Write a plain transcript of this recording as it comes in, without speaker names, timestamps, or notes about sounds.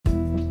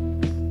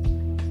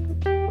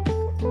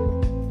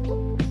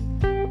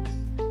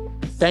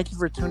Thank you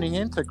for tuning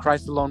in to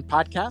Christ Alone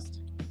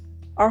Podcast.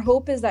 Our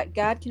hope is that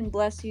God can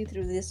bless you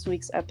through this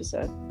week's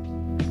episode.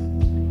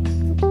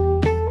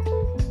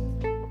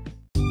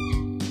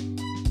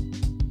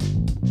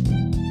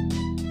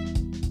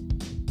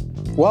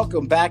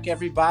 Welcome back,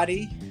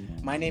 everybody.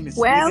 My name is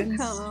Stevens.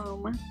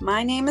 Welcome.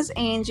 My name is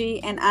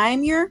Angie, and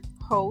I'm your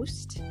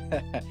host.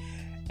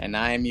 And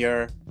I'm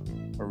your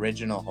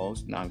original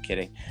host. No, I'm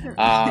kidding.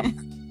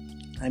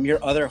 I'm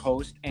your other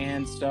host.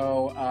 And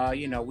so,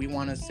 we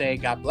want to say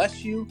God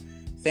bless you.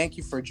 Thank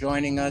you for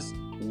joining us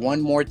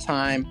one more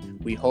time.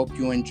 We hope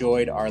you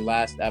enjoyed our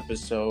last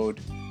episode,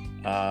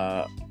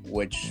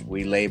 which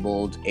we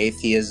labeled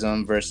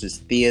Atheism versus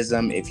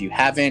Theism. If you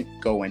haven't,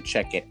 go and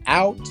check it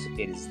out.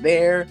 It is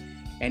there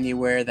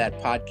anywhere that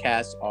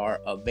podcasts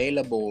are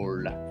available.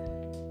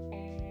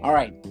 All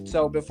right.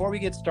 So before we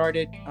get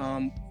started,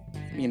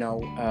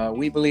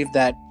 we believe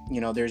that,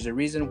 there's a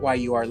reason why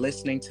you are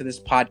listening to this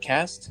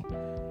podcast.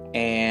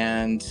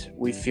 And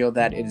we feel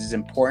that it is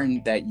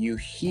important that you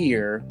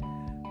hear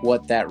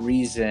what that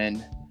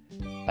reason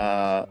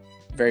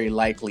very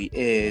likely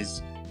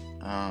is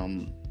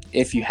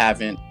if you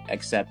haven't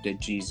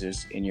accepted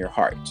Jesus in your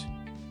heart.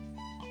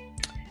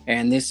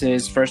 And this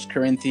is 1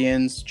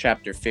 Corinthians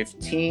chapter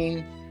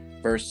 15,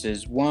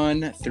 verses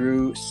 1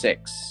 through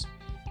 6.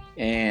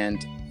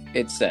 And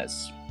it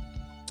says,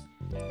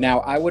 "Now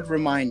I would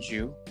remind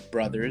you,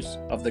 brothers,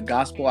 of the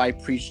gospel I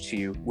preached to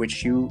you,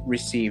 which you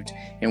received,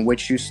 in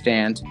which you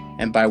stand,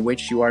 and by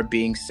which you are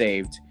being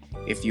saved,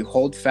 if you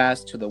hold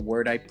fast to the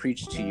word I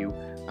preached to you,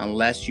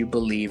 unless you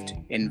believed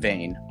in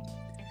vain.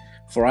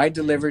 For I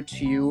delivered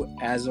to you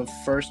as of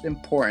first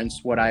importance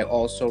what I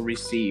also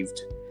received,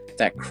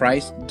 that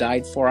Christ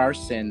died for our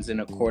sins in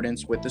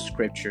accordance with the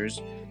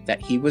scriptures,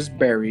 that he was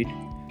buried,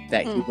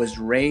 that he was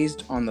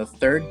raised on the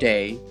third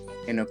day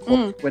in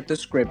accordance with the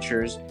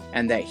scriptures,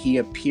 and that he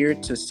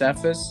appeared to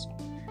Cephas,"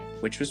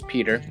 which was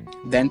Peter,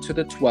 "then to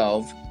the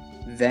 12.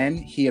 Then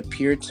he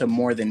appeared to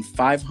more than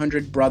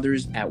 500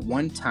 brothers at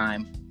one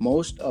time,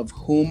 most of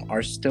whom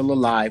are still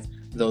alive,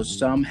 though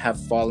some have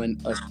fallen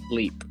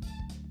asleep."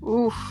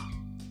 Oof.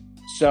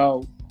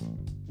 So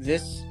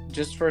this,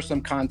 just for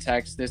some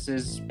context, this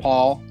is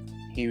Paul.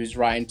 He was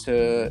writing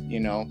to,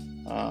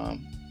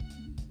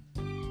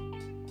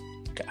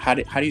 how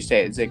do you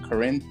say it? Is it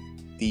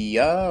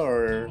Corinthia,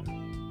 or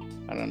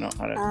I don't know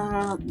how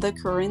to. The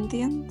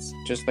Corinthians.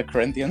 Just the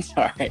Corinthians.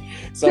 All right.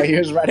 So he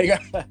was writing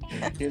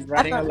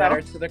a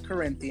letter to the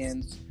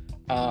Corinthians,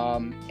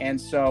 and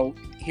so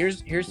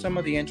here's some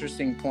of the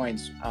interesting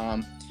points.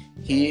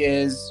 He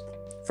is,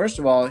 first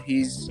of all,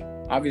 he's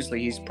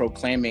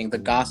proclaiming the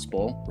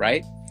gospel,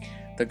 right?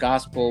 The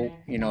gospel,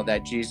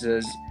 that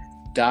Jesus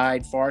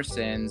died for our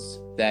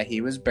sins, that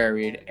he was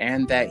buried,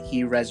 and that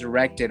he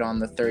resurrected on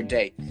the third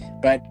day.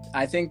 But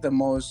I think the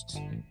most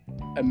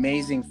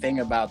amazing thing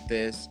about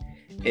this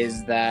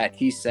is that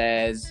he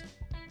says,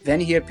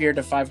 "Then he appeared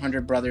to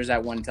 500 brothers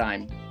at one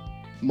time,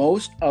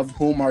 most of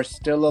whom are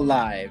still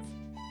alive,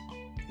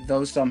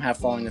 though some have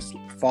fallen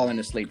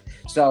asleep."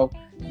 So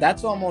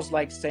that's almost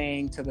like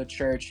saying to the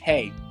church,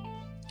 "Hey,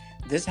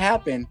 this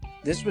happened.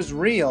 This was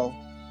real.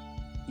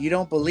 You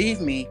don't believe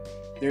me?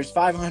 There's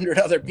 500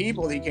 other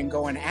people that you can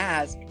go and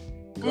ask.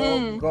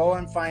 Go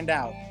and find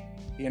out."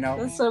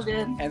 That's so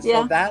good. And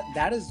so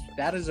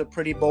that is a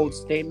pretty bold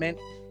statement,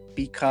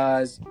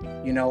 because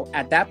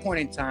at that point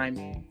in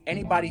time,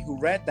 anybody who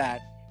read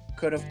that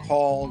could have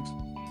called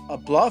a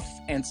bluff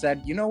and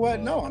said, "You know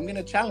what? No, I'm going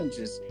to challenge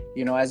this."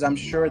 As I'm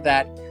sure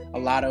that a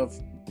lot of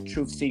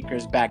truth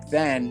seekers back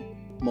then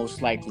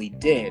most likely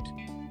did.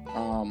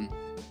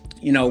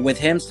 With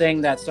him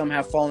saying that some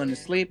have fallen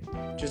asleep,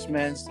 just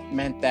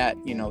meant that,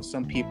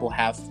 some people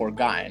have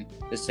forgotten,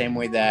 the same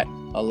way that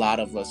a lot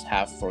of us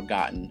have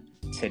forgotten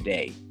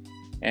today.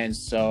 And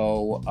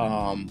so,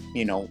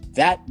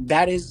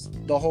 that is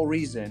the whole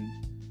reason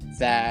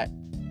that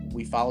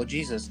we follow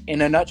Jesus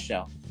in a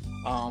nutshell.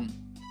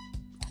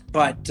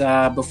 But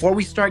before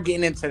we start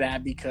getting into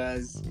that,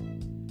 because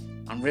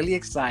I'm really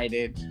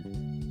excited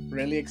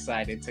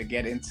to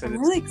get into this. I'm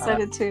really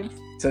excited too.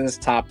 To this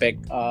topic.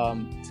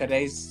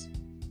 Today's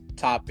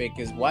topic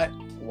is what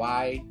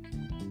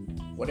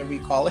do we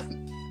call it?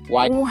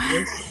 Why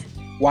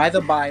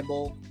the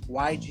Bible?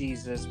 Why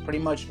Jesus? Pretty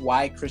much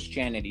why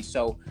Christianity.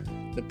 So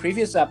the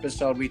previous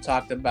episode we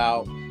talked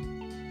about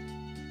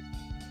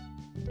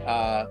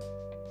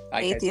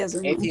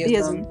atheism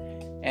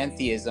and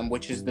theism,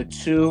 which is the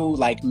two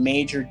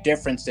major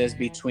differences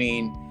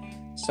between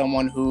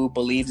someone who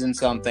believes in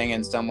something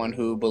and someone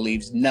who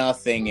believes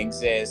nothing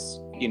exists,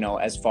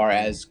 as far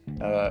as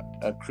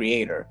a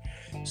creator.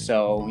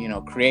 So,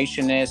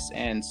 creationists,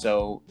 and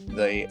so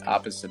the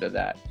opposite of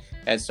that.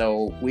 And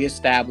so we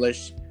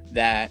established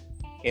that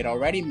it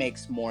already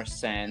makes more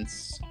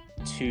sense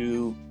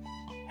to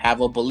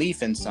have a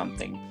belief in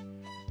something,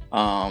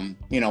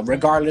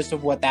 regardless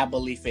of what that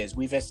belief is.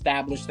 We've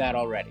established that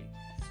already.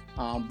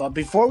 But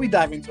before we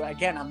dive into it,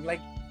 again,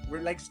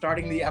 we're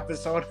starting the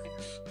episode.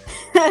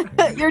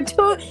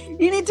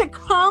 You need to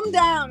calm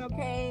down,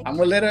 okay? I'm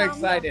a little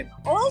excited.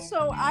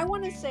 Also, I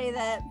want to say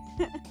that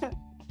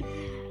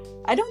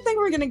I don't think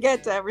we're gonna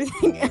get to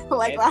everything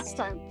like last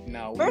time.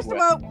 No. First of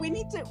all,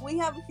 we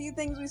have a few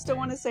things we still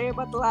want to say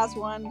about the last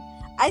one.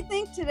 I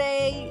think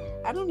today,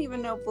 I don't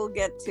even know if we'll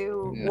get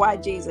to why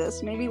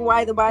Jesus, maybe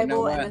why the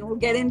Bible, and then we'll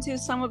get into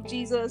some of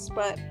Jesus,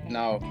 but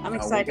I'm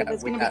excited.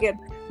 It's going to be good.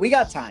 We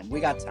got time.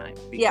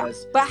 Because... Yeah,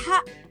 but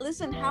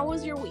how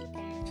was your week?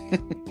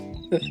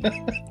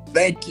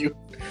 Thank you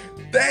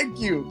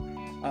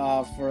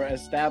for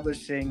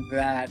establishing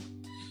that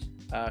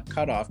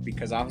cutoff,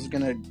 because I was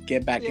going to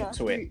get back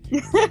into it.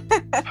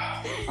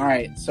 All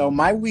right, so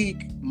my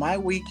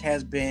week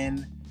has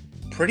been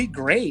pretty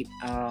great.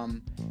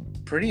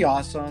 Pretty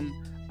awesome.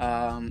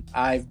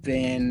 I've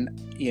been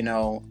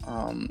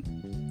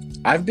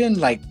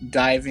like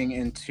diving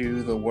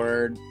into the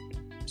word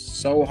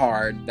so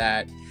hard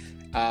that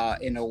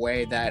in a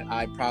way that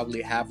I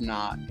probably have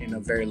not in a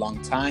very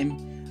long time.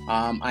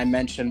 I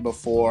mentioned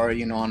before,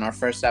 on our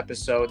first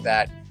episode,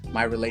 that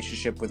my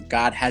relationship with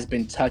God has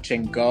been touch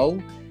and go.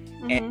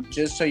 Mm-hmm. And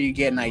just so you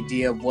get an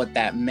idea of what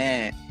that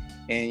meant,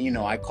 and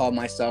I call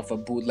myself a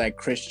bootleg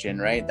Christian,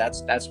 right?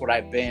 That's what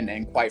I've been.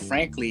 And quite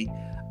frankly,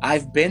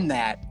 I've been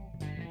that.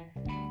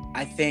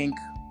 I think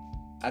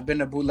I've been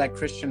a bootleg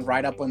Christian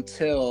right up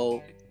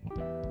until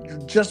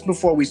just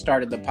before we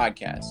started the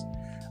podcast.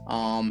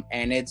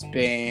 And it's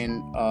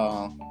been,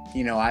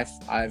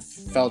 I've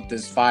felt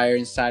this fire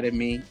inside of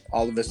me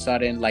all of a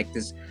sudden, like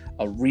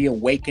a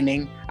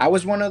reawakening. I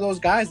was one of those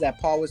guys that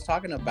Paul was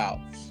talking about.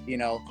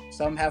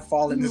 Some have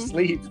fallen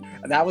asleep.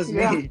 That was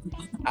me.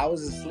 I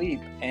was asleep.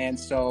 And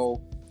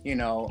so,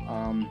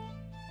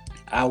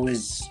 I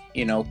was,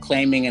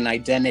 claiming an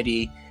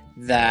identity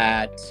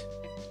that,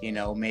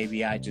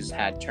 maybe I just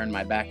had turned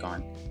my back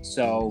on.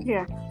 So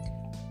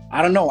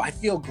I don't know. I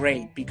feel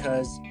great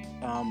because,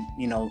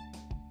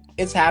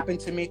 it's happened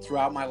to me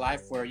throughout my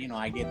life where,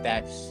 I get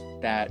that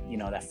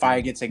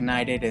fire gets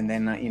ignited, and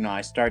then,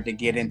 I start to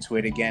get into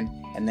it again,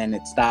 and then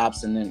it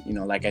stops. And then,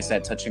 like I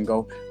said, touch and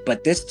go.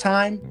 But this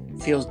time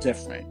feels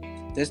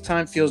different. This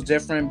time feels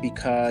different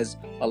because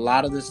a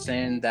lot of the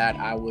sin that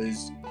I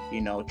was,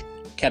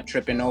 kept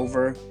tripping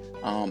over,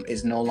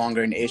 is no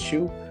longer an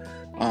issue.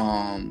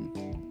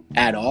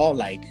 At all.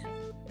 Like,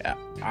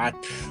 I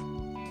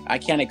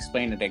can't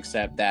explain it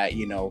except that,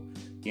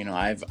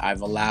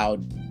 I've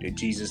allowed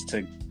Jesus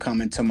to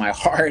come into my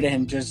heart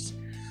and just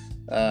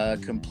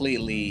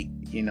completely,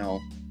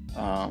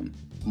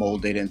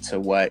 mold it into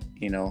what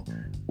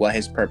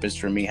his purpose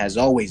for me has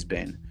always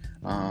been.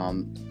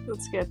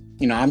 That's good.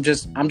 I'm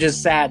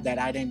just sad that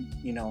I didn't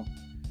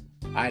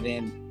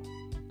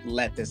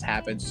let this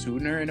happen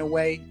sooner in a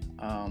way.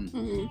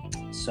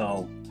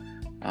 So,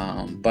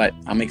 but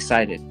I'm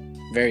excited.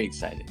 Very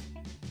excited.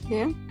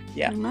 Yeah.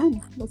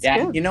 Amen. That's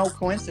good. Good.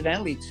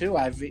 Coincidentally too,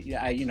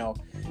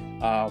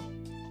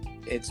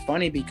 it's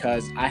funny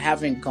because I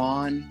haven't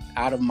gone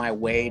out of my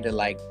way to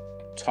like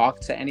talk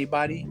to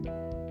anybody,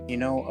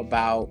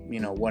 about,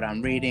 what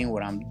I'm reading,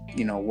 what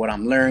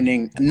I'm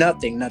learning,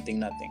 nothing.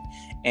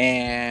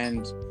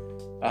 And,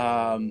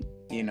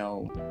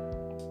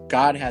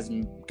 God has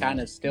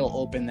kind of still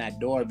opened that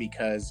door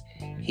because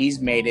he's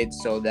made it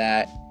so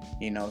that,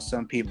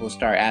 some people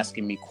start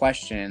asking me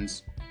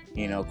questions,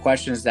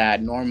 questions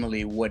that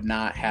normally would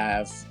not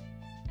have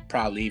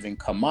probably even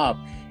come up.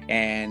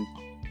 And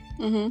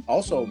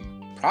also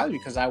probably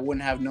because I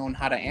wouldn't have known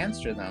how to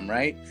answer them.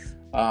 Right.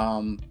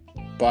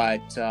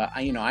 But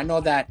I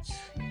know that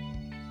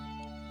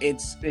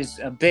it's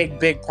a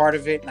big part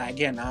of it. And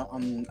again,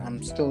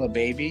 I'm still a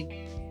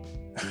baby.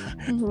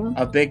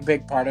 A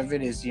big part of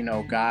it is,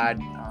 God,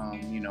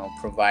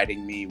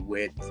 providing me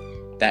with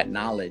that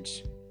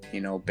knowledge,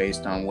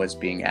 based on what's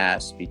being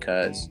asked,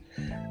 because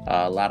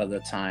a lot of the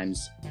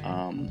times,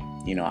 I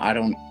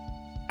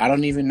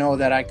don't even know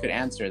that I could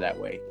answer that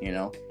way,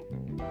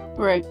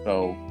 Right.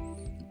 So,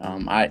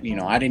 I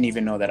didn't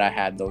even know that I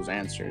had those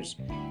answers.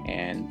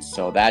 And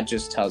so that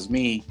just tells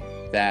me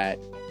that,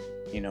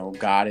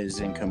 God is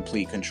in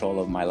complete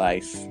control of my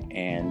life,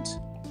 and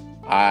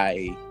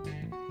I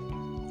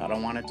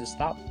don't want it to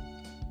stop.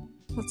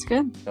 That's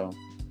good. So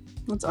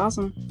that's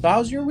awesome. So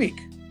how's your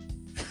week?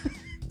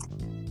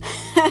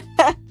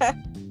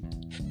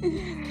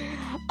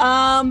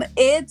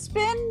 It's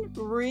been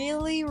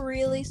really,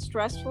 really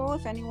stressful.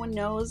 If anyone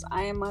knows,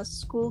 I am a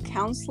school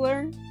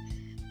counselor,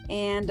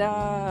 and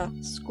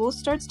school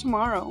starts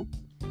tomorrow.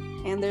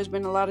 And there's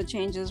been a lot of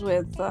changes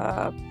with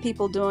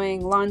people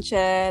doing lunch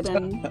ed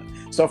and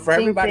so for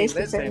everybody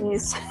listening,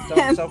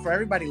 so for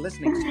everybody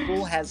listening,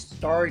 school has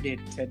started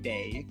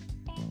today.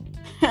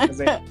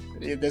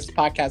 This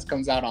podcast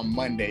comes out on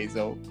Monday,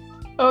 so.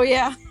 Oh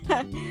yeah,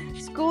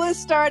 school has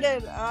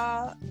started.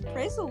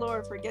 Praise the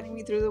Lord for getting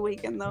me through the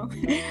weekend, though.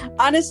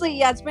 Honestly,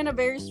 yeah, it's been a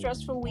very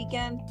stressful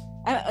weekend.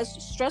 A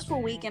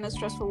stressful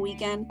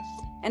weekend.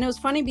 And it was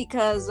funny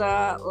because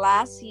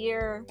last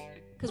year,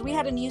 because we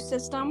had a new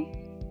system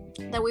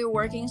that we were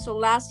working. So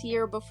last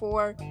year,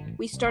 before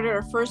we started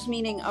our first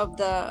meeting of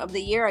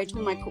the year, I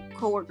told my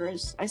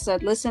coworkers, I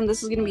said, "Listen,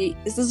 this is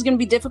gonna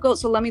be difficult.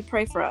 So let me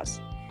pray for us."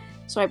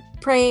 So I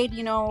prayed,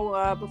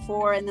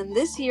 before, and then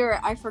this year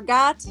I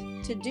forgot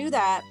to do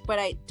that, but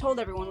I told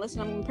everyone,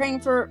 listen, I'm praying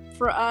for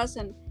us.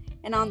 And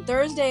on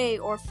Thursday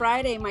or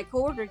Friday, my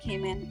coworker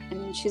came in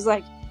and she's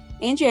like,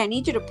 Angie, I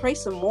need you to pray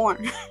some more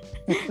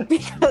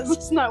because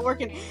it's not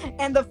working.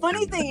 And the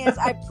funny thing is,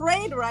 I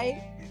prayed,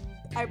 and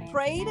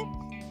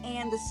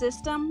the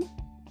system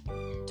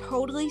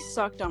totally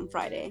sucked on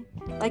Friday.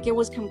 Like, it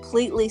was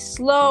completely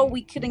slow.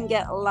 We couldn't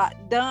get a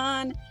lot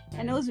done,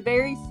 and it was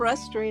very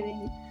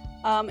frustrating.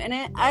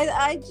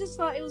 I just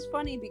thought it was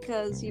funny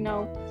because,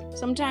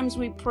 sometimes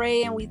we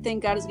pray and we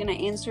think God is going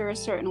to answer a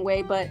certain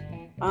way, but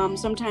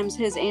sometimes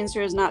his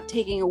answer is not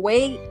taking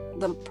away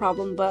the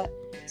problem, but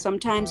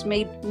sometimes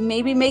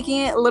maybe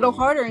making it a little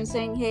harder and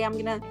saying, hey, I'm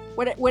gonna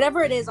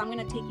whatever it is, I'm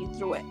gonna take you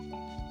through it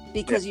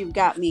because you've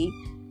got me.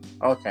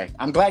 Okay,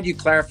 I'm glad you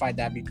clarified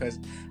that, because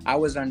I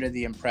was under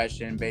the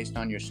impression, based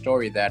on your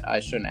story, that I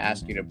shouldn't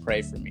ask you to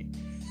pray for me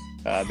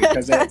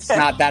because it's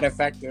not that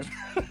effective.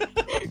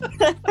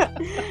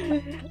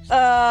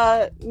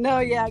 No,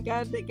 yeah,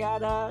 God,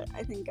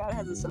 I think God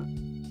has a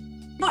son.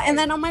 And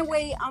then on my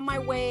way,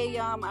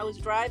 I was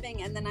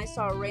driving, and then I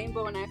saw a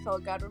rainbow, and I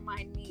felt God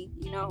remind me,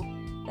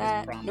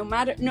 that no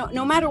matter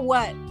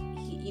what,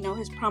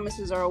 his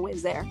promises are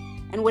always there.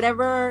 And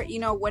whatever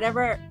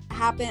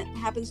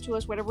happens to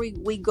us, whatever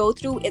we go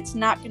through, it's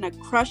not going to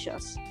crush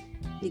us,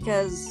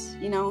 because,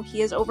 he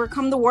has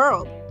overcome the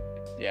world.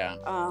 Yeah.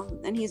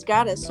 And he's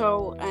got us.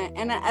 So,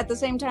 and at the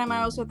same time,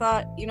 I also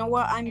thought,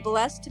 I'm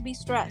blessed to be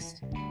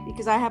stressed,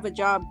 because I have a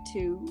job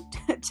to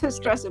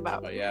stress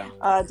about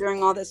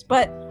during all this.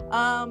 But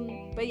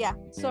yeah,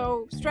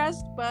 so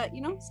stressed, but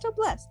still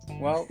blessed.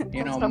 Well,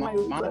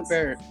 Mama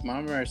Bear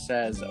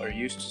says, or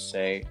used to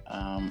say,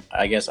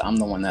 I guess I'm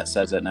the one that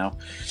says it now.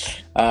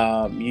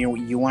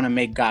 You want to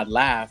make God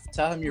laugh?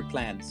 Tell him your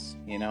plans.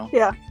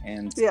 Yeah.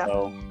 And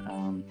so,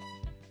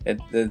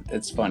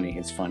 it's funny.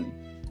 It's funny.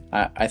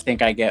 I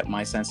think I get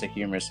my sense of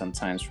humor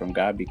sometimes from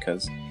God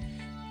because,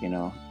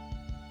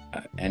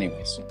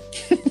 anyways.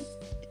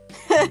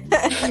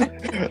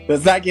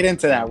 Let's not get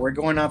into that. We're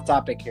going off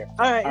topic here.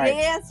 All right.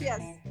 Yes.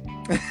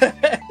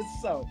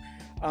 So,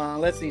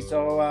 let's see.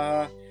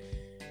 So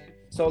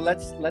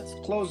let's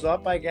close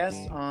up, I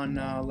guess, on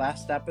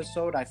last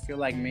episode. I feel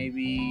like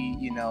maybe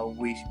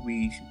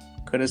we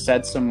could have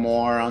said some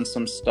more on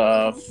some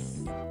stuff,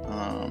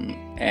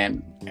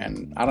 and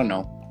I don't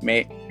know.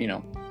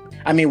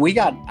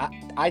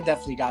 I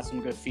definitely got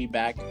some good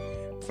feedback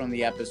from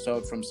the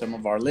episode from some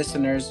of our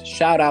listeners.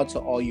 Shout out to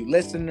all you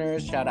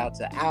listeners. Shout out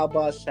to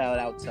Alba. Shout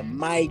out to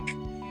Mike.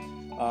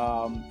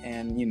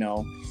 And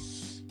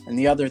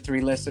the other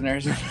 3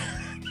 listeners.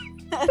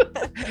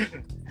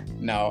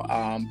 No,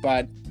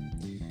 but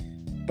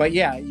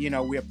yeah,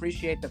 we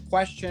appreciate the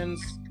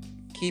questions.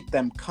 Keep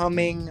them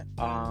coming.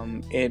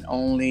 It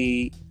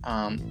only,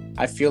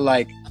 I feel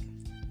like,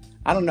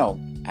 I don't know,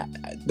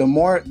 the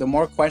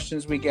more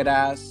questions we get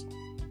asked,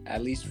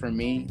 at least for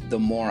me, the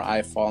more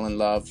I fall in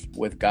love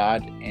with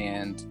God.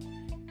 And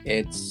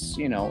it's,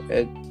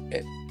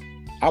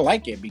 I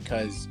like it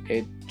because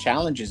it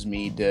challenges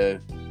me to,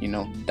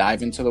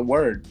 dive into the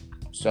word.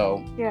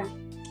 So, yeah,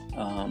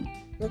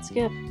 that's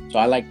good. So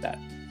I like that.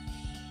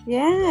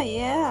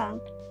 Yeah.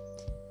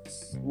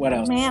 What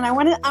else? Man, I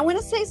want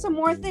to say some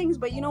more things,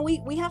 but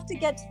we have to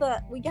get to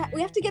the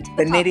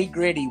nitty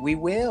gritty. We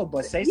will,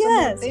 but say some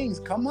more things.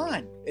 Come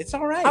on, it's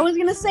all right. I was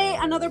gonna say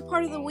another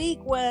part of the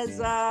week was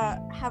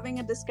having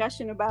a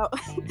discussion about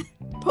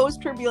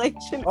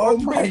post-tribulation or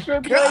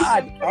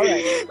pre-tribulation. All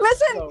right.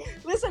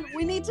 Listen.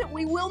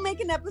 We will make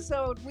an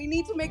episode. We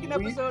need to make an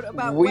episode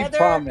about we whether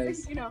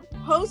promise.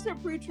 Post or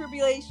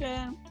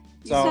pre-tribulation.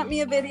 You sent me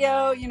a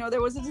video.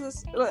 There was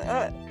this.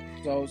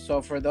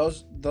 So for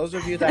those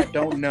of you that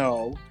don't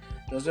know,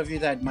 those of you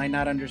that might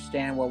not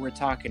understand what we're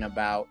talking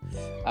about,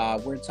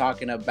 we're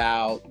talking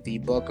about the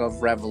book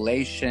of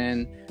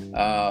Revelation,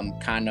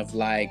 kind of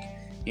like,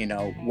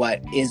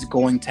 what is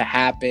going to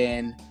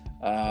happen.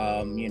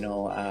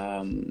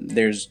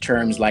 There's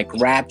terms like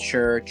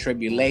rapture,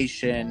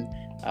 tribulation,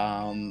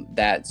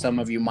 that some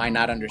of you might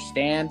not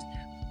understand.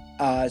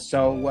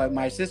 So what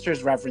my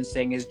sister's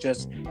referencing is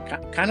just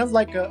kind of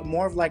like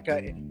more of like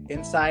a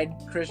inside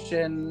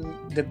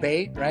Christian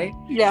debate, right?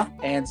 Yeah.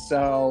 And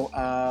so,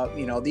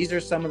 these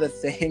are some of the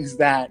things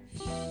that,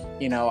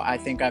 I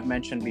think I've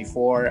mentioned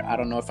before. I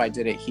don't know if I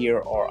did it here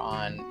or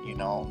on,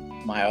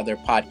 my other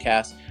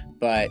podcast,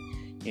 but,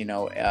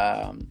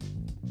 I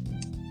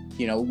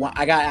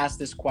got asked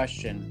this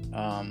question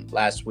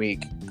last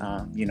week,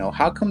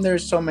 how come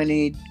there's so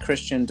many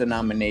Christian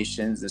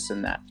denominations, this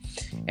and that?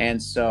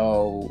 And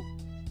so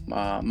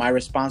my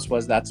response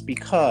was, that's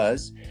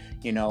because,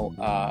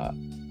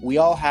 we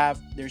all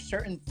there's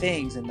certain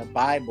things in the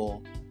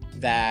Bible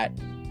that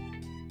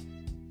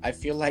I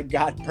feel like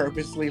God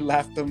purposely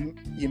left them,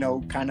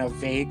 kind of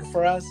vague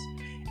for us.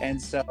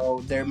 And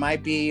so there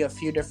might be a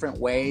few different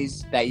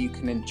ways that you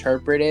can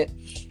interpret it.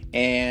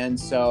 And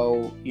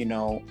so,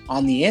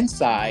 on the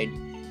inside,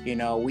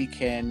 we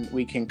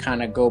can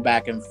kind of go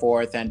back and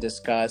forth and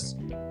discuss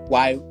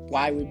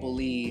why we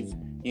believe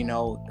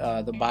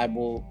the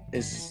Bible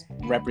is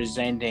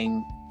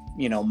representing,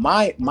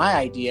 my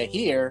idea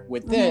here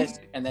with this,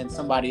 and then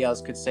somebody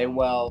else could say,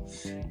 well,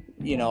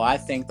 I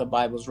think the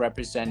Bible's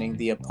representing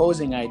the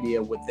opposing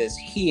idea with this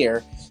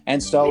here.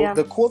 And so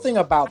the cool thing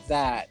about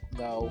that,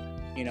 though,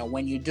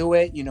 when you do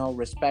it,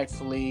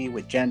 respectfully,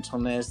 with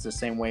gentleness, the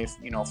same way,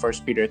 1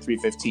 Peter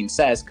 3:15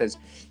 says, because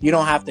you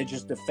don't have to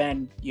just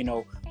defend,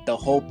 the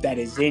hope that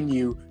is in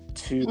you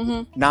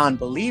to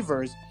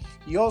non-believers.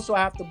 You also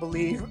have to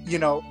believe,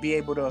 be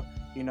able to,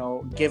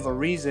 give a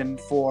reason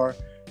for,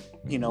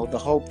 the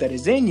hope that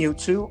is in you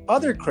to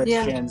other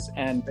Christians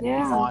and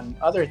on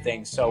other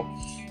things. So,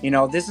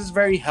 this is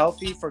very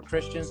healthy for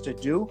Christians to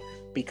do,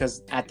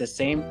 because at the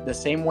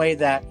same way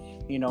that,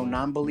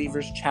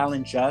 non-believers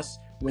challenge us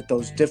with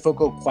those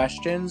difficult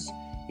questions,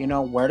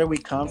 where do we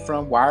come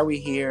from? Why are we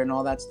here? And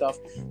all that stuff.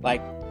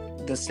 Like,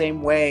 the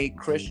same way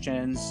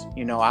Christians,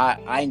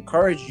 I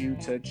encourage you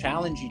to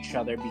challenge each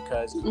other,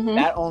 because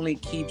that only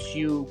keeps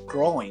you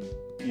growing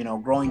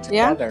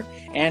together.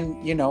 And,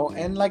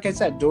 and like I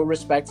said, do it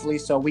respectfully.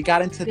 So we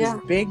got into this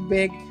big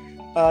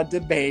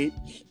debate,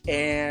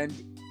 and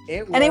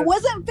it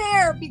wasn't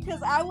fair,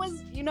 because I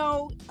was,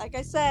 like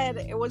I said,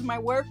 it was my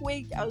work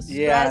week. I was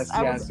stressed.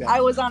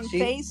 I was on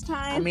FaceTime.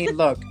 I mean,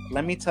 look,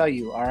 let me tell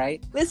you, all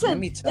right? Listen,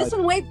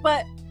 wait,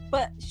 but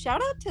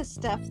shout out to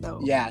Steph, though.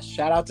 Yeah,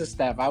 shout out to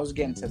Steph. I was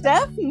getting to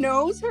Steph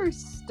knows her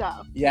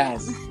stuff.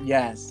 Yes.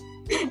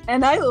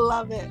 And I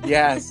love it.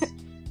 Yes.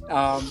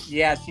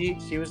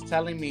 She was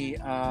telling me,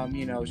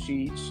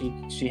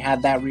 she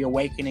had that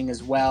reawakening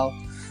as well,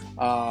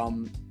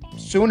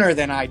 sooner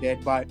than I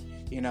did, but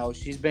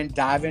she's been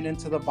diving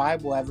into the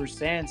Bible ever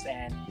since,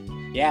 and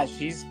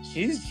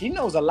she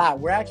knows a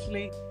lot.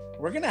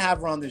 We're gonna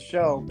have her on the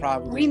show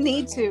probably. We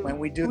need to when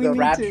we do the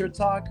Rapture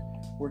talk.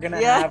 We're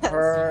gonna have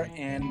her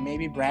and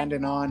maybe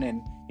Brandon on,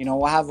 and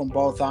we'll have them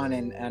both on,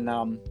 and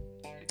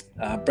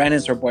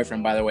Brandon's her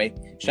boyfriend, by the way.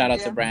 Shout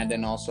out to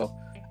Brandon also.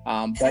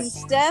 But and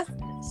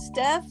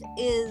Steph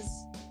is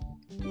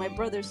my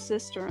brother's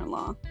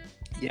sister-in-law.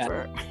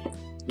 Yeah.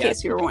 In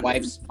case you're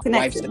wondering.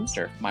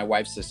 My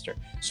wife's sister.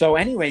 So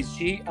anyways,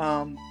 she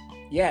and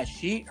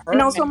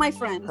also my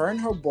friend. Her and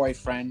her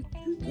boyfriend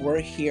were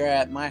here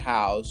at my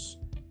house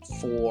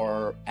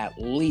for at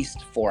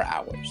least 4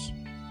 hours.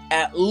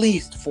 At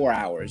least 4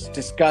 hours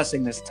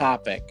discussing this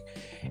topic.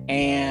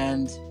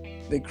 And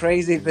the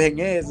crazy thing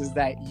is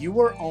that you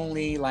were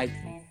only like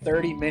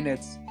 30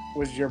 minutes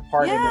was your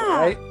part of it,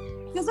 right?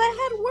 Because I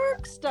had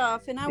work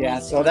stuff, and I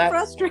was so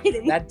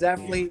frustrating. That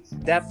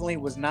definitely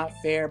was not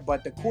fair.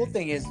 But the cool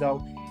thing is,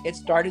 though, it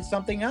started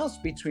something else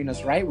between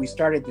us, right? We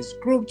started this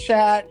group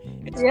chat.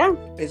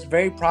 It's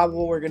very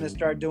probable we're going to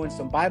start doing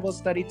some Bible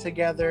study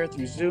together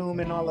through Zoom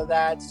and all of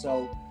that.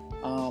 So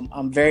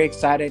I'm very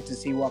excited to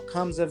see what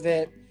comes of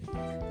it.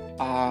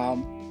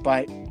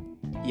 But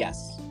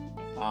yes,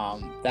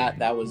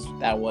 that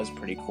was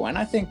pretty cool, and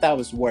I think that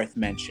was worth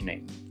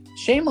mentioning.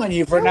 Shame on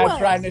you for not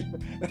trying to.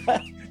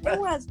 It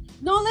was.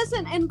 No,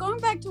 listen, and going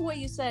back to what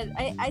you said,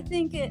 I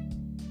think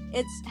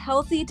it's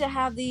healthy to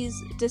have these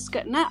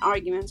not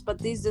arguments, but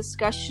these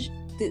discussions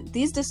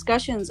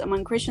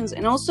among Christians.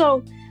 And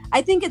also,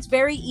 I think it's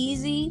very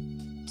easy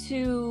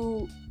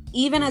to,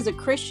 even as a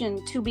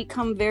Christian, to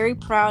become very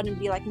proud and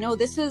be like, no,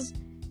 this is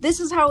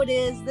how it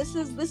is. This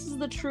is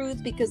the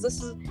truth, because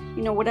this is,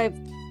 what I've,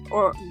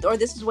 or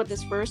this is what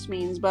this verse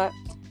means. But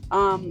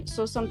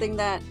so something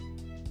that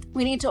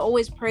we need to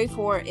always pray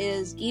for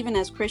is, even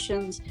as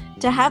Christians,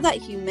 to have that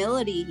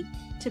humility,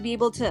 to be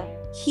able to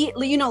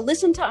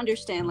listen to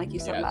understand, like you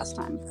said last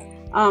time,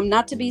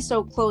 not to be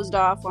so closed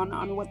off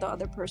on what the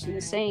other person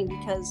is saying,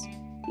 because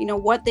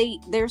what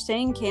they're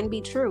saying can be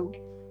true.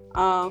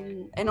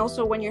 And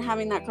also, when you're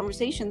having that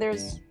conversation,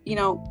 there's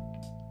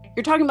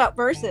you're talking about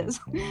verses,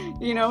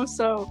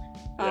 so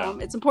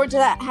it's important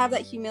to have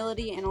that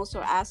humility, and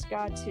also ask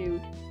God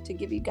to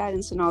give you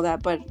guidance and all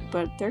that, but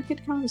they're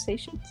good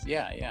conversations.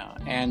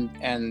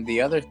 And the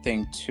other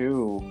thing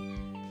too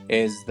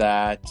is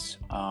that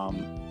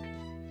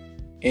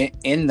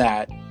in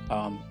that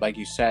like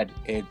you said,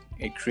 it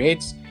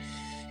creates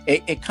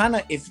it kind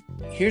of, if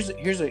here's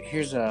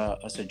a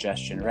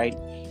suggestion, right?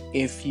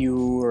 If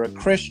you're a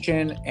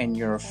Christian and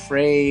you're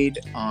afraid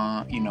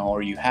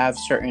or you have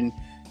certain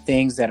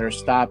things that are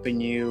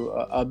stopping you,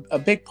 a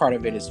big part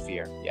of it is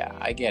fear.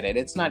 I get it.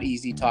 It's not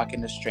easy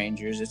talking to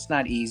strangers. It's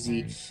not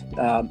easy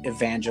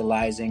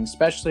evangelizing,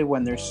 especially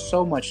when there's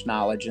so much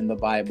knowledge in the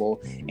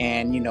Bible.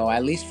 And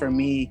at least for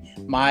me,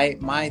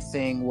 my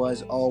thing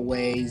was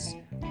always,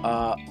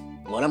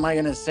 what am I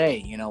gonna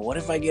say? What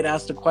if I get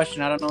asked a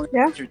question I don't know the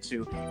answer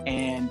to?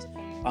 And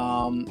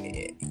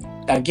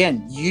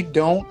again, you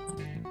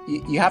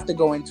have to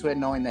go into it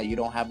knowing that you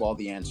don't have all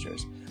the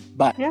answers.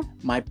 But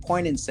my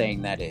point in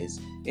saying that is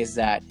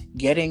that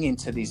getting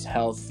into these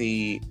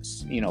healthy,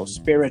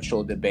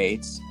 spiritual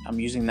debates, I'm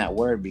using that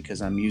word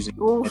because I'm using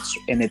it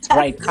in its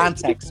right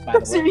context, by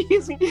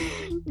the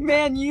way.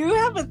 Man, you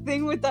have a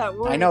thing with that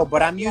word. I know,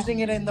 but I'm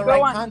using it in the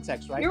right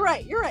context, right? You're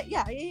right.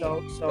 Yeah.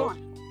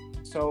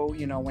 so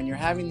when you're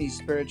having these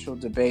spiritual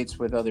debates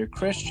with other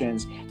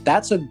Christians,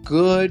 that's a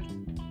good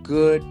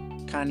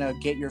kind of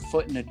get your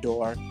foot in the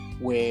door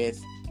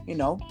with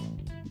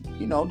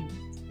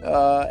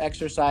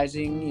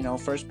exercising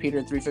 1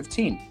 Peter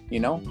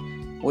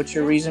 3:15. What's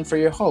your reason for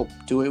your hope?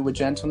 Do it with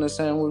gentleness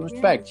and with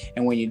respect.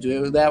 And when you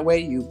do it that way,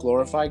 you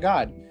glorify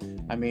God.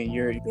 I mean,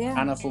 you're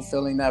kind of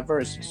fulfilling that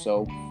verse.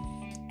 So,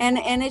 and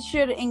it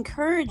should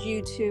encourage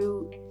you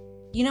to,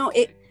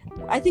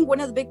 I think one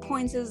of the big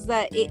points is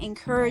that it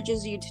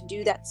encourages you to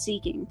do that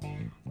seeking,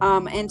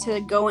 and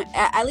to go in,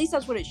 at least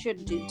that's what it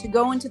should do, to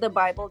go into the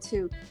Bible,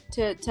 to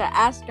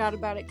ask God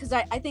about it. Because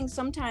I think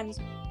sometimes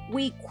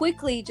we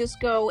quickly just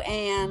go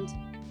and,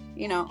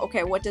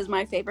 okay, what does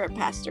my favorite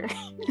pastor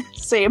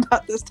say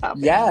about this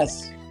topic?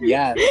 Yes.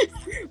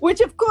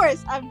 Which of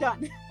course I've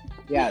done.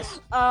 Yes.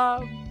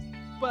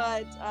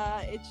 But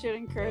it should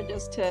encourage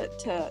us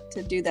to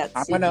do that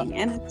seeking.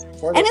 And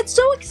it's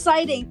so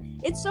exciting.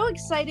 It's so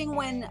exciting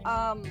when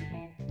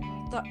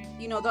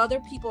the other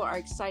people are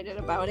excited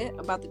about it,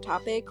 about the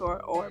topic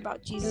or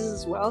about Jesus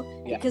as well,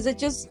 because it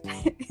just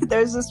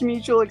there's this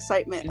mutual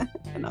excitement.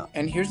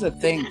 And here's the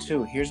thing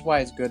too. Here's why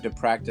it's good to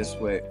practice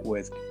with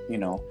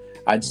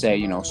I'd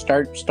say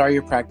start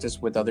your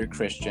practice with other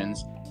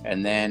Christians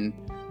and then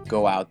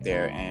go out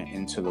there and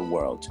into the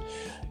world.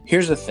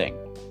 Here's the thing.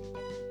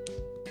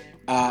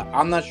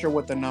 I'm not sure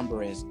what the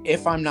number is.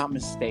 If I'm not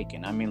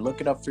mistaken, I mean, look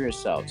it up for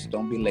yourselves.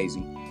 Don't be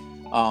lazy.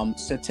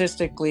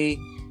 Statistically,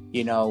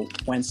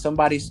 when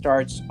somebody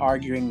starts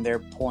arguing their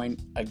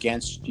point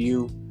against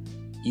you,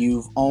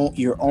 you're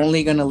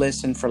only going to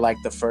listen for like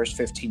the first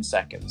 15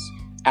 seconds.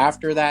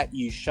 After that,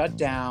 you shut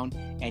down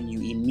and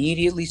you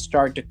immediately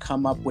start to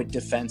come up with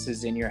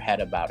defenses in your head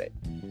about it.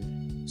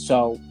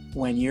 So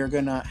when you're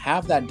going to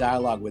have that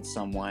dialogue with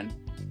someone,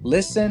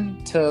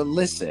 listen to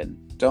listen.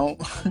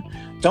 Don't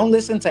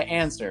listen to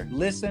answer.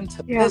 Listen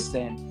to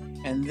listen,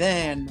 and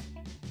then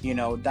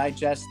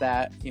digest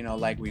that.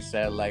 Like we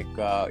said, like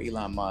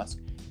Elon Musk.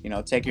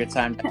 Take your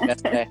time,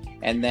 digest it,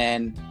 and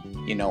then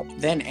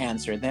then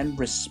answer, then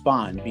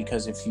respond.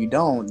 Because if you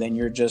don't, then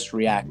you're just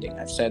reacting.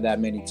 I've said that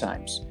many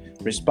times.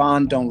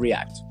 Respond, don't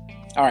react.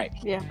 All right.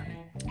 Yeah.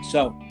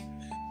 So,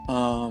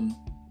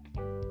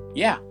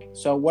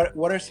 So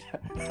what are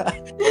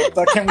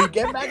so can we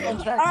get back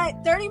on track? All right,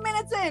 30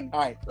 minutes in. All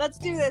right. Let's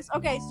do this.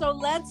 Okay, so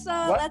let's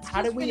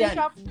how did we end?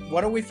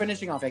 What are we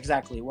finishing off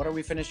exactly? What are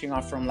we finishing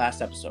off from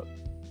last episode?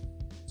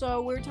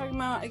 So we're talking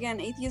about,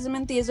 again, atheism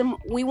and theism.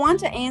 We want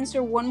to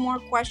answer one more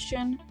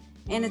question,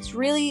 and it's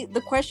really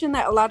the question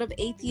that a lot of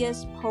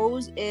atheists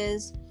pose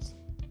is,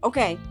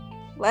 okay,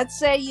 let's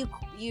say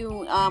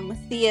you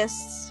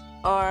theists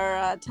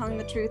are telling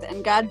the truth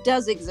and God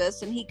does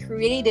exist and he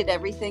created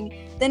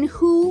everything, then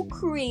who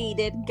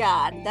created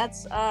God?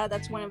 That's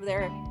one of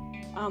their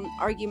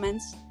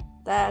arguments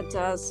that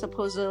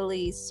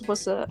supposedly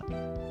supposed to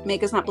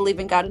make us not believe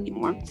in God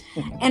anymore.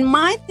 And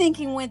my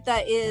thinking with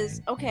that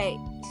is, okay,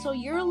 so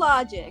your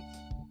logic,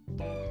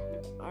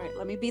 all right,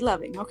 let me be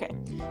loving. Okay,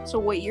 so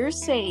what you're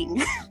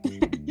saying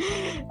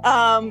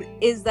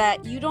is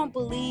that you don't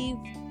believe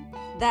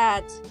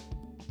that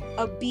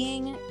a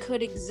being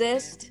could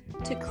exist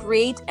to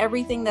create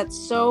everything that's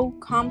so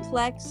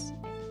complex,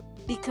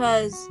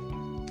 because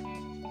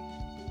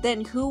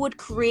then who would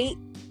create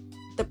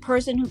the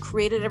person who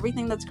created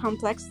everything that's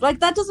complex? Like,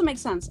 that doesn't make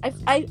sense.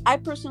 I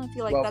personally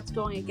feel like that's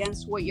going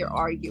against what you're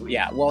arguing.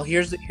 Yeah, well,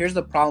 here's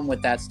the problem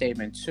with that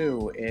statement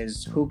too,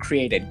 is who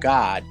created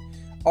God.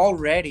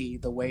 Already,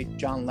 the way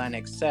John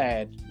Lennox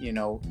said,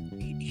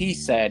 he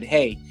said,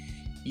 hey,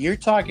 you're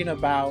talking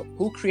about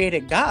who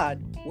created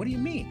God? What do you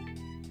mean?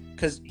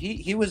 Because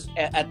he was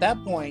at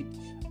that point,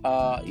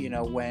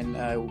 when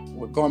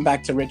we're going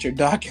back to Richard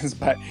Dawkins,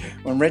 but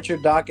when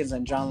Richard Dawkins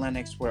and John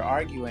Lennox were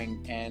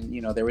arguing, and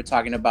they were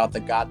talking about the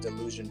God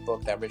Delusion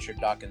book that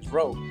Richard Dawkins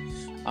wrote,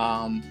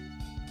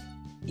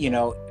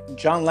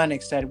 John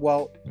Lennox said,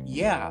 well,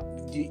 yeah,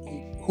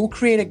 who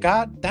created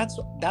God? That's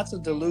a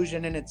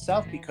delusion in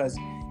itself, because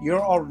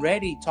you're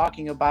already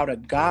talking about a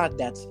God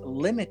that's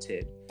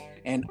limited.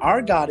 And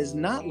our God is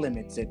not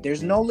limited.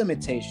 There's no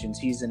limitations.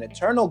 He's an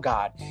eternal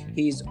God.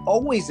 He's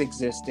always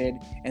existed,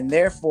 and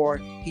therefore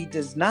he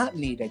does not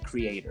need a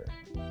creator.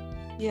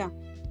 Yeah.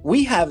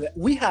 We have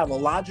a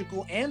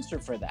logical answer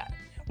for that.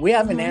 We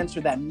have an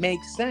answer that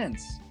makes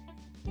sense.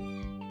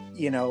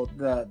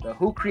 The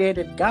who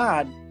created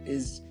God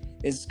is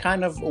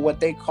kind of what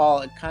they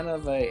call kind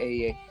of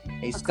a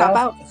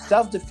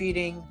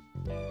self-defeating.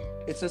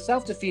 It's a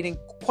self-defeating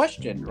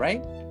question,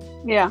 right?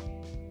 Yeah.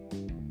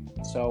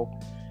 So.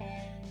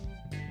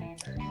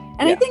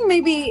 And I think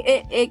maybe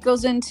it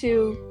goes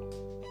into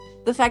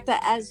the fact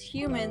that as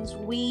humans,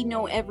 we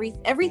know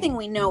everything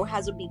we know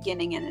has a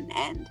beginning and an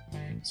end.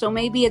 So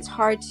maybe that's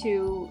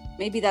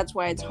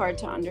why it's hard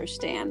to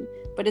understand.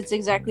 But it's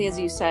exactly as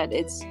you said.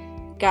 It's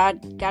God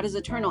is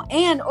eternal.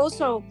 And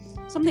also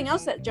something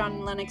else that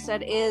John Lennox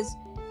said is,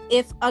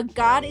 if a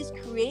God is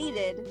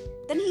created,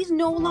 then he's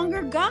no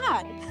longer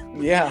God.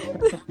 Yeah.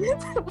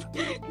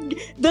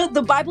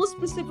 The Bible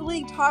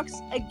specifically talks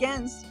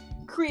against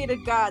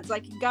created gods.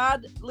 Like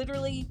God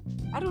literally,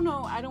 I don't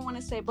know, I don't want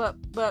to say,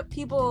 but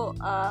people,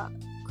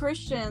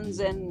 Christians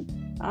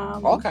and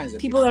all kinds of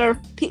people that are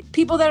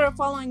people that are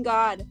following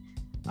God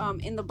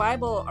in the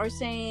Bible are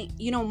saying,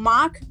 you know,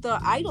 mock the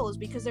idols,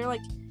 because they're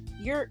like,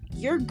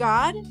 your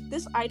God,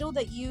 this idol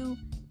that you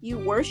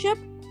worship,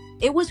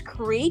 it was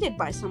created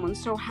by someone.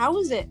 So how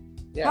is it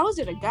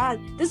a god?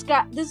 This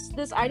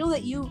idol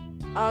that you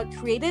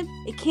created,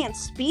 it can't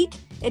speak,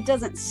 it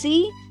doesn't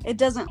see, it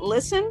doesn't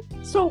listen.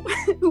 So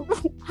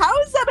how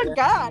is that a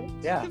god?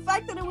 Yeah. The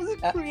fact that it was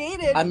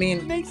created,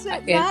 makes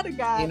it not a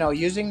god. You know,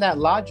 using that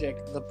logic,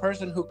 the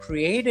person who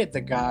created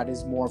the god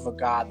is more of a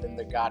god than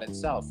the god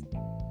itself.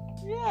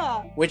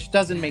 Yeah. Which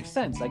doesn't make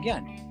sense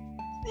again.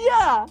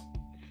 Yeah.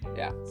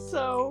 Yeah.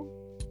 So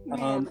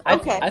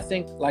okay. I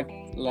think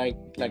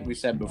like we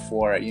said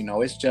before, you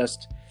know, it's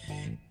just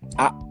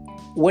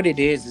what it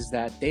is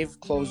that they've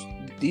closed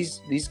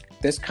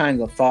this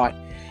kind of thought.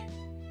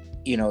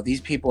 You know, these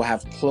people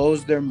have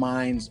closed their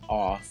minds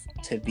off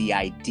to the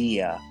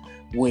idea,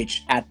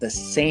 which at the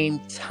same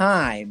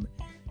time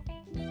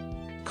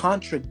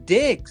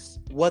contradicts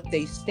what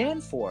they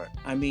stand for.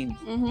 I mean,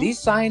 these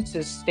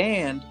scientists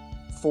stand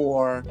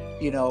for,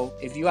 you know,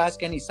 if you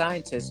ask any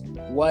scientist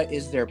what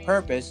is their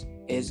purpose,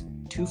 is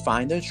to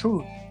find the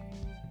truth.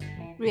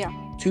 Yeah.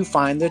 To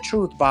find the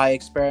truth by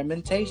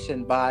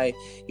experimentation, by,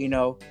 you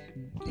know,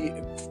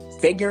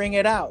 figuring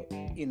it out,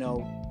 you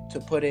know, to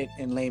put it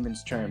in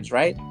layman's terms,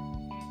 right?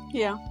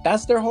 Yeah.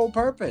 That's their whole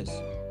purpose.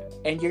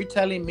 And you're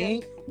telling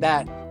me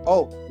that,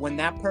 when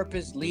that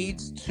purpose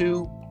leads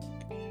to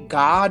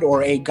God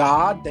or a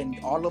God, then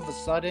all of a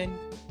sudden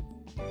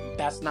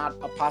that's not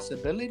a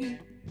possibility?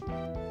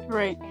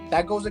 Right.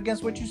 That goes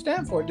against what you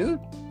stand for, dude.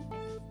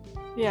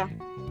 Yeah.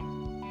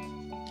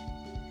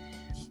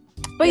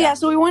 But yeah,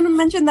 so we want to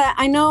mention that.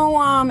 I know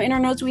in our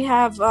notes we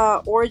have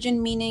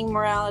origin, meaning,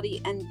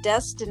 morality, and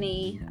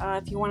destiny.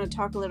 If you want to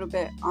talk a little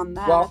bit on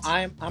that. Well,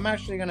 I'm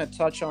actually going to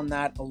touch on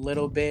that a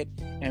little bit.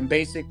 And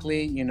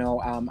basically, you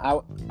know,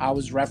 I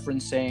was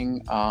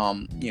referencing,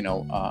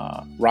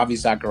 Ravi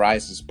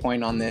Zacharias'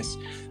 point on this.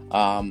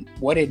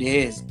 What it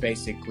is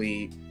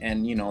basically,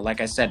 and, you know, like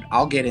I said,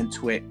 I'll get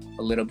into it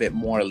a little bit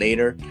more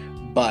later.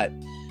 But,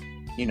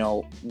 you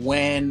know,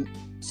 when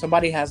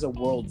somebody has a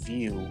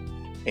worldview,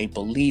 a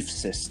belief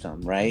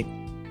system, right?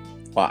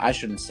 Well, I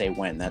shouldn't say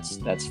when,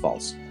 that's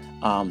false.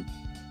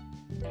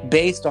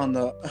 Based on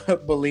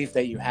the belief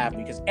that you have,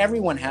 because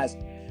everyone has,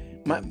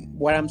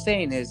 what I'm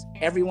saying is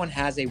everyone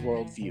has a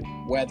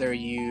worldview, whether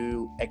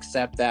you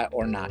accept that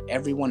or not.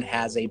 Everyone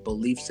has a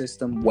belief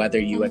system, whether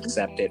you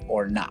accept it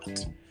or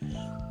not.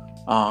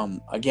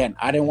 Again,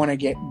 I didn't want to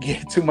get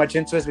too much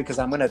into this because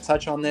I'm going to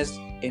touch on this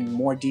in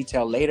more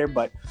detail later,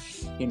 but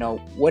you know,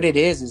 what it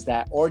is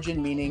that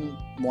origin, meaning,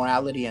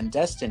 morality, and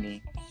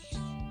destiny,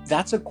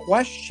 that's a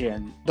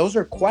question. Those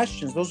are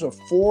questions. Those are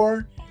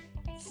 4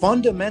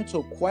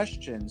 fundamental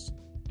questions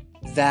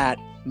that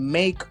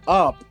make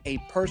up a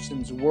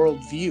person's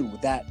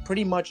worldview, that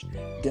pretty much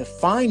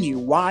define you.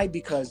 Why?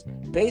 Because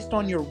based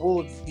on your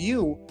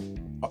worldview,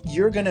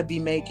 you're going to be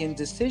making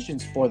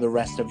decisions for the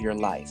rest of your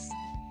life.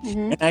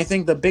 And I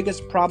think the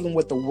biggest problem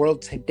with the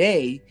world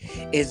today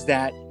is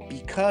that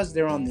because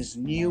they're on this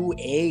new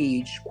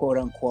age, quote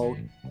unquote,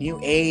 new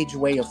age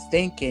way of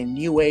thinking,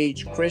 new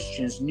age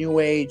Christians, new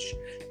age,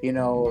 you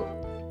know,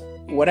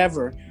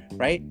 whatever,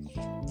 right?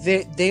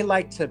 They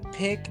like to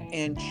pick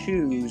and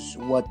choose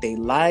what they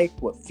like,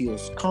 what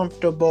feels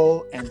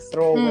comfortable, and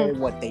throw away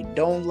what they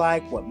don't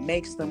like, what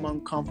makes them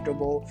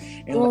uncomfortable.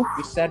 And like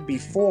we said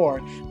before,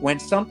 when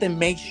something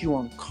makes you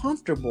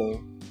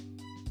uncomfortable,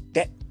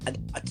 that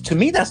to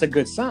me, that's a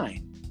good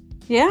sign.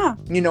 Yeah.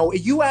 You know,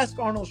 you ask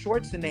Arnold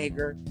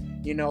Schwarzenegger,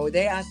 you know,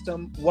 they asked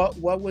him what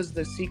was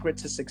the secret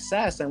to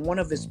success. And one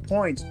of his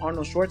points,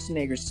 Arnold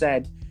Schwarzenegger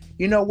said,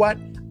 you know what?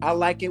 I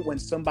like it when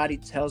somebody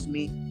tells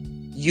me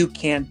you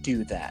can't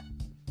do that.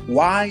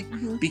 Why?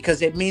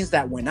 Because it means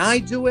that when I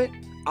do it,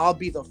 I'll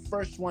be the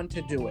first one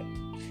to do it.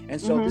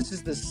 And so this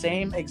is the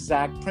same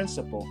exact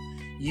principle.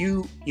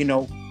 You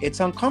know, it's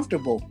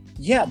uncomfortable.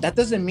 Yeah, that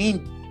doesn't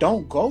mean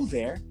don't go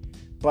there.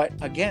 But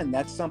again,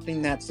 that's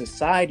something that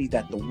society,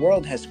 that the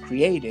world has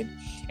created.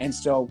 And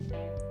so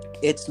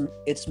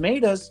it's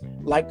made us,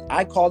 like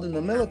I called in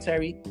the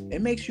military,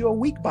 it makes you a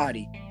weak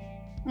body.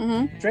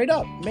 Straight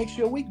up, makes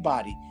you a weak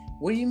body.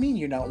 What do you mean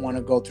you don't want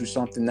to go through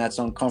something that's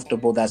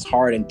uncomfortable, that's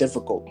hard and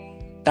difficult?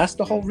 That's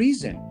the whole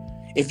reason.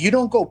 If you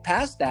don't go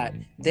past that,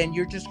 then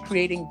you're just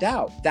creating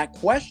doubt. That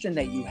question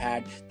that you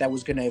had that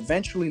was going to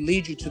eventually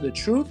lead you to the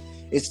truth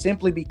is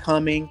simply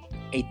becoming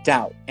a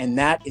doubt. And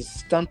that is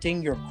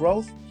stunting your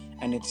growth.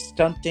 And it's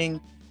stunting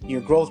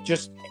your growth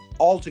just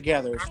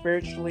altogether,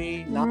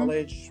 spiritually,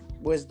 knowledge,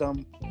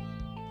 wisdom,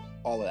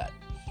 all of that.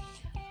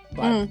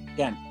 But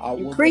again,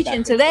 we'll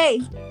preaching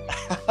today.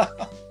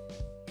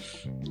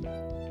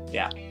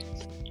 Yeah.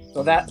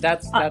 So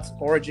that's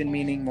origin,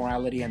 meaning,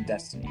 morality, and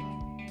destiny.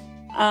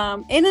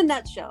 In a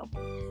nutshell.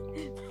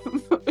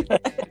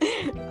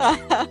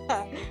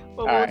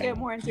 but All we'll right. get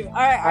more into it. All All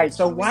right. right.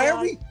 So moving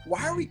on.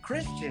 why are we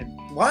Christian?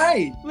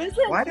 Why?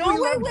 Listen, Why do no, we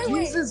love wait.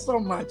 Jesus so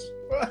much?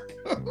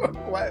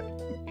 What?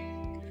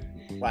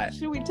 What?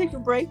 Should we take a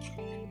break?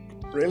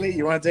 Really?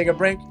 You want to take a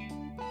break?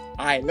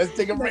 All right, let's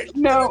take a break.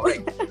 No.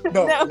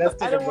 No, No, let's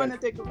take I a don't break. want to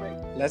take a break.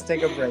 Let's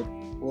take a break.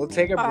 We'll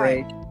take a All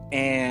break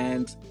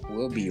and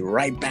we'll be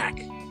right back.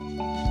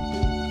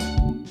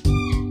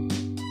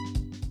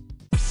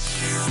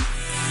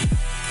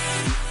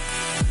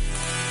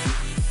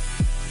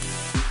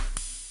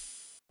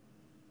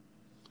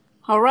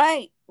 All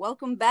right.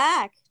 Welcome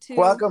back to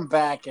Welcome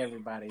back,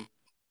 everybody.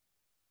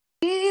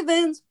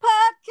 Stevens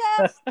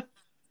Podcast.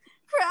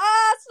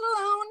 Christ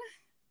alone.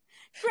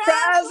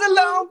 Christ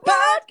Alone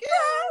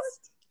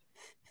Podcast.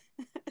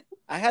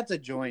 I had to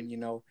join,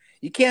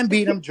 You can't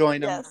beat them,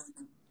 join them.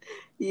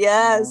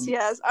 Yes.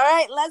 All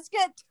right, let's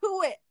get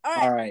to it.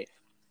 All right.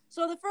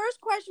 So the first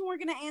question we're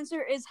going to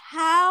answer is,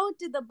 how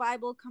did the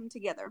Bible come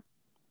together?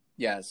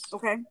 Yes.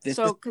 Okay. This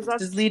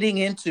that's is leading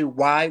into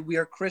why we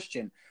are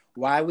Christian,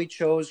 why we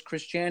chose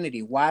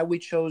Christianity, why we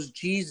chose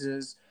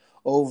Jesus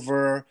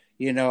over,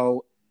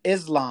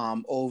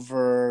 Islam,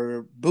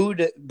 over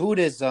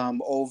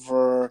Buddhism,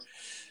 over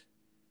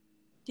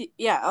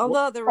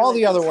all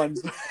the other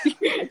ones.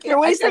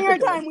 You're wasting our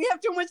time. We have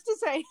too much to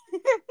say.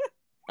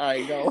 All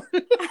right, go.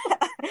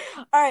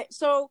 All right,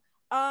 so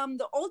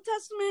the Old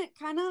Testament,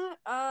 kind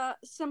of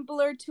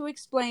simpler to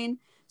explain.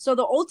 So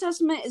the Old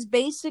Testament is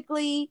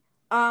basically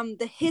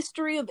the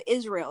history of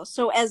Israel.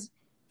 So as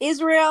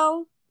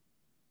Israel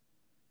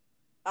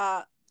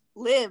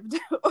lived,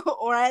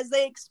 or as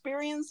they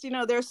experienced,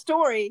 their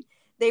story,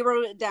 they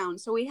wrote it down.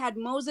 So we had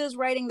Moses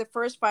writing the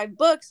first 5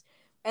 books,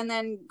 and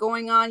then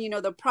going on,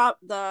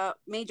 the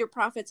major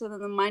prophets and then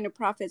the minor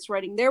prophets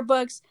writing their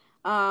books.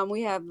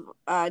 We have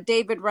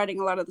David writing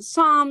a lot of the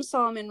Psalms,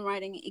 Solomon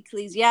writing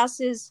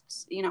Ecclesiastes,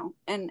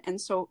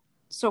 and so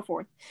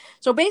forth.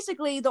 So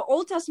basically, the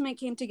Old Testament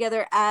came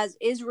together as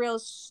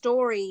Israel's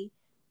story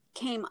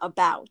came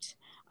about.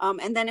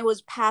 And then it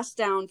was passed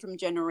down from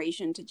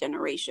generation to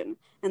generation.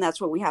 And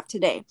that's what we have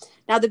today.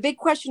 Now, the big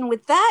question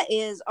with that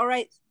is, all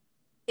right,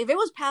 if it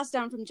was passed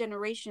down from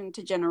generation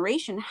to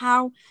generation,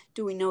 how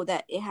do we know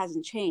that it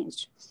hasn't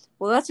changed?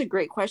 Well, that's a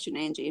great question,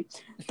 Angie.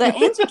 The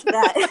answer to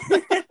that.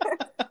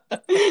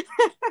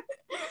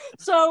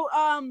 So,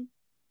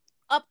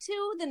 up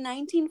to the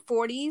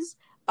 1940s,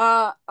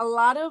 a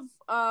lot of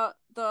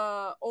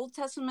the Old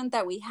Testament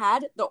that we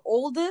had, the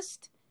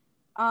oldest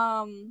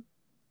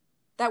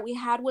that we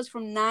had was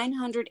from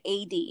 900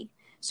 AD.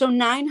 So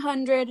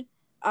 900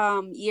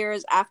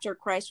 years after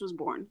Christ was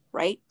born,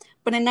 right?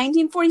 But in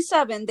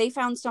 1947, they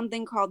found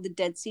something called the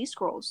Dead Sea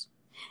Scrolls.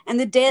 And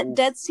the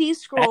Dead Sea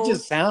Scrolls... That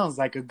just sounds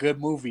like a good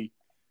movie.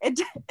 It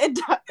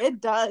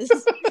does.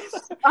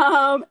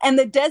 And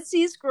the Dead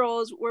Sea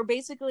Scrolls were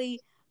basically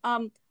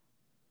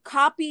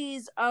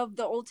copies of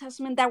the Old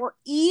Testament that were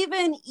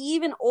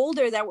even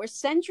older, that were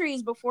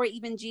centuries before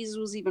even Jesus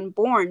was even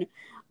born.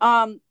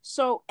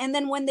 So, and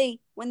then when they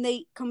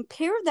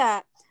compare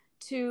that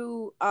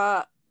to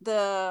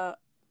the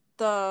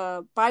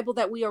Bible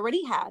that we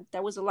already had,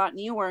 that was a lot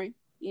newer,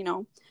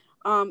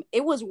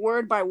 it was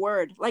word by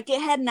word. Like,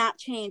 it had not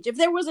changed. If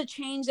there was a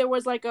change, there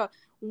was like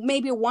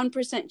maybe a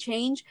 1%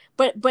 change,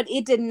 but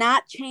it did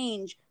not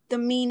change the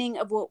meaning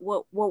of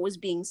what was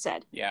being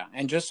said. Yeah,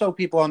 and just so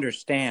people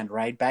understand,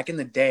 right? Back in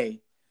the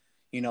day,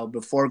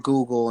 before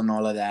Google and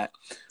all of that,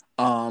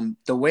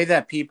 the way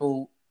that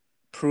people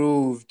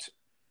proved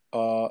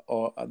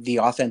or the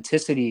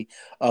authenticity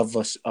of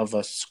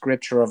a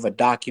scripture, of a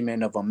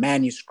document, of a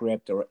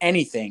manuscript, or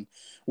anything,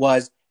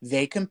 was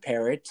they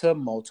compare it to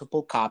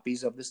multiple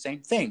copies of the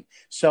same thing.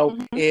 So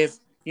if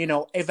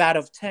out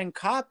of 10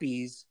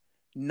 copies,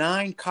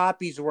 9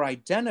 copies were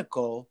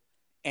identical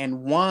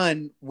and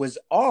 1 was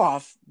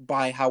off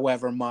by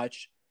however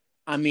much,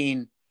 I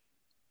mean,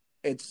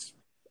 it's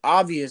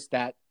obvious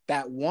that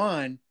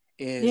 1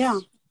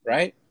 is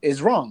right,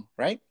 is wrong,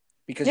 right?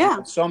 Because you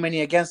have so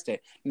many against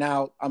it.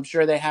 Now, I'm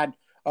sure they had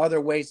other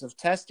ways of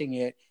testing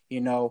it.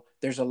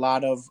 There's a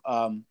lot of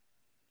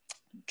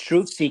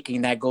truth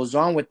seeking that goes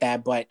on with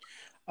that, but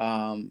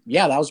that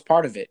was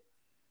part of it.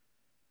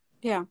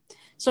 Yeah.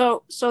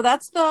 So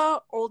that's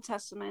the Old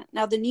Testament.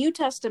 Now, the New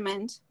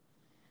Testament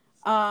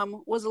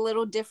was a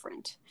little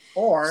different.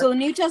 So the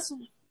New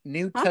Testament,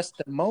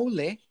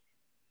 Testimony.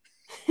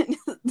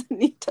 The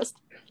New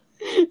Testament.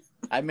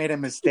 I made a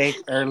mistake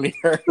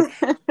earlier,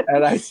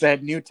 and I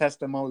said New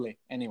Testimony.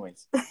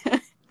 Anyways,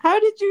 how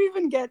did you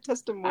even get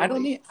testimony? I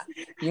don't need.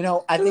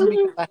 I think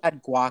because I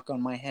had guac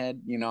on my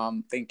head.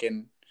 I'm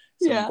thinking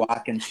some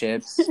guac and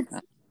chips.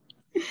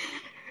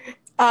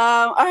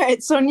 All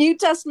right. So New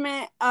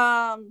Testament.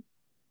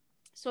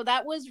 So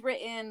that was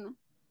written.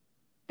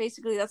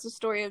 Basically, that's the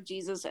story of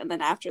Jesus, and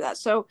then after that,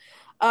 so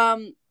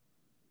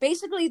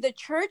basically, the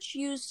church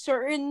used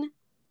certain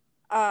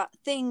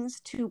things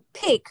to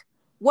pick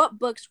what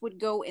books would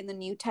go in the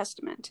New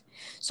Testament.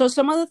 So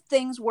some of the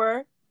things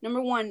were,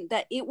 number 1,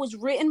 that it was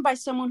written by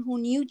someone who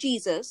knew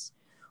Jesus,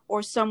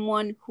 or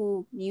someone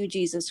who knew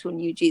Jesus.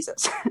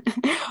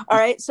 All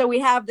right. So we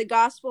have the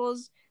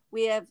Gospels.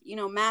 We have,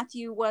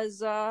 Matthew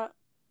was an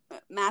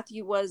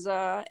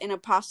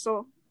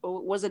apostle,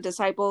 was a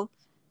disciple.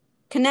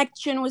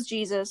 Connection was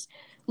Jesus.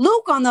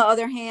 Luke, on the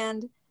other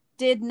hand,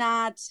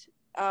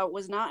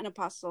 was not an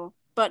apostle,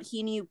 but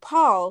he knew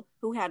Paul,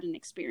 who had an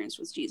experience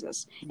with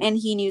Jesus, and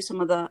he knew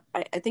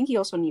I think he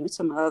also knew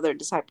some of the other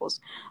disciples.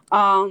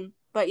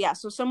 But yeah,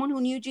 so someone who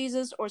knew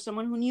Jesus, or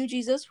someone who knew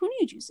Jesus who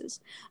knew Jesus.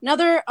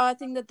 Another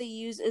thing that they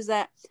use is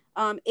that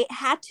it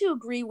had to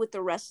agree with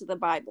the rest of the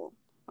Bible.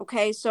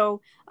 Okay,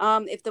 so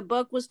if the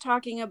book was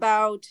talking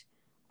about,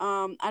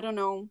 I don't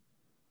know,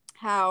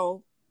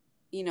 how,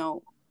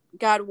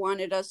 God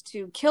wanted us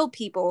to kill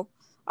people,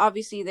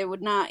 obviously they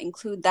would not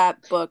include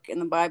that book in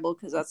the Bible,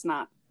 because that's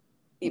not,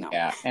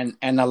 Yeah, and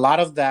a lot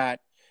of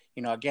that,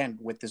 again,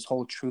 with this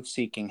whole truth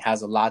seeking,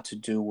 has a lot to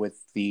do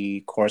with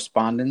the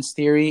correspondence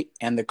theory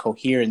and the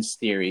coherence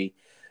theory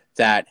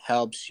that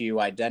helps you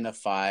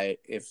identify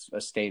if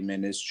a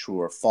statement is true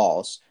or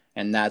false.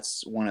 And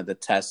that's one of the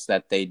tests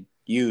that they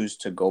use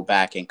to go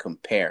back and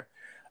compare.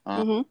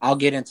 I'll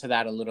get into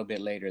that a little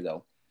bit later,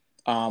 though.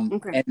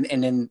 Okay.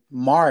 And then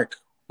Mark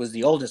was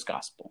the oldest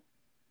gospel.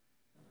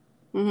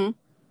 Mm-hmm.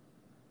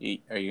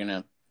 Are you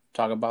going to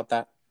talk about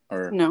that?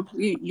 Or no,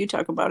 you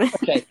talk about it.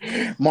 Okay.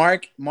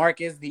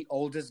 Mark is the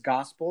oldest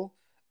gospel,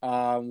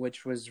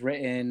 which was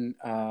written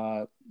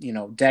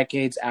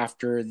decades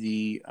after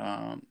the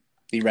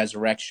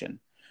resurrection.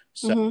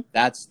 So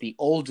that's the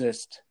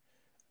oldest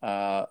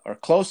or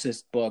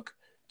closest book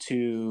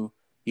to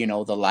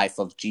the life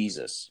of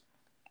Jesus.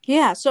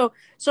 Yeah, so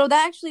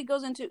that actually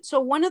goes into,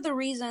 so one of the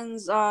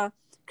reasons,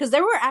 because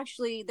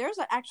there's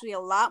actually a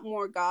lot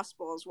more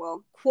gospels,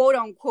 well, quote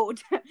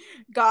unquote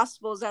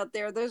gospels out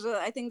there.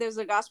 I think there's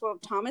a gospel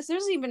of Thomas.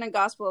 There's even a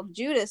gospel of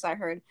Judas, I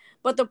heard.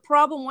 But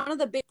one of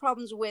the big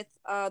problems with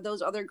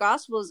those other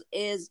gospels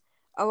is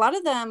a lot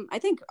of them, I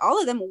think all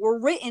of them, were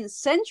written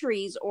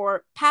centuries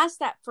or past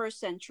that first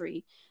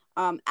century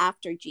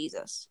after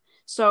Jesus.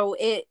 So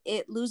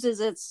it loses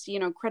its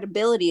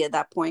credibility at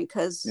that point,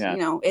 because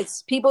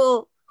it's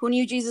people who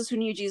knew Jesus, who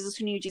knew Jesus,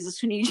 who knew Jesus,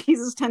 who knew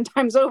Jesus 10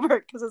 times over,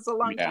 because it's a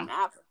long time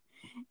after.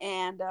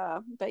 And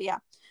but yeah.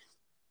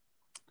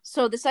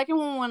 So the second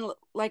one,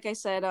 like I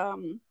said,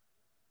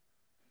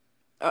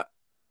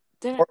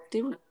 did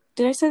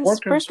I say the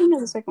first one or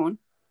the second one?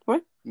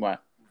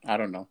 What? I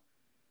don't know.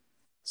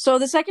 So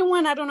the second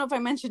one, I don't know if I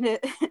mentioned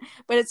it,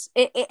 but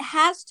it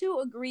has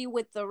to agree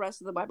with the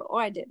rest of the Bible. Oh,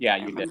 I did. Yeah, I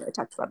remember I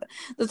talked about that.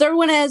 The third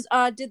one is,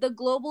 did the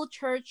global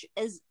church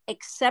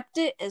accept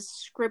it as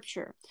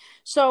scripture?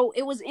 So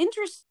it was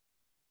interesting.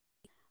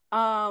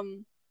 At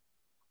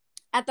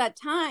that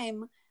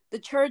time, the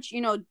church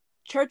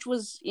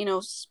was,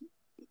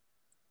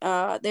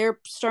 they're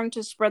starting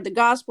to spread the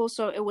gospel,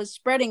 so it was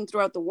spreading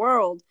throughout the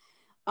world.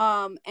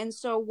 And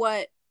so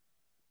what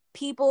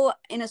people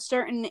in a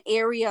certain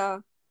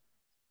area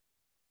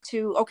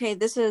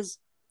this is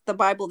the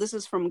Bible, this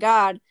is from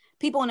God.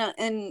 People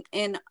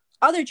in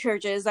other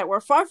churches that were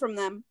far from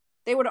them,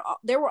 they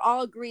were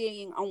all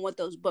agreeing on what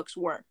those books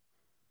were,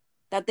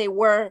 that they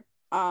were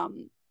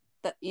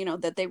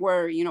that they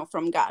were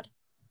from God.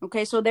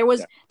 Okay, so there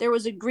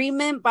was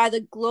agreement by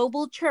the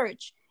global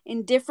church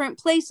in different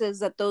places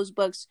that those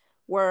books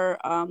were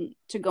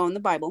to go in the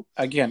Bible.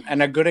 Again,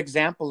 and a good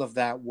example of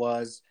that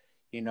was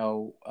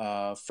 1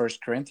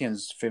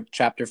 Corinthians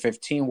chapter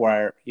 15,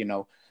 where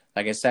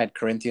like I said,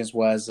 Corinthians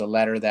was a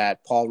letter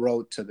that Paul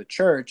wrote to the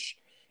church,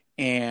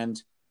 and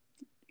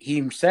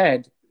he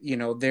said,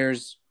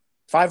 there's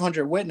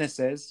 500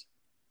 witnesses.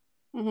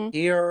 Mm-hmm.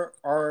 Here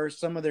are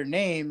some of their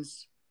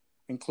names,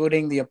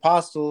 including the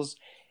apostles,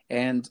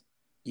 and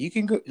you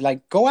can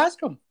go ask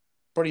them,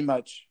 pretty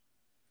much.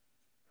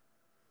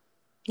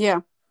 Yeah.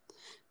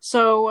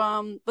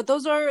 So, but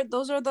those are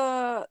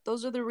the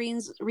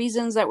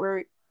reasons that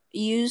were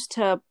used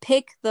to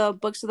pick the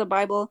books of the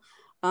Bible.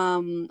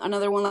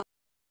 Another one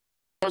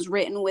was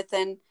written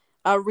within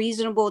a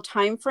reasonable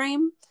time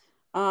frame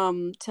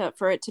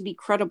for it to be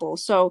credible.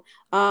 So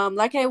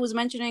like I was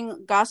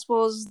mentioning,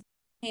 Gospels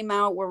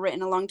were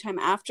written a long time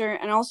after,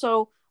 and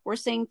also we're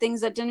saying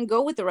things that didn't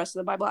go with the rest of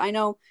the Bible. I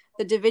know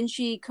the Da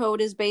Vinci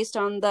Code is based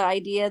on the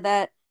idea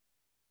that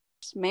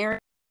Mary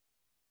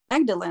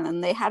Magdalene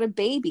and they had a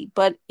baby,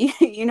 but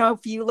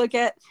if you look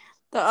at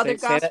the other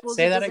Gospels,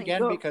 say that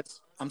again,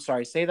 because I'm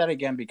sorry, say that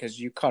again, because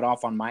you cut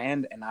off on my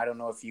end, and I don't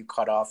know if you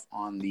cut off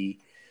on the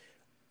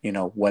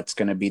what's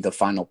going to be the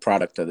final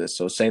product of this.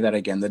 So say that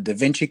again. The Da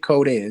Vinci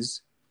Code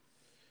is?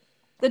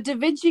 The Da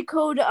Vinci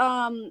Code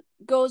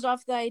goes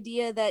off the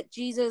idea that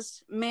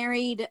Jesus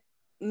married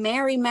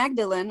Mary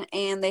Magdalene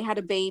and they had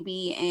a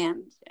baby,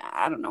 and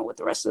I don't know what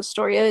the rest of the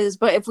story is,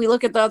 but if we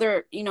look at the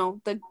other,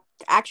 the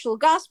actual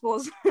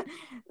Gospels,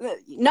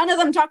 none of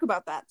them talk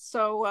about that.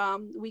 So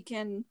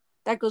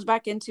that goes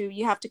back into,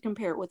 you have to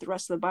compare it with the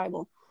rest of the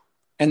Bible.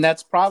 And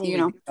that's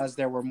probably because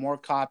there were more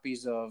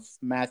copies of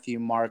Matthew,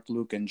 Mark,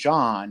 Luke, and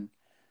John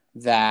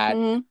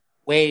that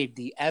weighed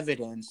the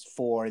evidence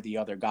for the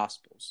other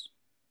Gospels.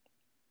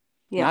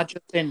 Yeah. not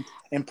just in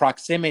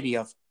proximity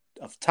of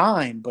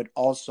time, but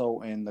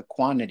also in the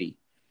quantity.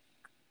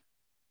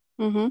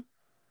 Mm-hmm.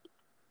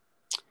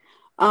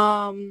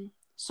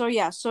 So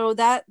yeah, so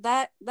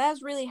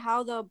that's really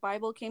how the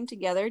Bible came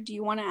together. Do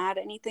you want to add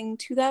anything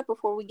to that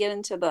before we get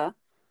into the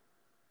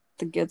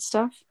good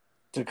stuff?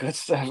 The good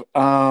stuff.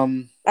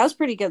 That was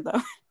pretty good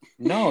though.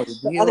 No,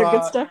 The other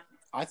good stuff.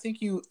 I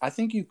think you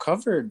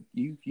covered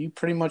you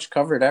pretty much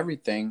covered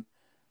everything.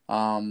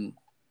 Yeah.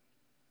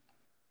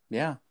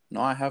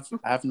 No, I have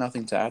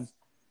nothing to add.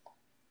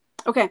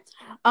 Okay.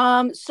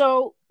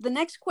 So the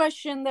next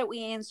question that we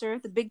answer,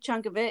 the big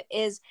chunk of it,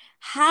 is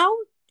how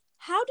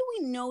do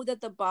we know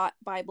that the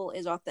Bible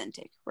is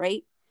authentic,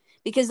 right?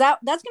 Because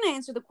that's going to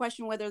answer the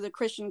question whether the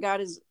Christian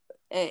God is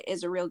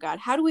a real God.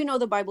 How do we know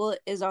the Bible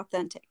is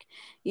authentic?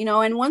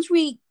 And once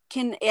we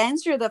can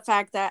answer the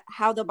fact that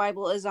how the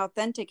Bible is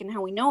authentic and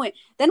how we know it,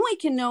 then we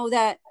can know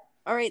that,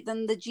 all right,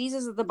 then the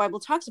Jesus that the Bible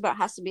talks about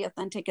has to be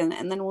authentic, and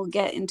then we'll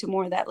get into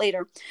more of that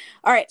later.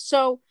 All right,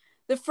 so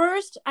the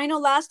first, I know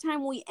last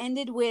time we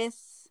ended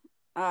with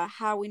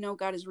how we know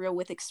God is real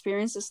with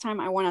experience. This time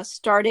I want to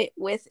start it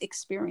with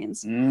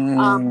experience.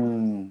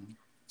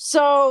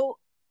 So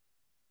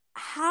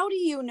how do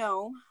you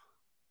know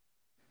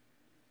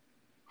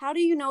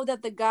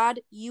that the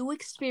God you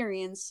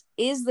experience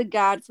is the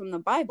God from the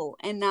Bible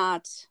and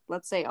not,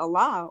 let's say,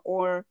 Allah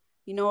or,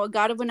 a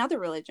God of another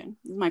religion?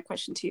 Is my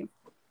question to you.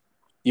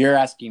 You're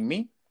asking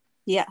me?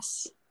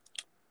 Yes.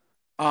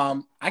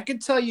 I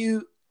could tell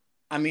you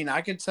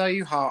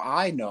how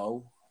I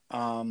know.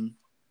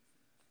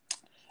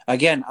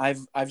 Again,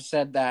 I've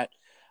said that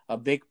a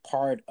big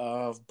part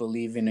of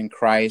believing in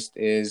Christ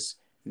is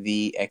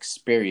the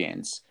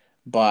experience,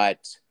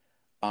 but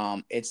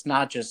it's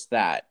not just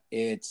that.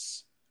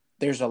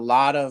 There's a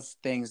lot of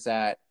things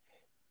that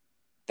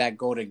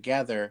go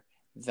together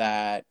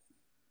that,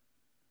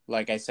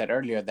 like I said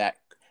earlier, that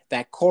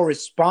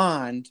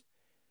correspond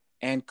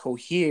and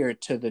cohere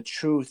to the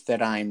truth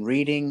that I'm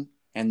reading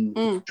and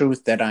the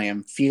truth that I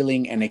am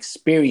feeling and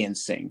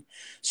experiencing.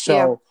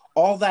 So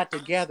all that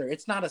together,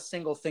 it's not a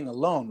single thing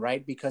alone,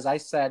 right? Because I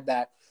said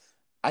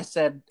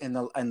in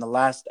the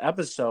last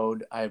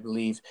episode, I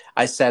believe,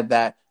 I said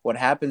that what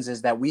happens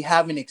is that we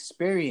have an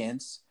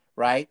experience,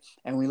 right?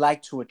 And we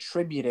like to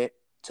attribute it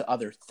to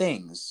other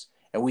things,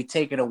 and we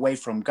take it away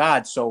from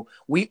God. So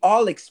we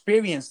all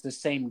experience the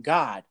same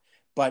God,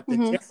 but the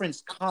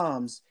difference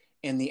comes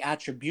in the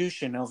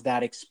attribution of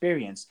that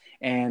experience.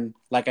 And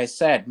like I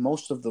said,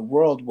 most of the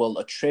world will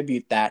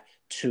attribute that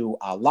to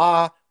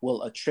Allah,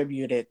 will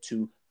attribute it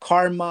to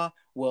karma,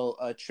 will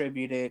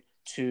attribute it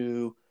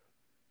to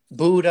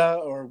Buddha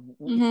or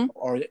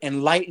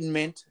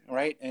enlightenment,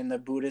 right? In the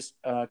Buddhist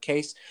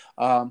case,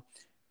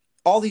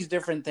 all these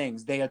different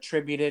things, they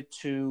attribute it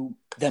to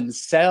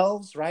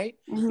themselves, right?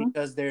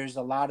 Because there's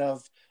a lot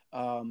of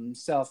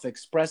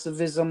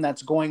self-expressivism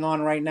that's going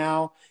on right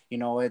now.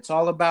 It's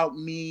all about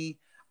me.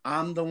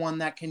 I'm the one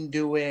that can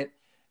do it.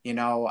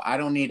 I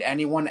don't need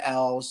anyone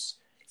else.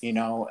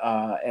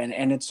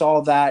 And it's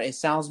all that. It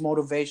sounds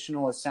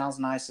motivational. It sounds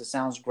nice. It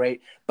sounds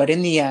great. But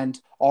in the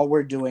end, all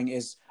we're doing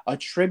is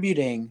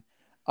attributing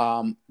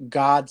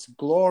God's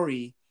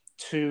glory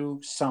to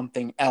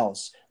something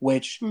else,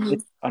 which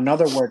is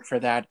another word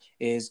for that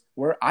is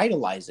we're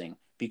idolizing.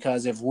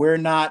 Because if we're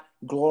not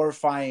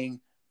glorifying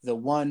the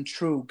one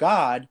true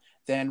God,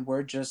 then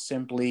we're just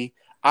simply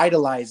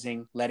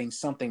idolizing, letting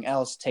something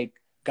else take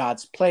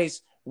God's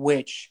place,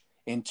 which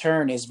in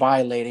turn is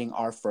violating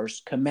our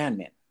first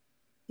commandment.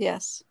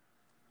 Yes.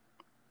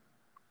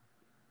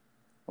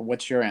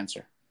 What's your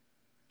answer?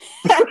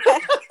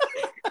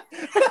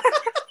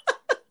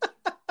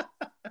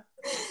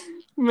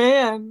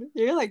 Man,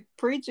 you're like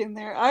preaching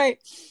there. All right.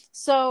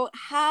 So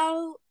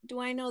how do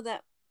I know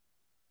that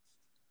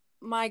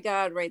my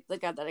God, right, the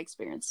God that I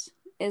experience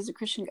is a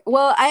Christian God?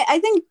 Well, I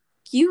think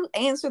you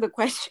answer the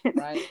question.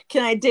 Right.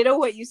 Can I ditto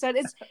what you said?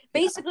 It's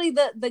basically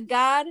the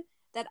God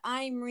that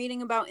I'm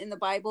reading about in the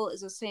Bible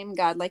is the same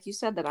God, like you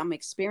said, that I'm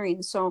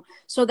experiencing.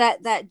 So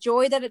that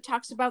joy that it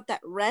talks about,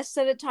 that rest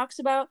that it talks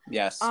about,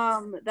 yes,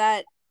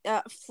 that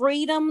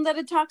freedom that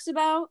it talks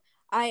about,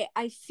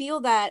 I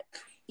feel that,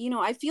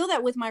 I feel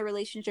that with my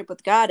relationship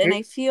with God, and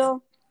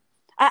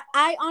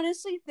I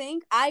honestly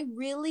think I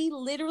really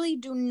literally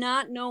do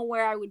not know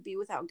where I would be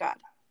without God.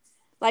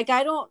 Like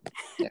I don't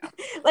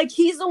like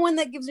he's the one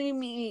that gives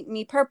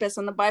me purpose,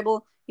 and the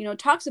Bible,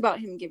 talks about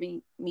him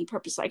giving me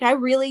purpose. Like I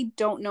really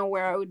don't know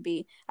where I would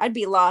be. I'd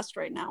be lost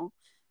right now.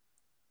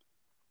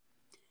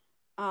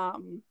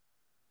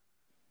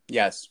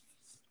 Yes.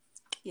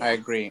 Yeah. I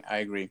agree.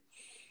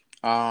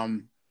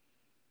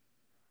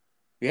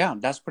 Yeah,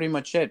 that's pretty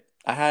much it.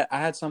 I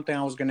had something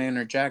I was going to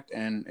interject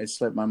and it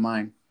slipped my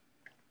mind.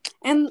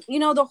 And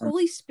the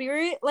Holy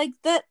Spirit, like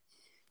that,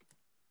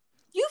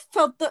 you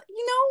felt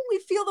we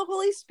feel the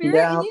Holy Spirit,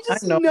 and you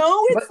just know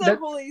it's the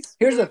Holy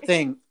Spirit.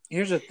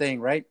 Here's the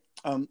thing, right?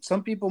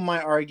 Some people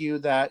might argue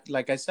that,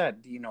 like I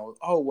said,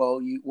 oh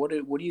well, what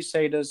do you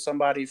say to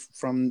somebody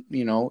from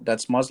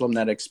that's Muslim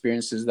that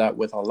experiences that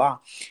with Allah?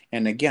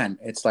 And again,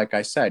 it's like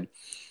I said,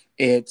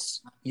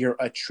 It's you're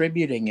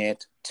attributing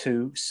it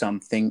to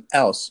something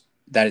else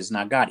that is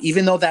not God,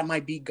 even though that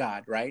might be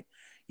God, right?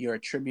 You're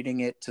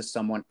attributing it to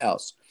someone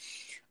else.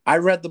 I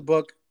read the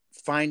book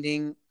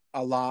Seeking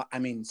Allah,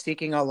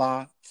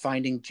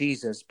 Finding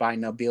Jesus by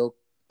Nabil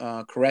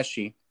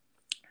Qureshi,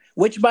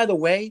 which, by the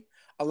way,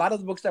 a lot of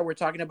the books that we're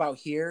talking about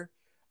here,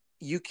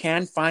 you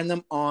can find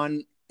them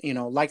on,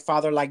 like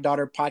father, like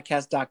daughter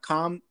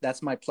podcast.com.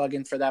 That's my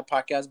plugin for that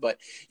podcast, but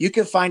you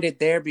can find it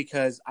there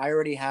because I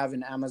already have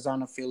an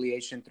Amazon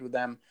affiliation through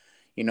them.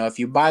 If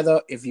you buy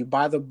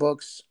the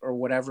books or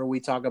whatever we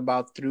talk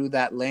about through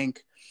that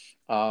link,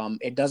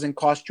 it doesn't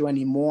cost you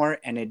any more,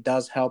 and it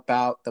does help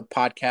out the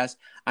podcast.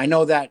 I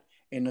know that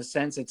in a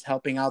sense it's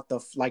helping out the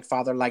Like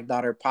Father, Like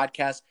Daughter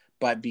podcast,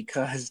 but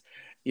because,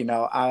 can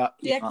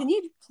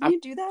you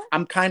do that?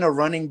 I'm kind of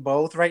running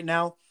both right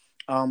now.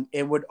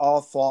 It would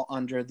all fall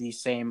under the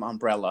same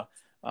umbrella.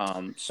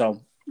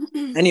 So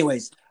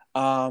anyways,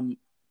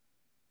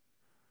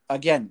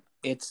 again,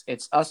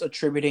 it's us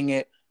attributing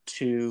it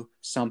to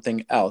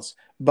something else.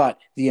 But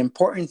the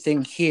important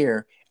thing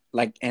here,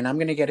 and I'm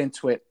going to get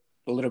into it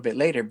a little bit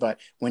later, but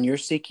when you're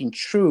seeking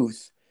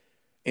truth,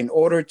 in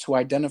order to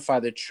identify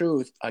the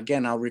truth,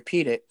 again, I'll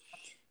repeat it,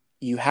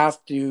 you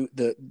have to,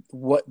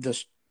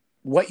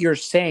 what you're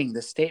saying,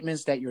 the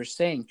statements that you're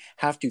saying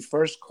have to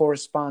first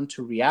correspond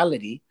to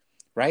reality,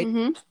 right?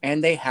 Mm-hmm.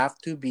 And they have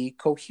to be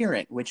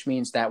coherent, which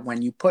means that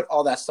when you put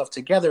all that stuff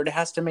together, it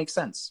has to make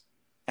sense.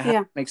 It has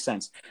to make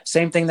sense.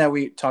 Same thing that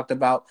we talked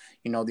about,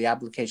 the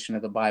application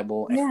of the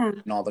Bible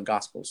and all the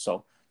Gospels.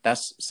 So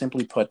that's,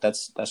 simply put,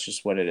 that's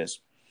just what it is.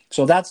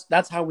 So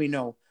that's how we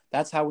know.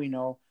 That's how we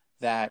know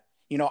that,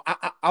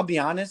 I'll be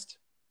honest.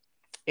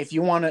 If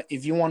you want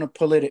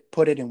to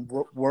put it in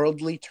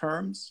worldly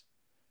terms,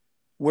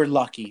 we're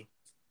lucky.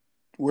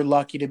 We're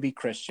lucky to be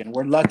Christian.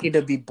 We're lucky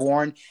to be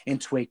born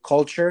into a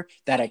culture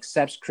that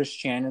accepts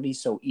Christianity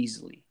so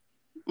easily,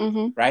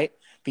 right?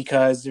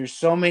 Because there's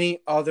so many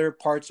other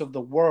parts of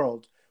the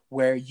world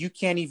where you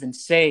can't even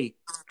say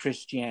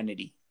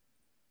Christianity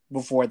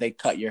before they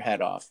cut your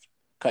head off,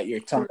 cut your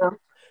tongue,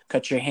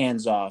 cut your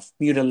hands off,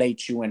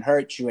 mutilate you and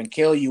hurt you and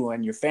kill you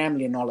and your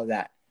family and all of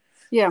that.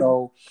 Yeah.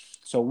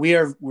 So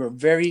we're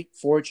very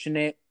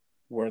fortunate,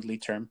 worldly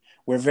term.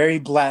 We're very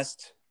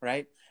blessed,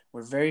 right?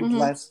 We're very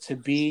blessed to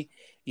be,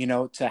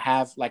 to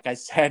have, like I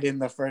said in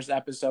the first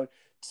episode,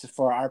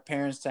 for our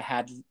parents to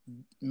have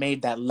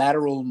made that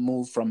lateral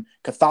move from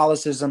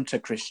Catholicism to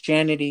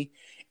Christianity,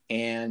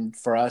 and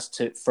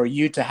for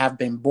you to have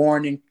been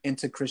born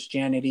into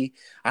Christianity.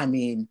 I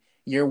mean,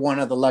 you're one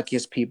of the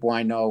luckiest people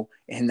I know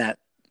in that,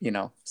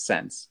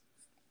 sense.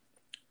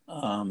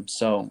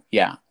 So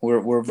yeah,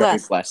 we're very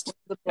blessed.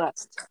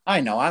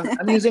 I know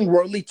I'm using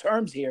worldly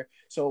terms here,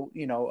 so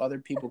other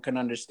people can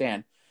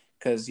understand,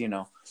 because we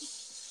don't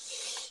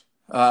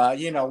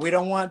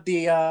want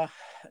the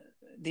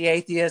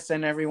atheists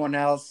and everyone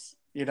else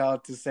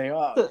to say,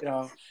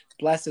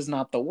 blessed is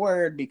not the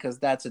word because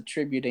that's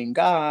attributing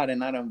God,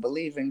 and I don't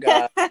believe in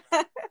God.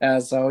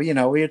 So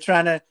we're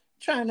trying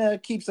to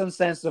keep some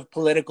sense of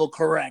political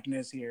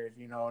correctness here, if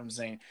you know what I'm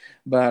saying.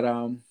 But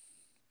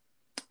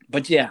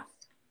yeah.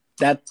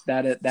 That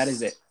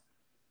is it.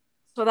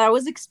 So that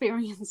was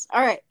experience.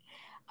 All right.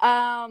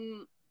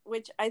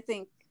 Which I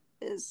think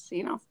is,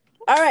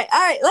 all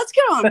right, let's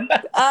get on.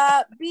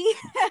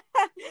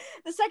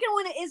 The second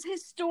one is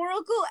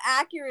historical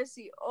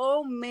accuracy.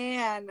 Oh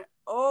man.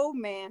 All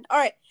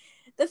right.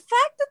 The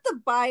fact that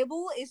the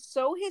Bible is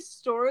so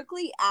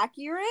historically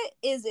accurate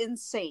is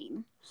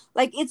insane.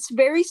 Like, it's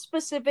very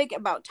specific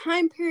about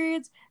time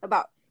periods,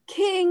 about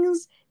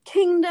kings,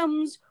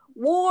 kingdoms,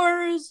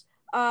 wars,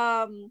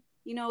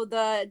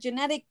 the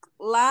genetic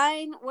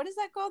line, what is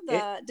that called?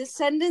 The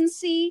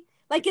descendancy.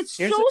 Like, it's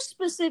so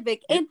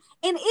specific. And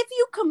if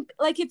you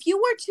if you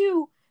were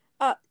to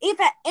if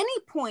at any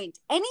point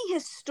any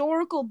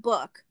historical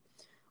book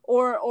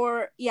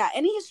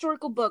any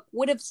historical book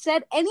would have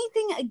said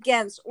anything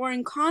against or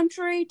in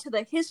contrary to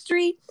the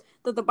history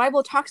that the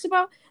Bible talks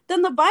about,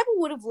 then the Bible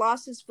would have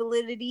lost its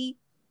validity.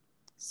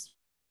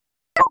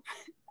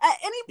 At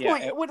any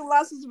point, it would have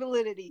lost its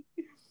validity.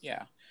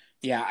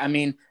 Yeah, I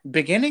mean,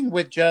 beginning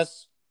with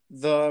just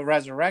the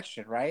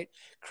resurrection, right?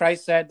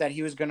 Christ said that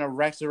he was going to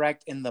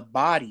resurrect in the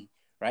body,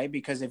 right?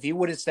 Because if he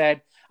would have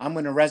said, I'm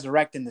going to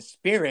resurrect in the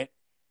spirit,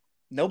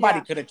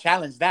 nobody could have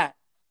challenged that.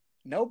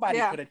 Nobody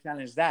could have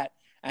challenged that.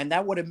 And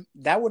that would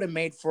have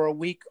made for a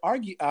weak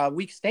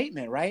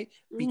statement, right?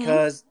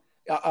 Because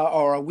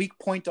or a weak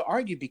point to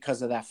argue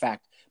because of that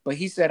fact. But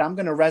he said, I'm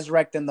going to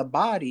resurrect in the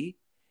body.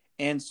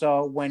 And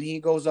so when he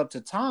goes up to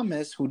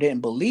Thomas, who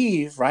didn't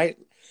believe, right?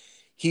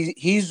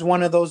 He's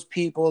one of those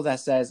people that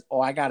says,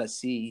 oh, I got to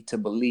see to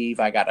believe.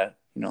 I got to,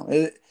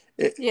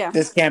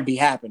 this can't be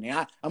happening.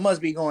 I must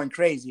be going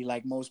crazy,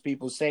 like most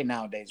people say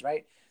nowadays,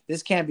 right?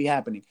 This can't be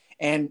happening.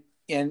 And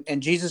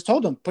Jesus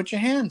told him, put your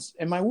hands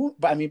in my wound.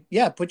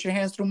 Put your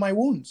hands through my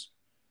wounds.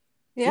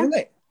 Yeah. Feel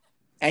it.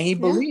 And he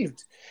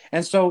believed.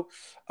 And so,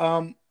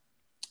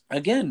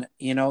 again,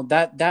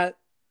 that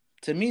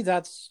to me,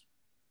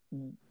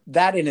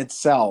 that in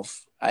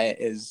itself,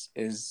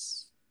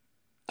 is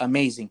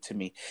amazing to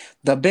me.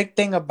 The big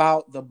thing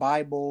about the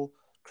Bible,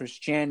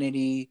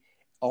 Christianity,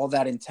 all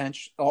that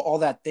intention, all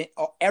that thing,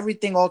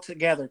 everything all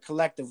together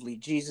collectively,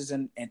 Jesus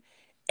and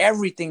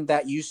everything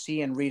that you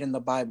see and read in the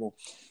Bible,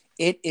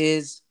 it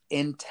is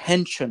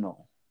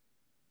intentional.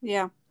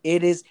 Yeah.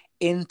 It is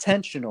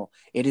intentional.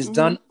 It is Mm-hmm.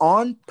 done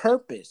on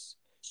purpose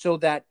so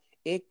that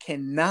it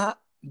cannot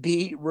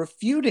be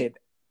refuted.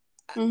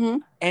 Mm-hmm.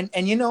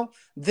 And you know,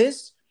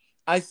 this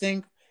I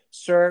think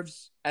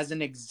serves as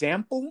an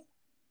example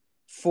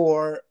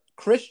for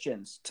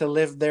Christians to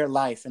live their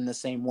life in the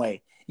same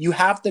way. You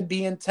have to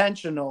be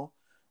intentional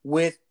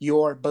with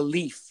your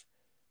belief,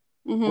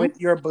 Mm-hmm. with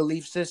your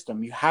belief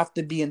system. You have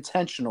to be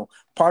intentional.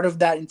 Part of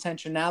that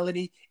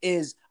intentionality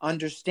is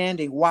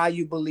understanding why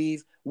you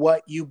believe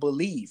what you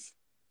believe.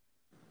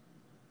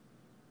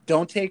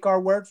 Don't take our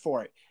word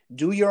for it.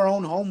 Do your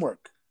own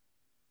homework.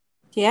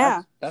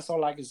 Yeah. That's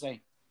all I can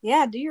say.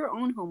 Yeah, do your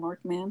own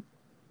homework, man.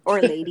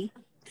 Or lady.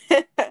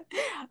 All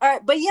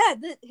right, but yeah,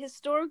 the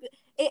historical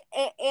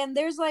and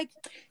there's like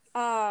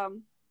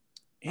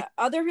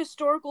other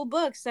historical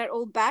books that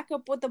will back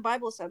up what the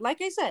Bible said.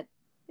 Like I said,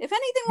 if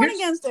anything went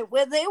against it,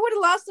 well, they would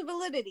have lost the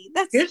validity.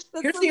 That's here's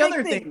the the big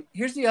other thing. thing.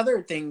 Here's the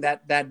other thing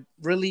that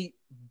really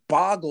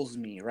boggles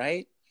me,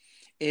 right?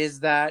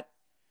 Is that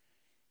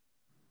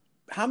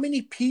how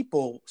many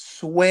people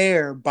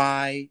swear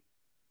by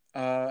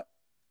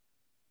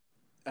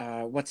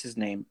what's his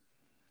name?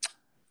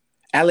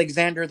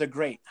 Alexander the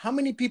Great. How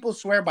many people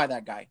swear by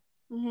that guy?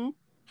 Mm-hmm.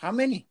 How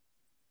many?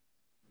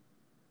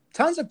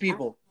 Tons of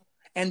people.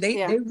 And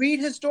they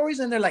read his stories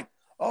and they're like,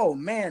 oh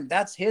man,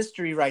 that's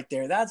history right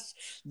there. That's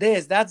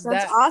this, that's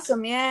that.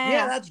 Awesome.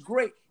 Yeah, that's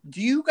great.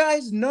 Do you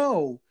guys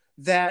know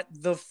that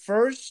the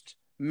first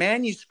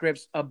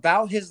manuscripts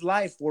about his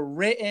life were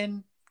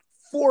written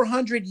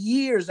 400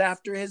 years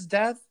after his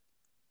death?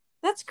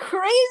 That's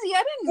crazy.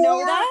 I didn't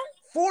know that.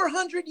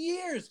 400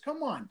 years.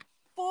 Come on.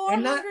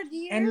 400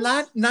 years. And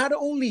not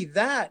only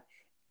that,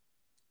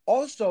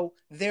 also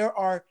there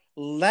are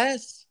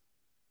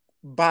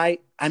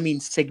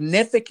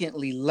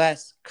significantly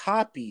less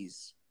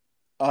copies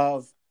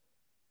of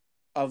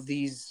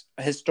these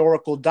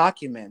historical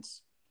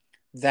documents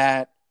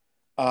that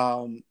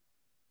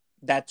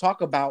that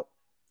talk about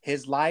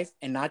his life,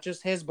 and not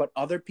just his, but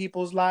other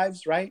people's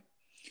lives, right?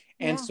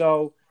 And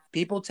so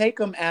people take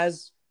them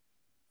as,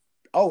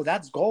 oh,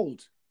 that's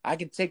gold. I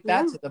can take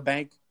that to the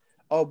bank.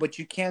 Oh, but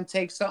you can't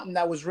take something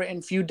that was written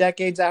a few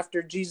decades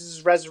after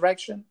Jesus'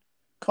 resurrection?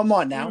 Come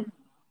on now.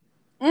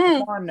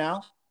 Come on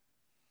now.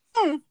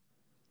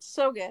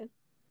 So good.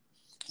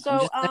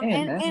 So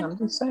I'm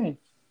just saying.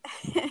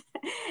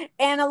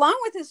 And along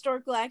with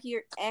historical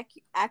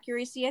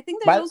accuracy, I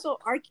think there's also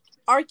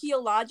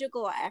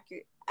archaeological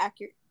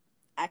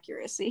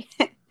accuracy.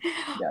 Yes.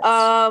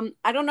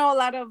 I don't know a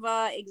lot of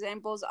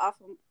examples off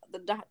of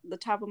the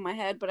top of my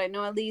head, but I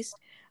know at least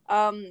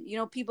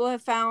people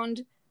have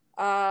found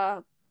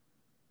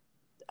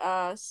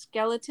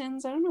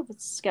skeletons. I don't know if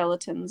it's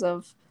skeletons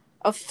of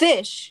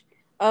fish,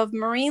 of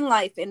marine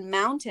life in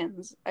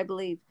mountains, I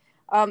believe.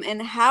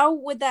 And how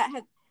would that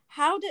have?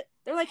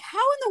 They're like, how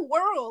in the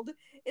world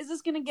is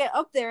this going to get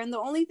up there? And the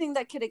only thing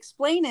that could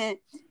explain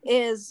it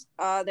is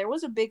there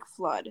was a big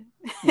flood.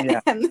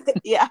 Yeah.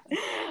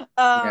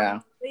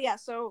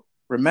 So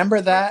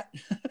remember that.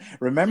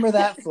 Remember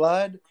that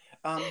flood.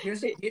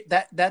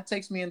 That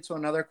takes me into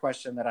another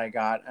question that I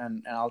got,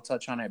 and I'll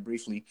touch on it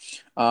briefly.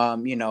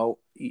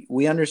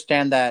 We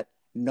understand that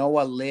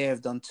Noah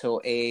lived until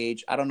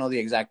age, I don't know the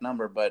exact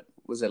number, but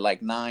was it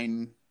like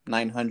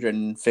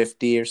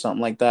 950 or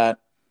something like that?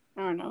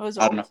 I don't know. I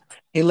don't know.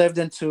 He lived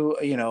into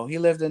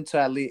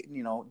at least,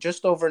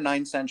 just over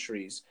 9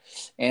 centuries.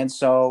 And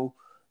so,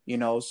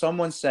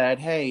 someone said,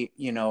 hey,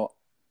 you're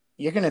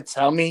going to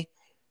tell me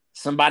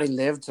somebody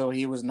lived till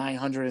he was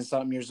 900 and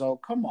something years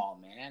old? Come on,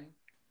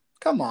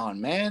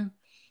 man.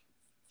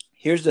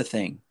 Here's the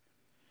thing.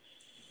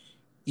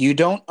 You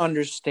don't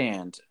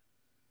understand.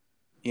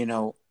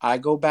 I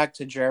go back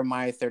to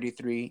Jeremiah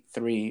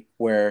 33:3,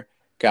 where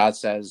God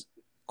says,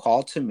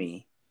 call to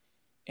me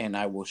and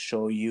I will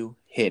show you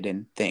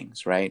hidden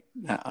things, right?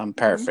 I'm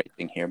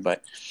paraphrasing here,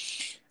 but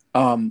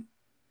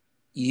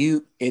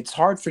it's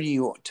hard for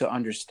you to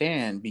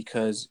understand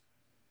because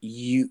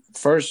you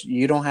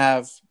don't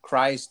have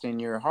Christ in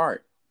your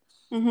heart.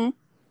 Mm-hmm.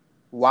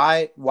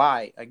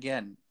 Why?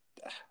 Again,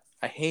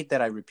 I hate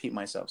that I repeat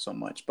myself so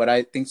much, but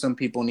I think some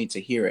people need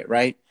to hear it,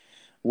 right?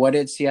 What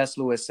did C.S.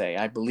 Lewis say?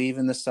 I believe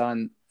in the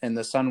sun and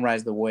the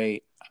sunrise the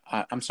way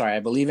I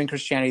believe in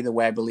Christianity the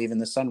way I believe in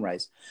the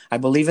sunrise. I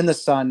believe in the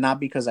sun not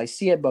because I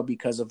see it, but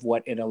because of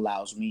what it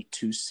allows me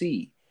to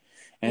see.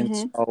 And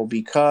so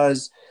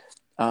because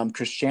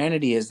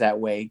Christianity is that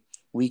way,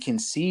 we can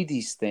see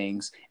these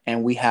things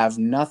and we have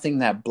nothing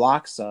that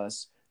blocks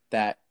us,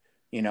 that,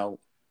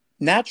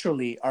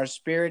 naturally our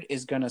spirit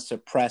is going to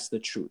suppress the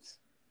truth.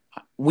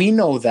 We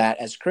know that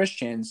as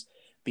Christians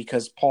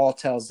because Paul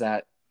tells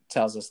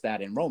us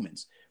that in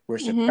Romans. We're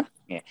suppressing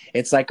it.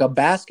 It's like a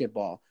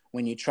basketball.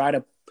 When you try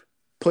to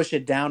push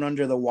it down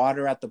under the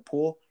water at the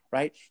pool,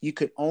 right? You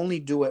could only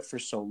do it for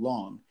so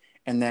long.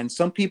 And then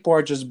some people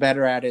are just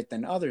better at it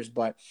than others,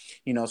 but,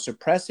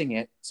 suppressing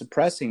it,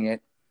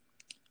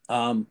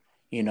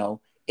 you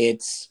know,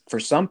 it's for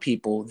some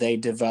people, they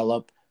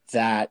develop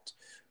that,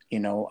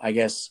 I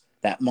guess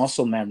that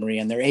muscle memory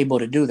and they're able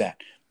to do that.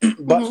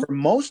 But Mm-hmm. for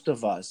most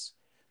of us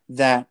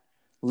that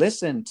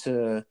listen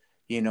to,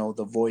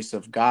 the voice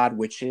of God,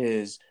 which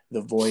is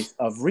the voice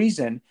of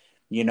reason,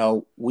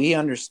 we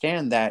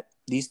understand that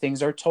these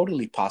things are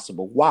totally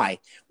possible. Why?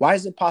 Why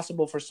is it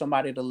possible for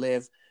somebody to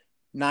live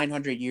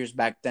 900 years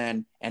back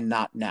then and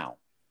not now?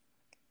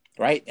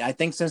 Right? I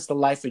think since the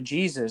life of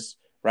Jesus,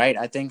 right?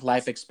 I think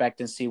life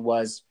expectancy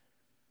was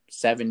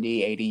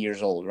 70, 80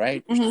 years old,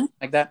 right? Or Mm-hmm. something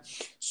like that.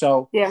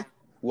 So Yeah.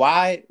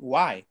 why?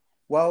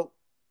 Well,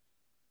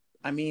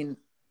 I mean,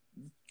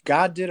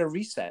 God did a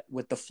reset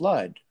with the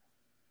flood.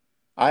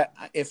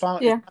 If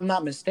Yeah. I'm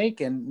not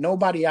mistaken,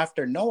 nobody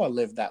after Noah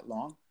lived that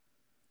long,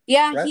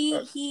 Yeah.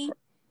 right?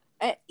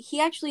 He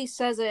actually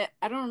says it.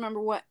 I don't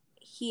remember what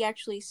he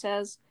actually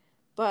says,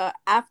 but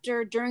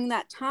during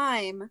that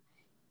time,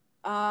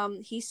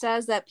 he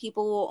says that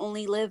people will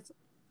only live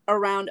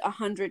around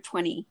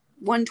 120, Yeah,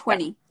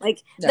 120,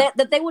 like yeah,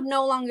 that they would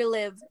no longer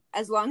live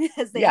as long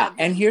as they yeah. have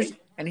And been.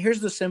 here's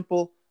the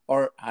simple,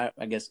 or I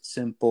guess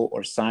simple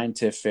or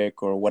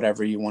scientific or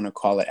whatever you want to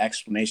call it,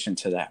 explanation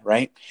to that,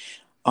 right?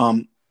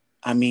 Um,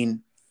 I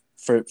mean,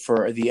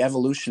 for the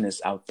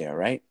evolutionists out there,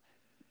 right?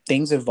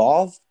 Things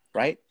evolve,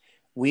 right?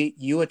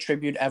 You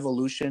attribute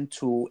evolution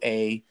to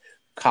a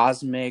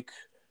cosmic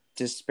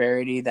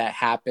disparity that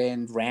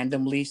happened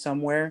randomly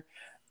somewhere.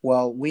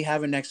 Well, we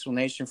have an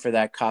explanation for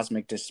that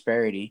cosmic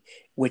disparity,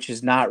 which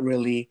is not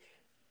really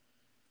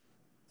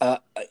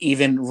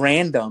even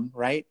random,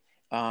 right?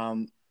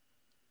 Um,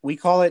 we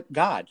call it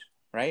God,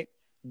 right?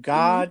 Mm-hmm.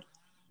 God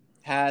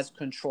has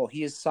control.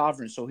 He is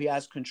sovereign, so he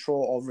has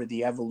control over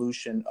the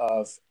evolution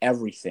of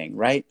everything,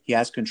 right? He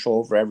has control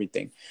over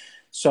everything.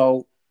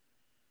 So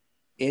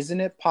isn't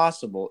it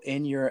possible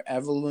in your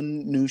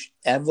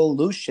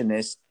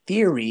evolutionist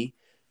theory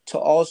to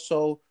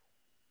also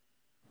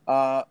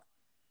uh,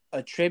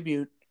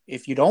 attribute,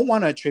 if you don't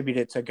want to attribute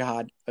it to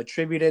God,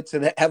 attribute it to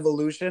the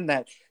evolution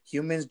that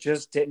humans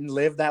just didn't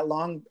live that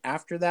long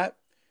after that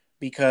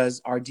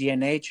because our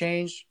DNA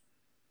changed,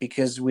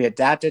 because we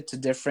adapted to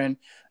different,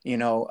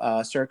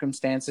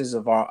 circumstances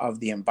of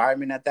the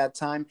environment at that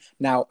time.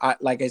 Now,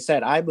 like I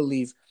said, I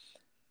believe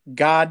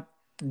God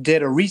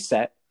did a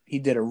reset. He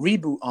did a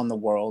reboot on the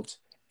world,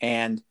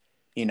 and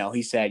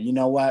he said, you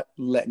know what,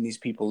 letting these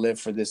people live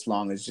for this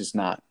long is just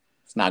not.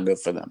 It's not good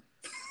for them,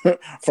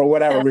 for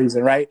whatever Yeah.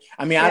 reason, right?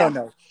 I mean, I Yeah. don't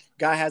know.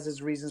 God has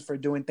his reasons for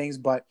doing things,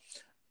 but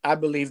I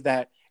believe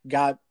that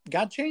God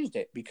changed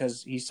it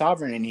because he's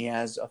sovereign and he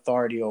has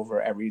authority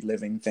over every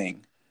living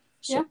thing.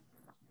 So Yeah.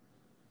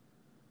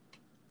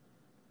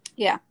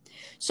 Yeah.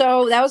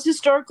 So that was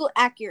historical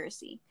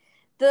accuracy.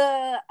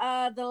 The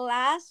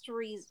last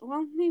reason,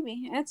 well,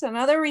 maybe that's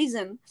another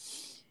reason,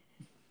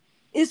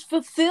 is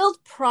fulfilled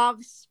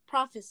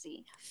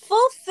prophecy.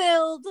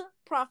 Fulfilled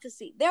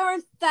prophecy. There are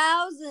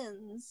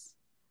thousands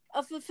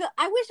of fulfilled.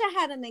 I wish I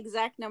had an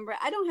exact number.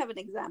 I don't have an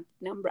exact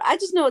number. I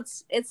just know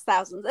it's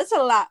thousands. That's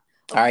a lot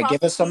all of right,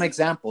 give us some prophecies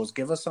examples.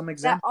 Give us some that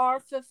examples. are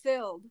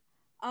fulfilled.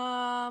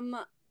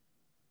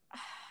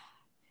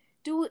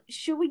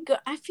 Should we go?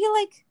 I feel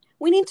like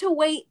we need to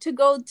wait to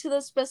go to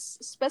the We,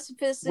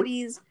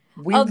 specificities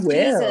we of will.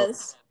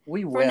 Jesus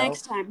We for will.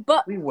 next time.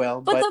 But We will.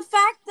 but But the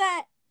fact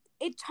that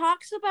it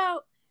talks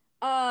about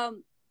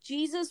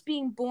Jesus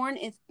being born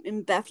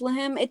in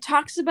Bethlehem, it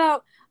talks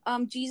about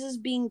Jesus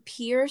being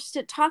pierced.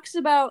 It talks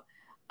about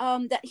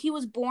that he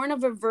was born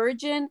of a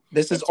virgin.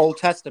 this is Old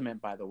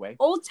Testament, by the way.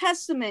 Old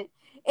Testament.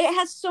 It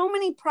has so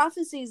many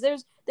prophecies.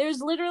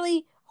 There's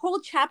literally whole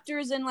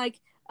chapters in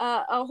like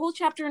a whole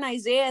chapter in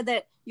Isaiah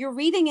that you're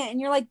reading it and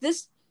you're like,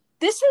 this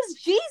is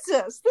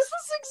Jesus. This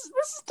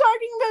is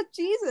talking about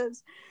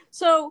Jesus.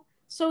 So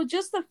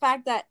just the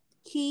fact that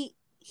he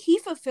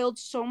fulfilled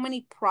so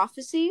many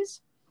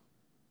prophecies,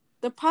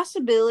 the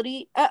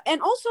possibility,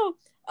 and also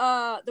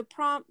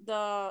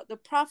the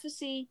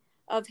prophecy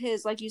of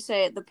his, like you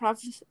say, the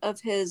prophecy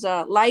of his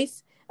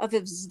life, of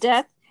his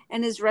death,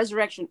 and his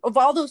resurrection, of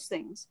all those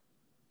things,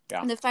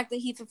 Yeah. and the fact that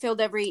he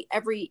fulfilled every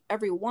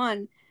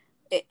one,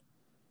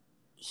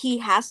 he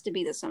has to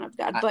be the Son of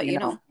God. But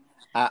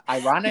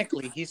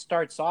Ironically, he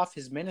starts off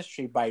his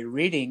ministry by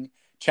reading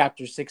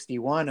chapter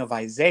 61 of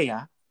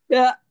Isaiah,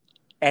 yeah.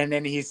 and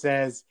then he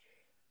says,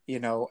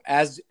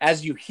 as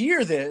you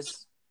hear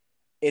this,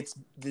 it's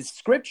the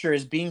scripture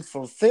is being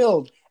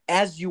fulfilled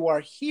as you are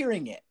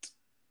hearing it.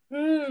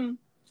 Mm.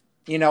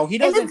 He And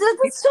doesn't.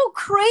 it's so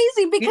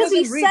crazy He because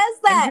he doesn't read. says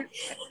And that.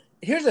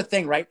 here's the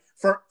thing, right?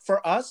 For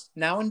us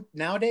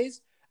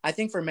nowadays, I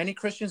think for many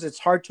Christians, it's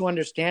hard to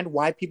understand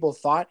why people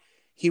thought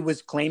he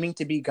was claiming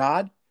to be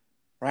God,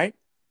 right?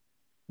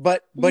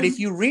 But if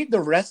you read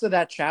the rest of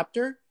that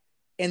chapter,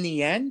 in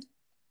the end,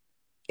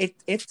 it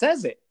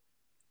says it.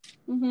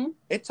 Mm-hmm.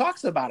 It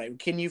talks about it.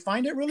 Can you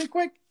find it really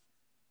quick?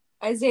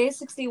 Isaiah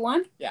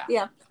 61. Yeah.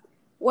 Yeah.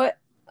 What?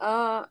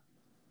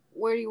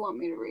 where do you want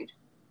me to read?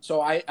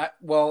 So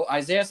well,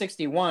 Isaiah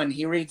 61,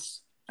 he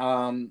reads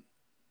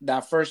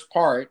that first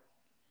part.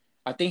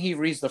 I think he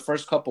reads the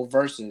first couple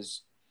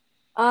verses.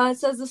 It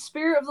says, "The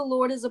Spirit of the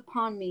Lord is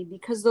upon me,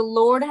 because the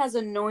Lord has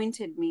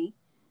anointed me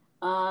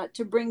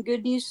to bring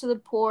good news to the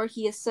poor.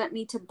 He has sent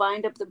me to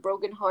bind up the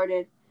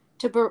brokenhearted,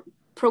 to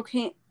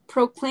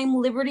proclaim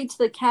liberty to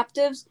the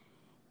captives,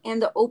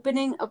 and the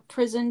opening of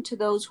prison to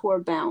those who are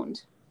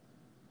bound."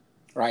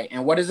 Right.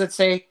 And what does it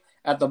say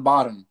at the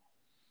bottom?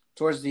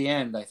 Towards the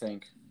end, I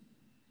think.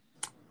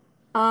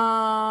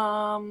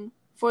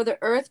 For the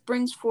earth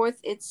brings forth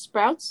its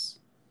sprouts,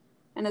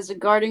 and as a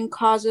garden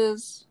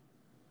causes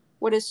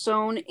what is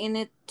sown in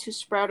it to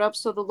sprout up,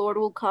 so the Lord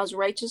will cause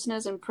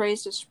righteousness and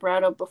praise to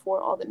sprout up before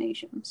all the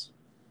nations.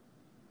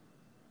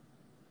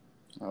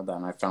 Hold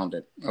on, I found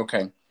it.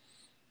 Okay.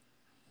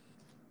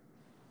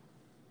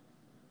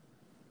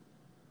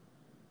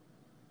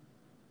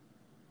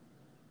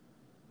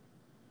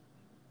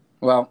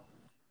 Well,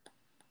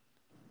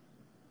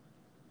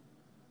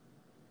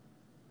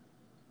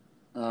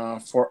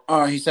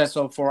 he says,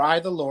 so for I,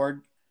 the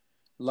Lord,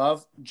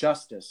 love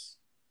justice.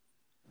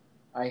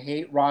 I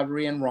hate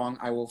robbery and wrong.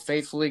 I will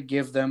faithfully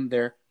give them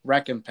their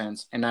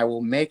recompense, and I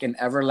will make an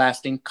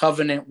everlasting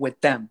covenant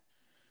with them.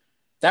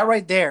 That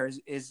right there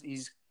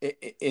is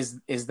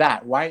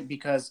that, right?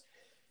 Because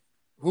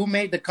who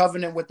made the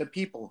covenant with the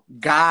people?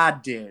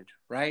 God did,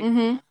 right?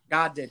 Mm-hmm.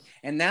 God did.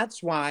 And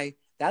that's why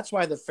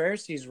the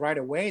Pharisees right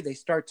away, they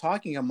start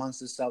talking amongst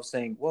themselves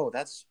saying, whoa,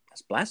 that's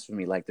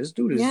blasphemy. Like this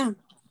dude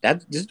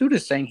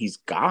is saying he's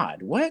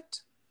God.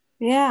 What?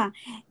 Yeah.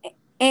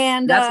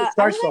 And that's what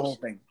starts the whole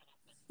thing.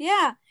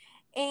 Yeah.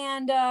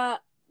 And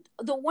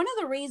one of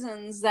the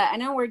reasons that, I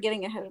know we're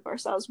getting ahead of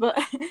ourselves, but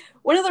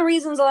one of the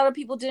reasons a lot of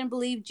people didn't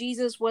believe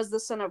Jesus was the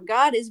Son of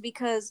God is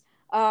because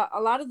a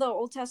lot of the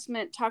Old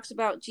Testament talks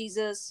about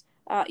Jesus,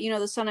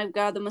 the Son of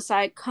God, the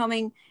Messiah,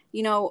 coming,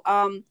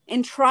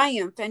 in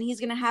triumph, and he's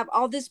going to have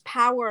all this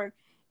power,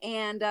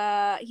 and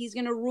he's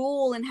going to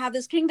rule and have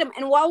this kingdom.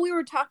 And while we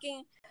were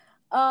talking,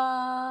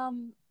 so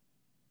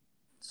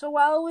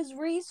while I was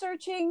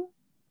researching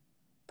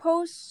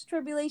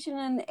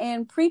post-tribulation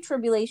and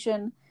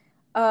pre-tribulation,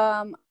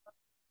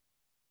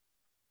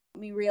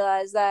 me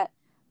realize that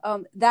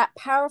that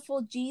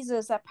powerful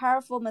Jesus, that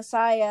powerful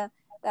Messiah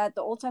that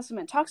the Old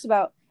Testament talks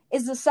about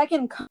is the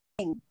second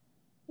coming,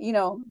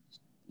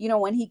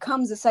 when he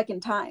comes the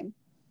second time.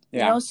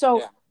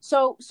 So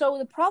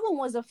the problem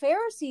was the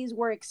Pharisees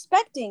were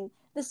expecting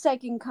the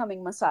second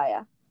coming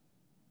Messiah.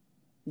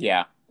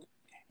 Yeah.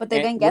 But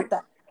they didn't get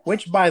that.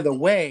 Which, by the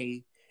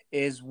way,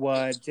 is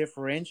what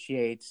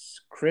differentiates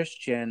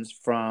Christians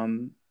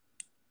from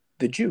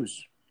the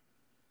Jews.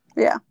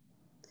 Yeah.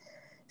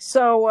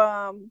 So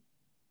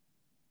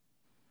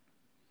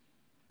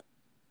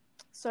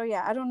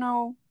yeah, I don't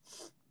know.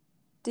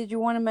 Did you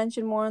want to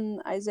mention more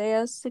on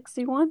Isaiah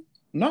 61?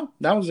 No,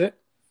 that was it.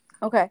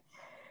 Okay.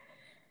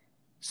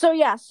 So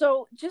yeah,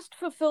 so just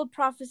fulfilled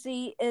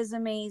prophecy is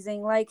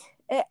amazing. Like,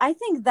 I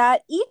think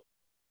that each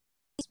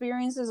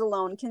experiences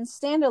alone can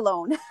stand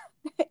alone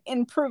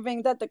in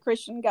proving that the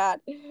Christian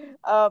God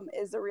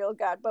is the real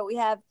God. But we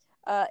have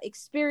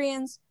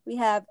experience, we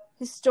have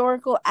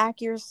historical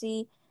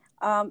accuracy,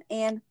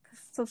 and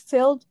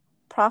fulfilled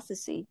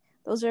prophecy.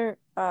 Those are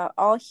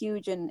all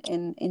huge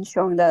in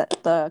showing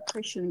that the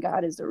Christian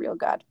God is the real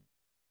God.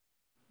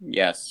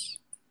 Yes.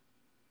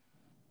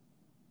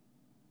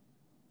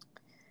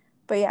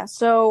 But yeah,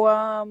 so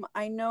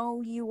I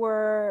know you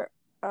were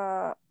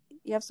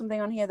you have something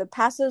on here, the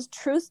Passes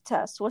Truth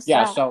Test. What's that?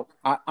 Yeah, so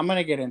I'm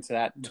gonna get into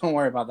that. Don't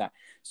worry about that.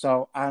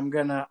 So I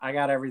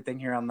got everything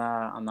here on the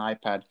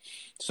iPad.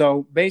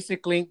 So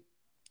basically,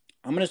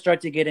 I'm gonna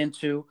start to get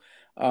into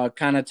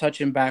kind of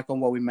touching back on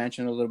what we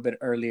mentioned a little bit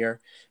earlier,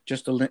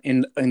 just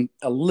in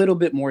a little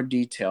bit more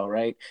detail,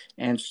 right?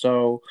 And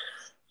so,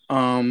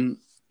 what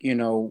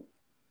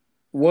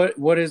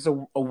is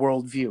a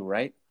worldview,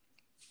 right?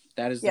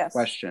 That is the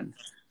question.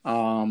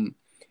 And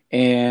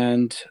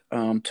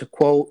to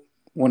quote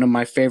one of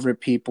my favorite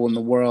people in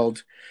the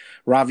world,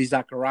 Ravi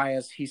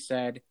Zacharias, he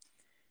said,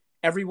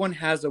 "Everyone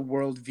has a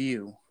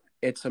worldview.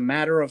 It's a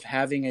matter of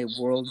having a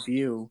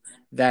worldview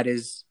that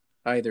is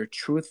either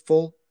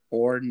truthful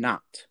or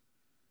not."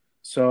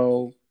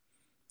 So,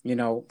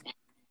 a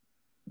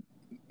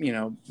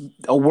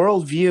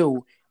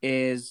worldview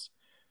is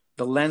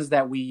the lens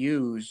that we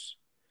use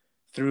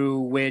through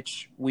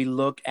which we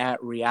look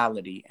at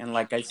reality. And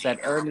like I said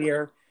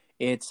earlier,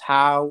 it's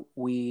how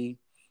we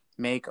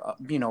make,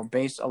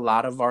 base a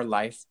lot of our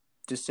life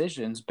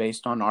decisions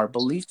based on our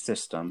belief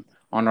system,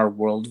 on our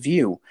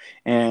worldview.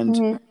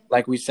 And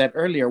like we said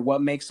earlier,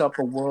 what makes up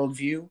a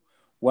worldview?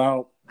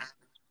 Well,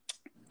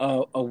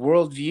 a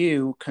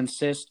worldview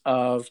consists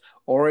of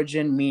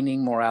origin,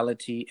 meaning,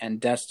 morality, and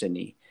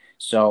destiny.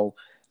 So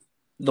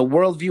the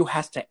worldview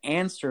has to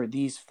answer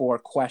these four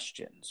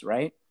questions,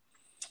 right?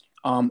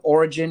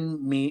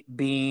 Origin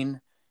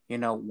being,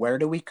 where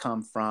do we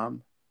come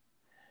from?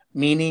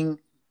 Meaning,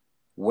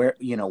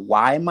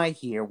 why am I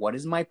here? What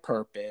is my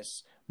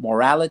purpose?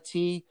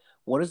 Morality,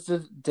 What is the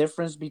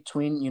difference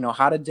between,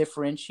 how to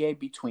differentiate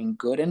between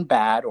good and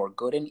bad or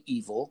good and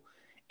evil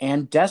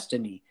and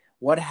destiny?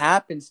 What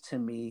happens to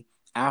me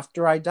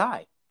after I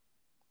die?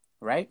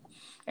 Right?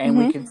 And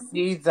we Mm-hmm. can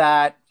see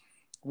that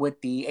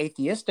with the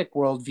atheistic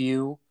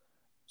worldview,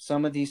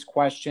 some of these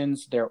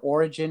questions, their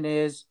origin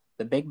is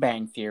the Big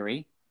Bang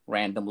Theory,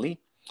 randomly.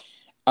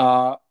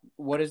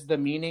 What is the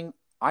meaning?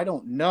 I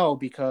don't know,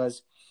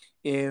 because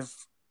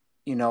if,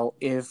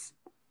 if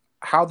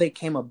how they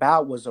came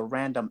about was a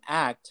random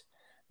act,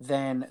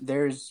 then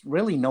there's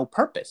really no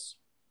purpose.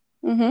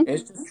 Mm-hmm.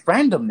 It's just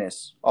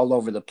randomness all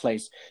over the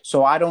place.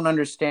 So I don't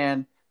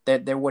understand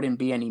that there wouldn't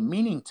be any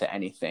meaning to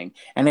anything.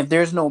 And if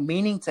there's no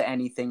meaning to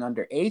anything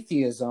under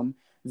atheism,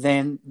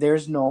 then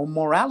there's no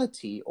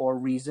morality or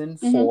reason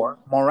Mm-hmm. for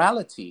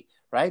morality,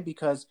 right?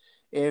 Because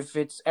if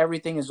it's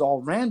everything is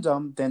all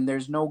random, then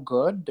there's no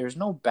good, there's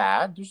no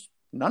bad, there's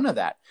none of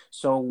that.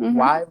 So Mm-hmm.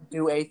 why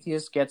do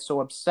atheists get so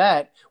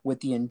upset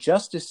with the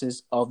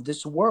injustices of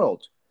this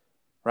world,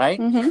 right?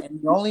 Mm-hmm.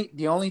 And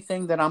the only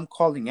thing that I'm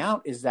calling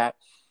out is that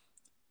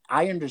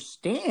I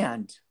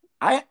understand.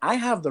 I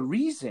have the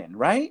reason,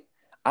 right?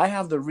 I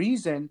have the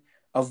reason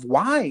of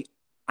why.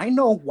 I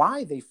know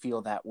why they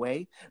feel that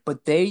way,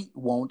 but they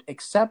won't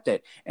accept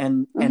it.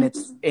 And Mm-hmm.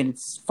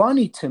 it's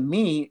funny to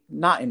me,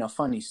 not in a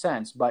funny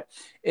sense, but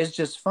it's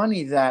just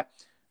funny that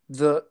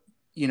the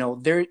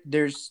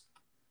there's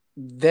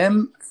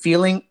them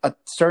feeling a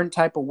certain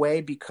type of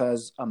way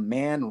because a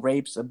man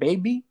rapes a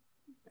baby.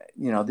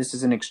 This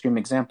is an extreme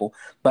example,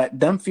 but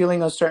them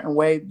feeling a certain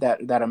way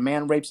that a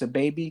man rapes a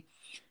baby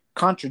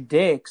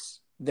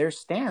contradicts their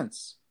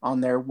stance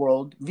on their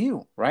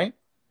worldview, right?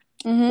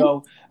 Mm-hmm.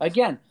 So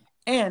again,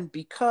 and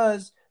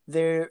because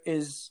there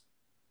is,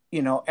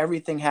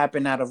 everything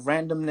happened out of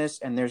randomness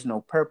and there's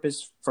no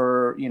purpose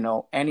for,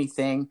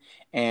 anything,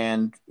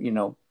 and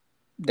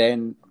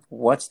then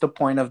what's the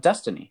point of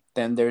destiny?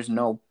 Then there's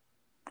no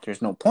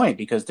point,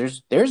 because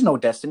there's no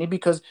destiny,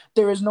 because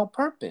there is no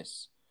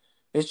purpose.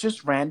 It's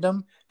just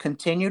random,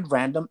 continued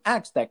random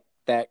acts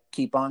that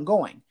keep on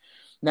going.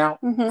 Now,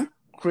 Mm-hmm.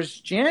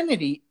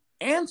 Christianity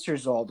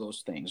answers all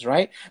those things,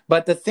 right?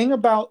 But the thing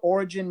about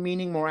origin,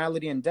 meaning,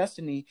 morality, and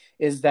destiny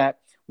is that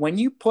when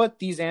you put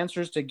these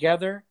answers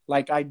together,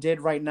 like I did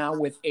right now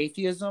with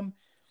atheism,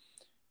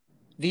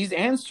 these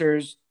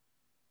answers,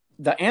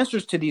 the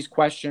answers to these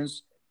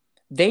questions,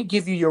 they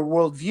give you your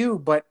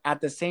worldview, but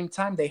at the same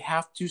time, they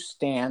have to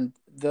stand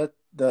the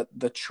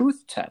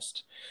truth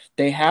test.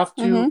 They have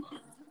Mm-hmm. to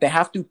they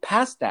have to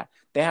pass that.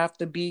 They have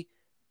to be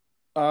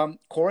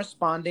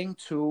corresponding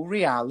to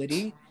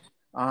reality,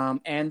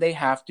 and they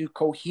have to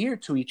cohere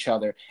to each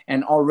other.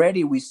 And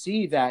already we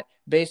see that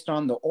based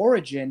on the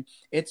origin,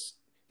 it's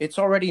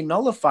already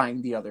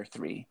nullifying the other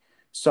three.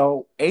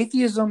 So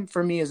atheism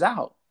for me is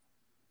out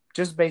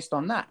just based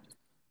on that.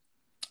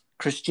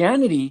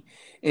 Christianity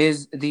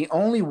is the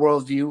only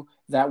worldview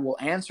that will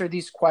answer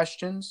these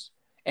questions.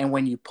 And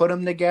when you put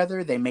them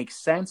together, they make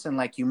sense. And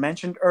like you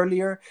mentioned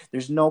earlier,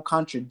 there's no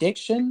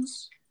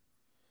contradictions.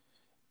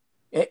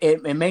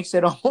 It makes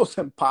it almost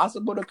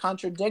impossible to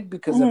contradict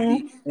because of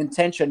the Mm-hmm.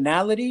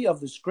 intentionality of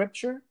the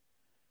scripture.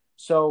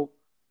 So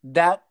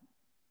that,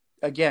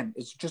 again,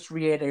 is just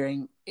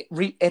reiterating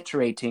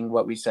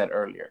what we said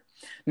earlier.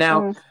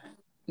 Now,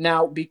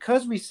 Mm-hmm.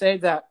 because we say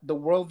that the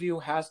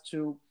worldview has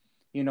to,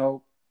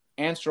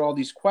 answer all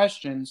these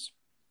questions,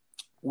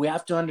 we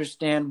have to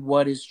understand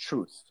what is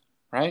truth,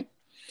 right?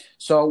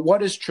 So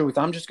what is truth?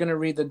 I'm just going to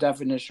read the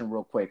definition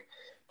real quick.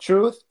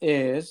 Truth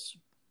is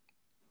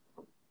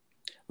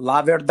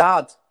la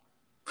verdad.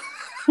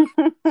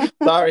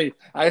 Sorry,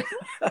 I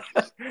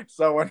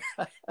so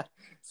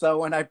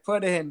when I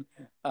put in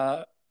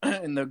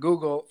the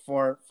Google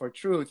for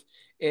truth,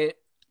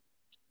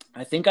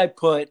 I think I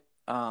put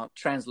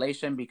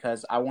translation,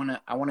 because I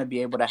wanna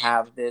be able to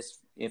have this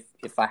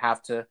if I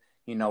have to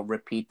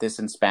repeat this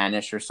in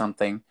Spanish or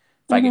something,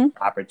 if I get Mm-hmm.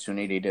 the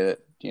opportunity to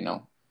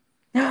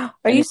Are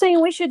you any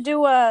saying we should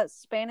do a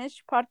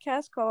Spanish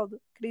podcast called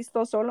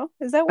Cristo Solo?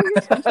 Is that what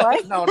you're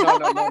implying?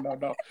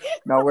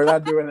 no, we're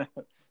not doing that.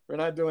 We're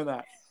not doing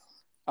that.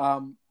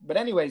 But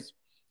anyways,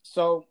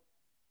 so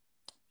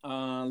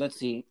let's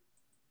see.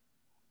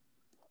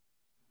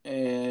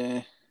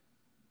 Uh,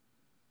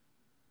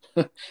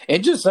 it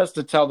just says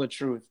to tell the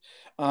truth.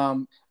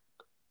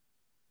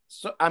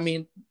 So I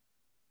mean,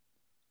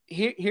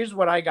 here's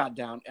what I got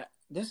down.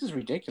 This is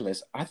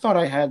ridiculous. I thought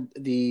I had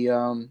the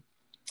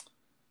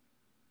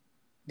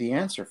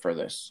answer for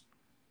this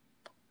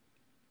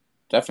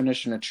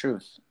definition of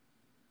truth.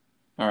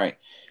 All right.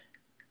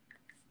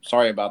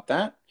 Sorry about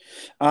that.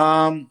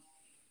 Well,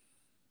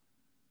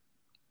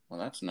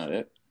 that's not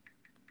it.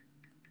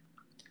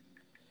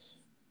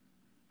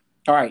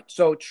 All right.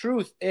 So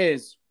truth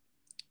is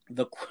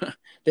the.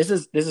 This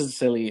is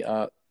silly.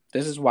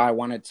 This is why I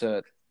wanted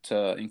to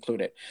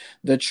include it.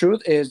 The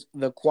truth is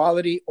the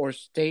quality or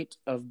state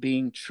of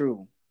being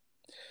true.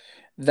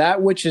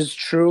 That which is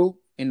true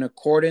in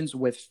accordance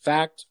with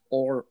fact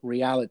or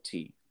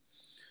reality.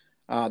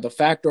 The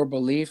fact or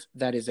belief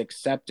that is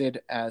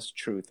accepted as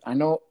truth. I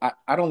know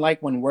I don't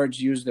like when words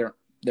use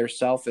their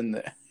self in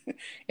the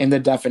in the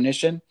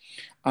definition.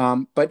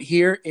 But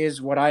here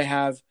is what I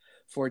have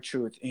for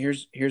truth.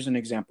 Here's an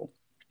example.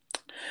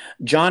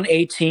 John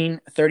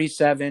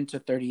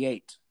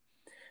 18:37-38.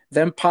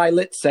 Then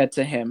Pilate said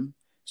to him,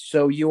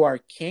 "So you are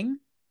king?"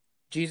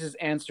 Jesus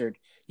answered,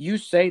 "You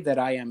say that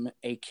I am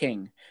a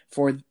king.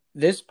 For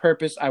this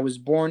purpose I was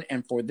born,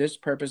 and for this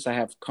purpose I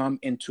have come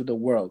into the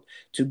world,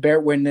 to bear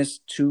witness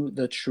to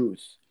the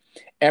truth.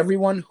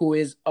 Everyone who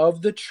is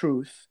of the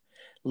truth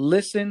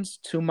listens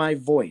to my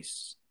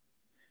voice."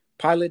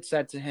 Pilate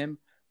said to him,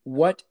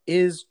 "What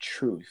is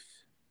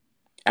truth?"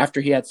 After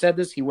he had said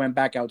this, he went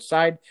back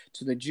outside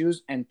to the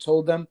Jews and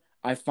told them,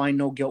 "I find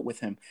no guilt with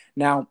him."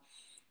 Now,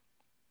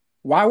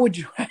 why would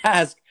you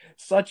ask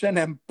such an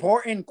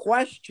important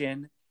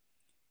question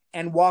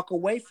and walk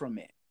away from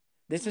it?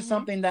 This is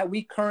something that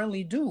we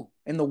currently do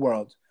in the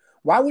world.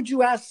 Why would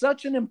you ask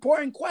such an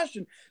important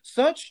question?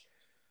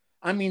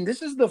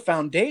 This is the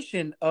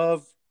foundation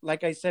of,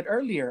 like I said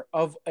earlier,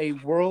 of a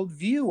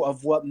worldview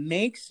of what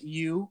makes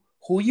you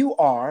who you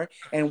are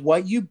and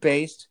what you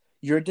based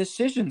your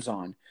decisions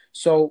on.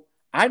 So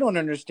I don't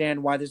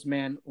understand why this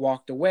man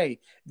walked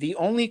away. The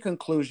only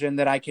conclusion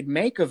that I could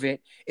make of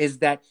it is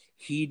that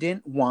he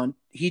did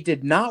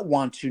not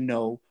want to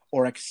know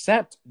or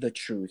accept the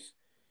truth.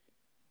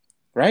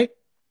 Right?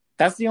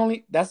 That's the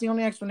only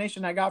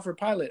explanation I got for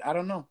Pilate. I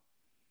don't know.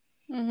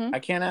 I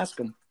can't ask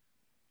him.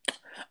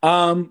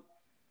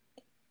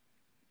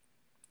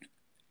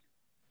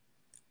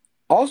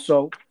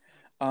 Also,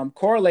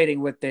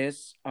 correlating with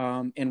this,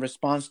 in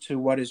response to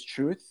what is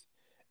truth,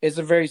 is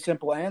a very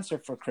simple answer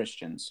for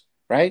Christians,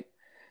 right?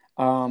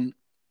 John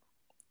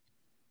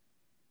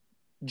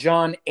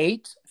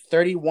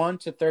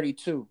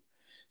 8:31-32.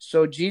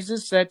 So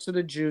Jesus said to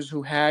the Jews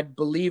who had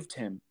believed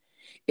him,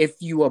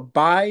 "If you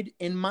abide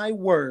in my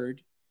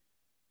word,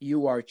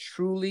 you are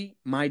truly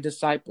my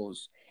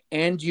disciples,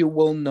 and you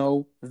will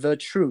know the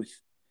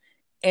truth,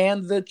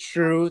 and the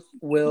truth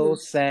will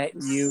set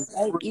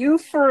you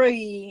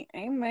free."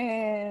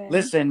 Amen.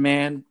 Listen,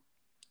 man,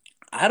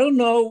 I don't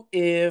know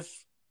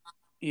if,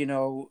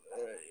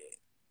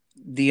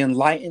 the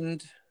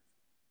enlightened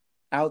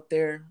out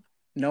there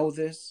know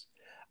this.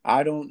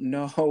 I don't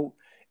know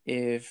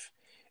if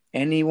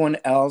anyone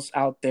else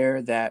out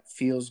there that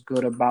feels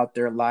good about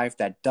their life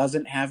that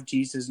doesn't have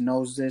Jesus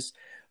knows this,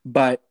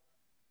 but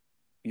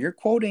you're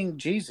quoting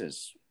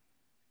Jesus.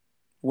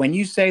 When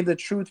you say the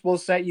truth will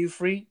set you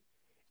free,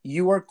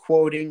 you are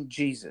quoting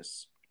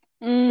Jesus,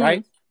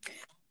 right?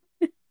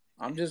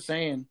 I'm just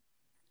saying.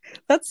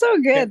 That's so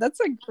good. That's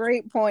a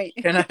great point.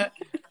 Can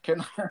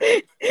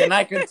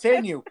I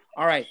continue?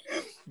 All right.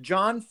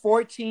 John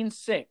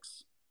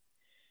 14:6.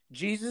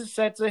 Jesus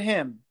said to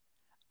him,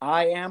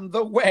 "I am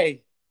the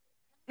way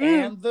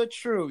and the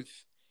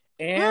truth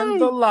and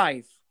the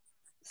life.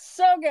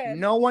 So good.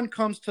 No one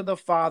comes to the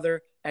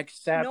Father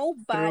except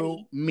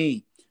through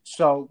me."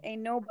 So,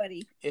 ain't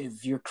nobody.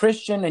 If you're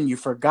Christian and you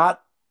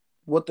forgot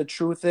what the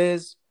truth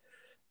is,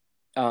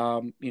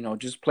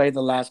 just play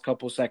the last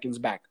couple seconds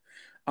back.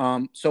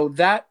 So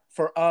that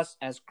for us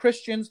as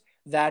Christians,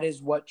 that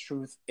is what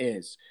truth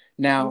is.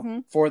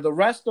 Now, for the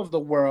rest of the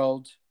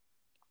world,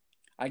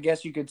 I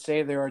guess you could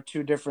say there are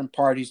two different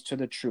parties to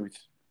the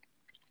truth.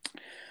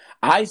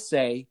 I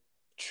say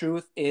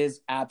truth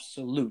is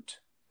absolute,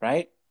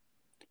 right?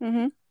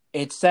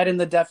 It's said in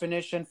the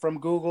definition from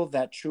Google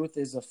that truth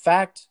is a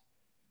fact,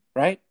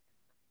 right?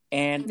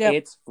 And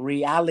it's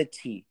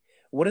reality.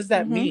 What does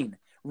that mean?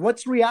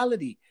 What's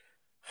reality?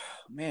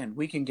 Man,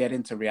 we can get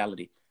into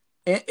reality.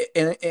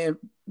 In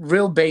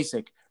real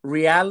basic,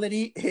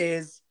 reality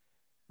is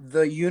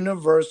the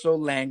universal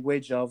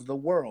language of the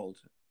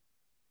world.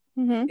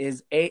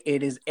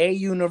 It is a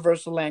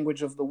universal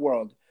language of the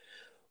world.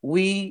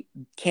 We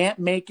can't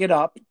make it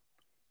up.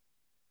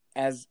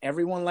 As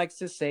everyone likes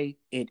to say,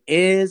 it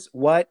is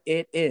what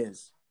it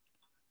is.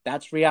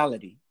 That's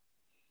reality.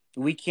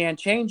 We can't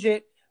change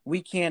it.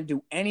 We can't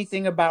do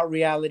anything about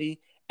reality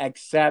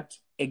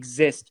except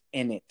exist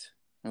in it.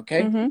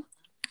 Okay?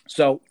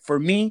 So for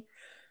me,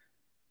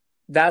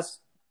 that's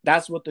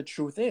what the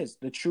truth is.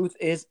 The truth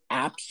is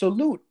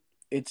absolute.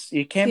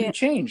 It can't be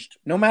changed,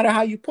 no matter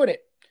how you put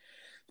it.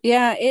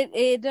 Yeah,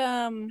 it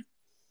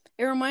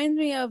reminds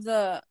me of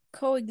the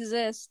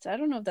coexist. I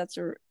don't know if that's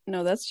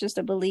that's just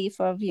a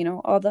belief of,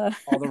 all the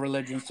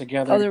religions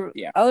together.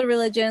 All the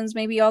religions,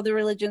 maybe all the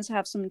religions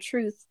have some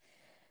truth.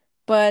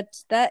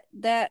 But that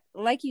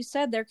like you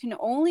said, there can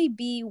only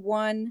be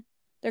one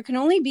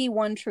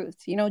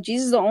truth.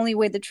 Jesus is the only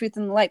way, the truth,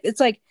 and the life. It's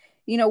like,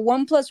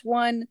 1 +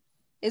 1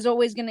 is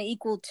always going to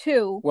equal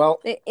 2. Well,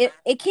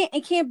 it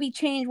can't be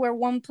changed where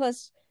 1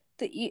 plus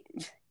the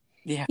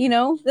the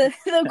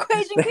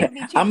equation can't be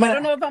changed. I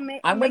don't know if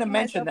I'm going to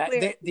mention that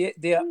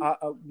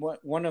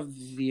one of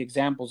the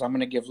examples I'm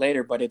going to give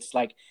later, but it's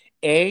like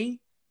A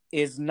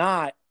is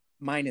not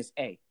minus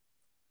A.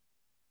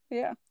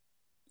 Yeah.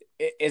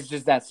 It's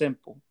just that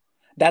simple.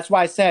 That's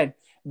why I said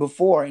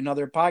before in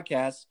other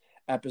podcast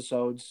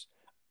episodes,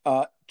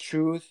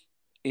 truth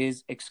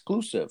is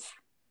exclusive.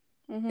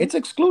 It's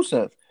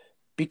exclusive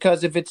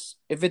because if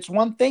it's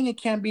one thing, it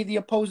can't be the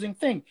opposing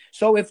thing.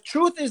 So if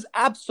truth is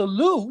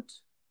absolute,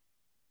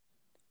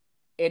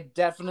 it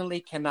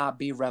definitely cannot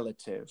be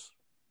relative.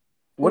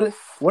 What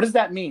does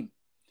that mean?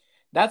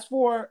 That's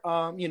for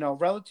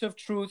relative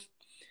truth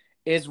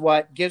is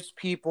what gives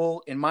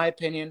people, in my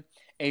opinion,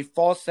 a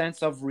false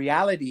sense of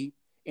reality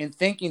in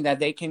thinking that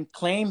they can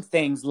claim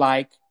things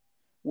like,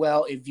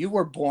 well, if you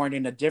were born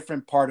in a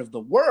different part of the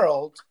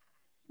world,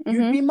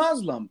 you'd be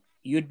Muslim,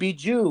 you'd be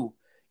Jew,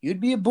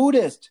 you'd be a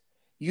Buddhist,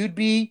 you'd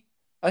be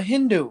a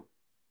Hindu.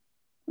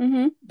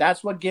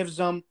 That's what gives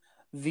them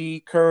the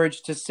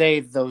courage to say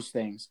those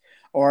things.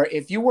 Or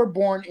if you were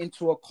born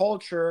into a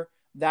culture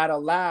that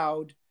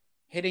allowed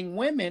hitting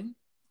women,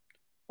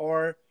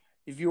 or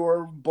if you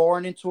were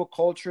born into a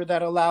culture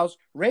that allows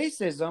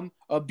racism,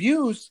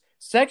 abuse,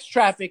 sex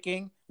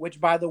trafficking, which,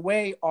 by the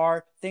way,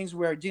 are things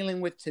we're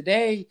dealing with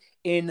today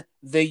in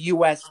the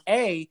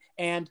USA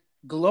and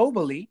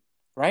globally,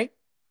 right?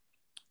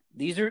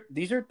 These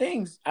are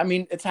things. I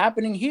mean, it's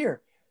happening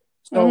here.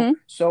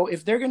 So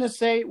if they're going to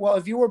say, well,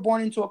 if you were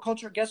born into a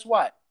culture, guess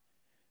what?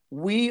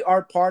 We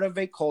are part of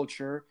a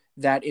culture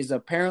that is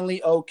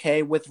apparently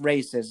okay with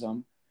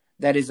racism,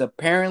 that is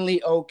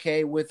apparently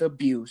okay with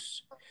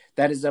abuse,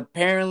 that is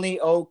apparently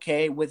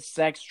okay with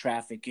sex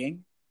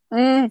trafficking,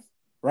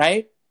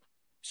 right?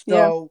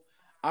 So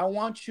I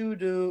want you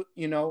to,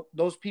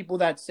 those people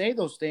that say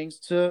those things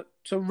to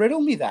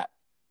riddle me that.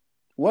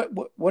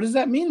 What does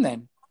that mean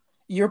then?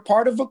 You're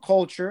part of a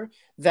culture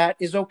that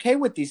is okay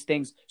with these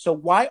things. So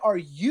why are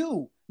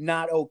you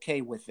not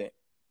okay with it?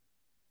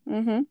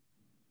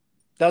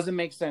 Doesn't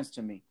make sense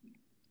to me.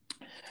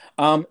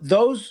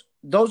 Those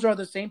are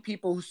the same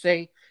people who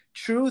say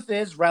truth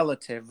is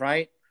relative,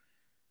 right?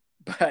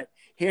 But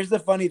here's the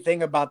funny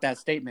thing about that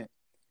statement.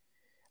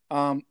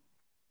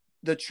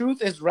 The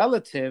truth is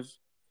relative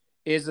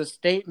is a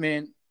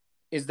statement.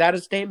 Is that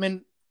a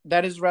statement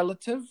that is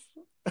relative?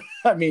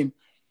 I mean,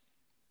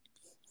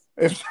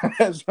 if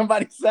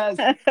somebody says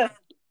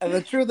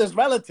the truth is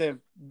relative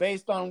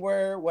based on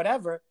where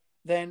whatever,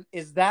 then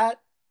is that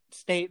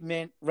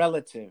statement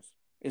relative?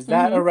 Is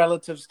that a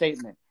relative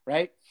statement,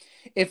 right?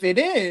 If it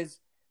is,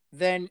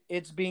 then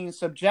it's being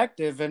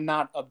subjective and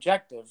not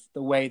objective,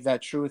 the way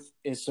that truth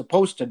is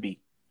supposed to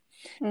be.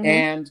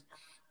 And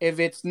if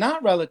it's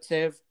not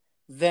relative,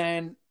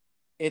 then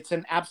it's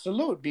an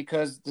absolute,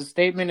 because the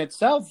statement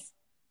itself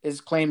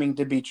is claiming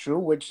to be true,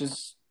 which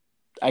is,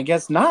 I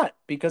guess, not,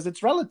 because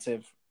it's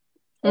relative,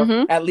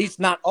 or at least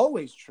not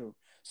always true.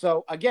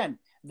 So again,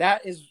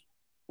 that is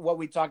what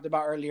we talked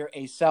about earlier,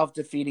 a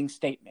self-defeating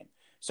statement.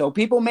 So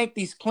people make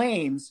these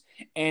claims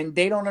and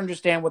they don't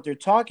understand what they're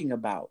talking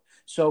about.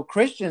 So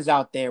Christians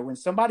out there, when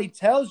somebody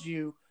tells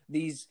you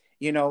these,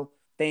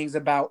 things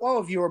about,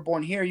 oh, if you were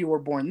born here, you were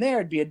born there,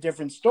 it'd be a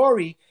different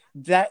story,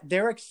 that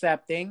they're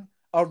accepting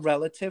a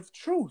relative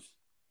truth.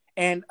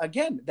 And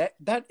again,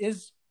 that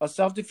is a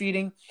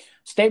self-defeating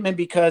statement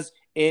because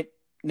it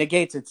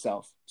negates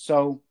itself.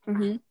 So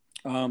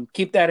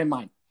keep that in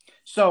mind.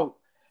 So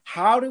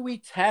how do we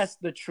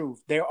test the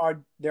truth? There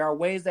are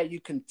ways that you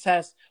can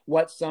test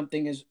what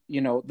something is,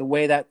 the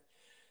way that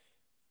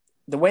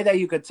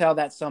you could tell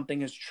that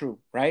something is true,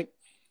 right?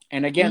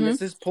 And again,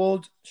 this is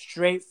pulled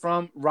straight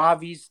from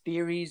Ravi's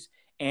theories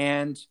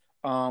and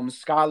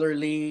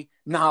scholarly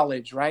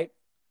knowledge, right?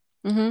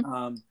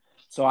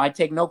 So I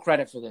take no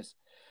credit for this,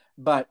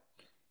 but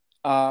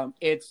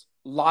it's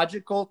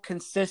logical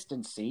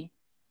consistency,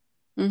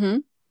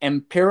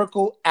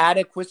 empirical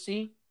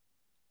adequacy,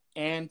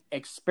 and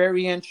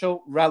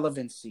experiential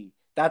relevancy.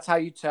 That's how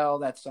you tell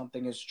that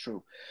something is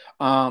true.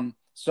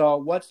 So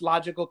what's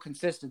logical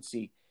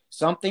consistency?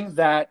 Something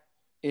that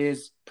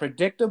is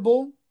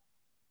predictable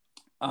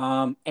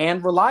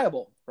and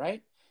reliable,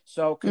 right?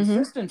 So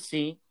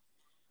consistency,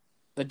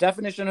 the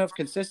definition of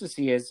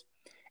consistency is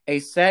a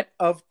set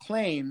of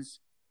claims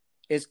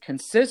is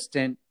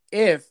consistent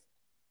if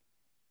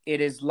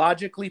it is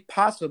logically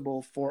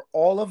possible for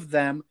all of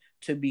them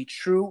to be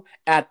true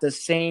at the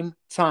same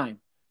time.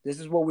 This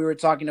is what we were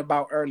talking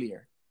about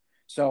earlier.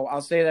 So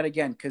I'll say that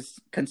again, because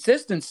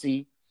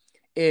consistency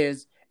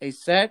is a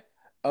set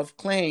of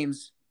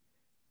claims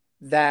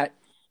that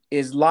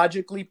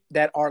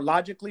are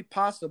logically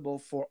possible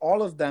for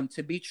all of them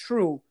to be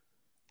true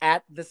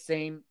at the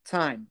same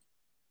time.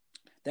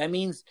 That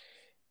means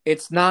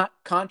it's not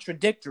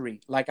contradictory.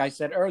 Like I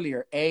said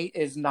earlier, A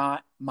is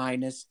not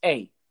minus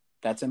A.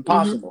 That's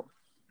impossible.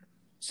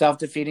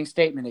 Self-defeating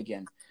statement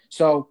again.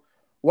 So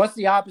what's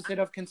the opposite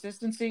of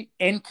consistency?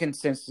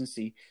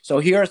 Inconsistency. So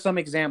here are some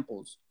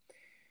examples.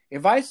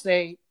 If I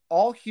say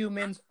all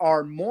humans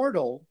are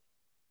mortal,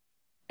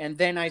 and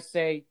then I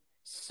say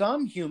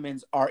some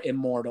humans are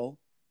immortal,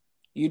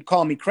 you'd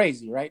call me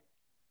crazy, right?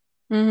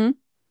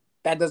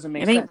 That doesn't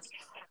make sense.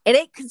 It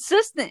ain't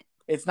consistent.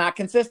 It's not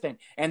consistent.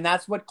 And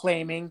that's what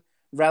claiming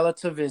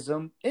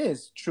relativism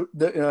is,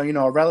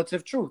 a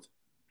relative truth.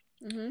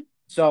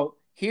 So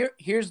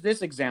here's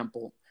this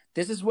example.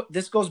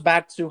 This goes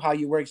back to how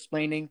you were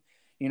explaining,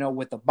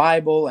 with the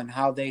Bible and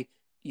how they,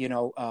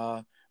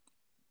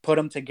 put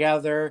them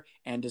together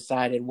and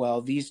decided,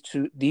 well, these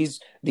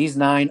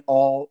nine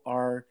all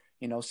are,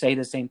 say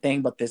the same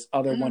thing, but this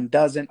other one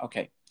doesn't.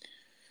 Okay.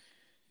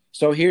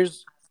 So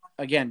here's,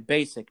 again,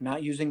 basic,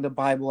 not using the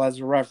Bible as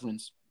a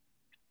reference.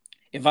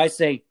 If I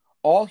say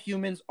all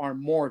humans are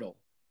mortal,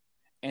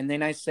 and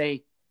then I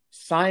say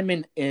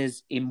Simon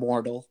is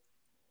immortal,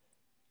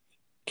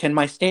 can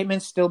my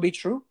statement still be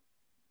true?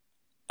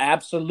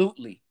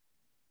 Absolutely.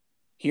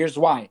 Here's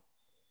why.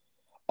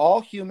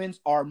 All humans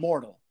are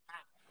mortal.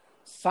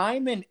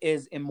 Simon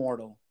is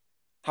immortal.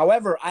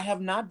 However, I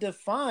have not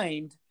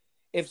defined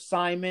if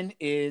Simon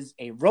is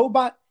a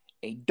robot,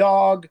 a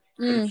dog,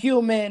 a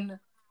human,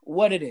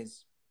 what it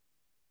is.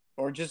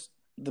 Or just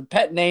the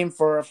pet name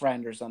for a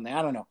friend or something.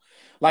 I don't know.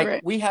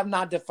 Like, we have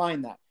not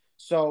defined that.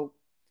 So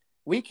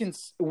we can,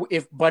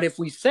 if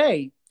we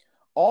say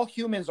all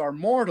humans are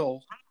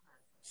mortal,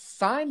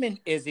 Simon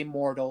is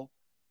immortal,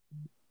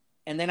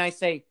 and then I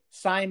say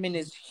Simon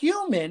is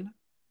human,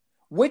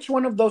 which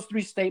one of those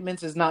three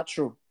statements is not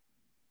true?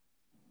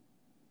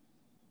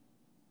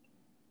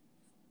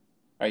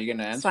 Are you going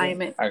to answer?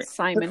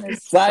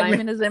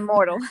 Simon is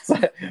immortal.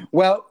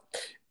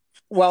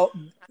 Well,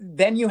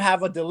 then you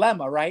have a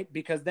dilemma, right?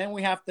 Because then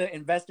we have to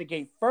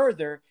investigate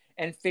further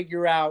and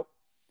figure out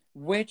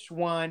which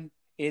one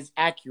is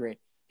accurate.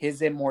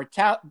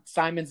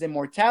 Simon's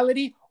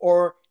immortality,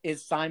 or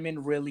is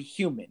Simon really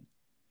human?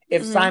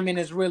 If Simon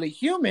is really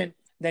human,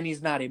 then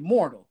he's not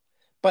immortal.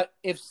 But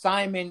if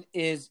Simon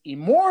is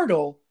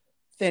immortal,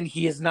 then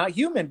he is not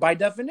human by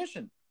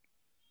definition.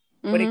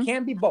 But it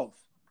can be both.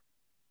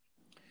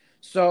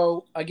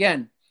 So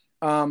again,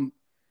 something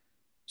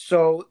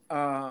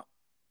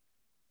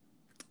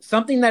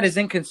that is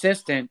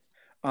inconsistent,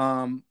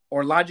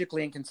 or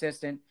logically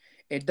inconsistent,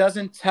 it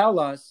doesn't tell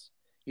us,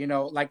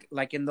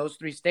 like in those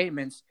three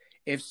statements,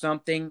 if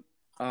something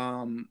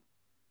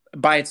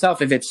by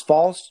itself, if it's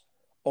false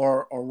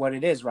or what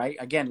it is, right?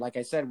 Again, like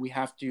I said, we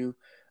have to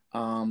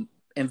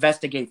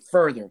investigate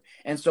further.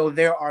 And so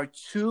there are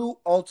two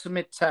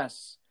ultimate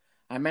tests.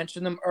 I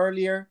mentioned them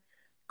earlier: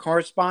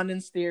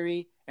 correspondence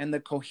theory and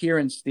the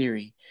coherence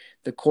theory.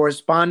 The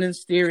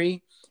correspondence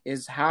theory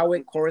is how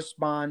it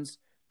corresponds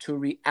to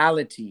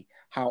reality,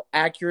 how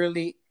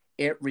accurately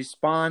it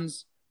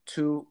responds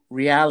to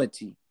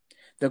reality.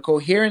 The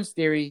coherence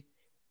theory,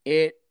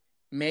 it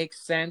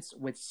makes sense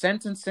with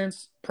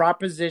sentences,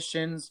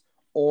 propositions,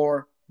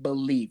 or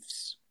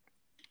beliefs.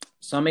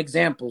 Some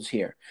examples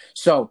here.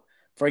 So,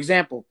 for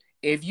example,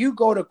 if you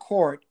go to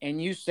court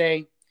and you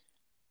say,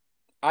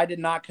 I did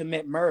not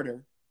commit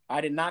murder,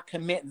 I did not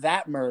commit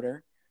that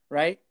murder,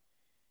 right?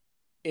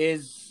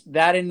 Is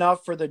that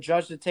enough for the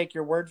judge to take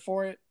your word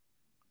for it?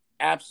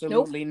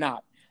 Absolutely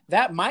not.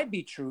 That might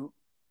be true.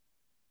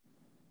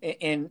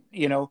 And,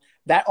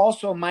 that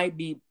also might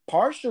be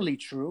partially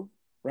true,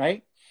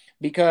 right?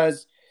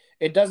 Because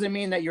it doesn't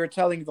mean that you're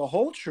telling the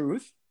whole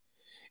truth.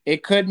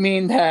 It could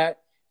mean that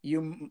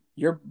you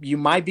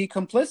might be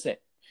complicit.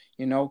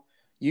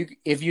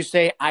 If you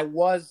say, I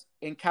was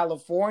in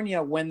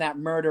California when that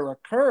murder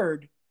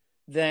occurred,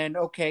 then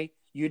okay,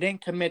 you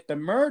didn't commit the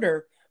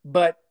murder,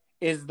 but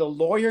is the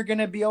lawyer going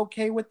to be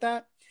okay with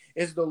that?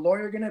 Is the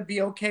lawyer going to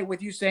be okay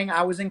with you saying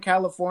I was in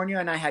California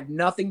and I had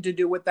nothing to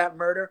do with that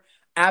murder?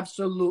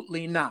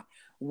 Absolutely not.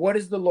 What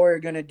is the lawyer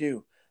going to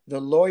do? The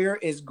lawyer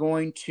is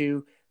going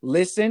to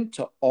listen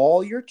to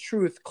all your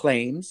truth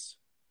claims,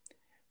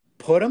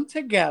 put them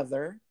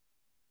together,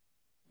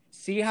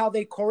 see how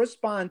they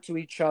correspond to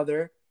each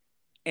other,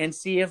 and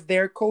see if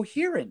they're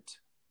coherent.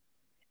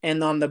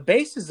 And on the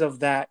basis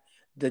of that,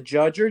 the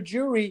judge or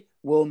jury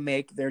will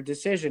make their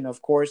decision.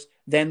 Of course,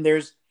 then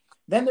there's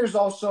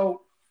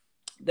also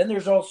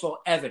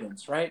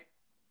evidence, right?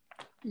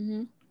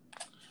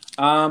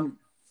 I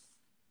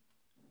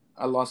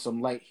lost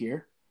some light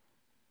here.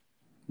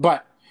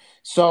 But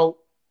so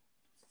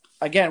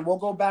again, we'll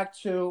go back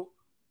to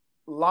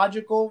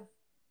logical.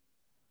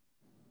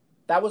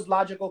 That was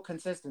logical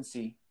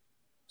consistency.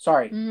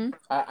 Sorry,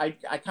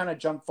 I kind of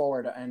jumped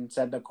forward and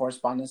said the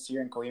correspondence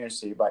theory and coherence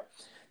theory. But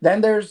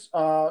then there's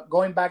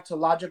going back to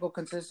logical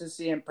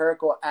consistency,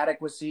 empirical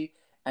adequacy,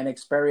 and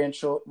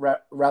experiential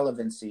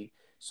relevancy.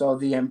 So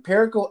the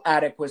empirical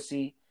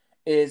adequacy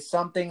is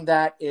something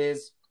that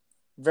is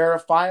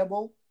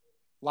verifiable,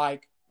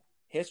 like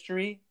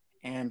history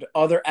and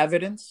other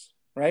evidence,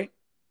 right?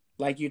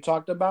 Like you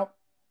talked about.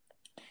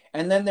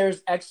 And then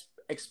there's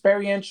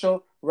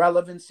experiential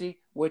relevancy,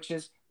 which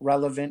is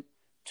relevant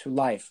to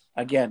life.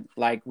 Again,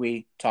 like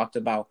we talked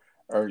about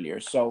earlier.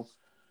 So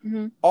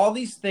all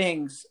these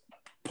things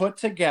put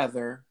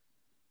together,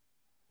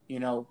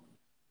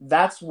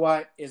 that's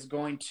what is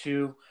going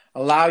to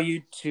allow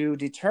you to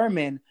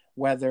determine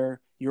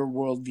whether your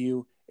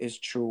worldview is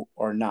true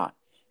or not.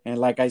 And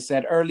like I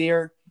said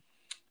earlier,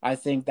 I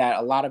think that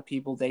a lot of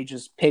people, they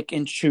just pick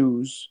and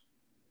choose,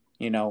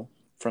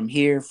 from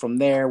here, from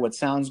there, what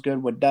sounds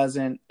good, what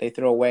doesn't, they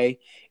throw away,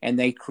 and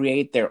they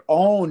create their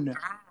own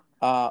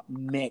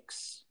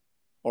mix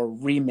or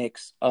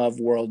remix of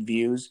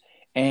worldviews,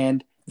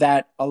 and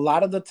that a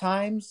lot of the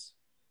times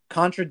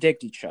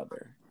contradict each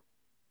other,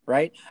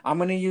 right? I'm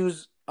going to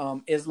use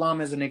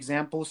Islam as an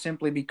example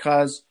simply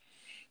because,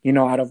 you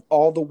know, out of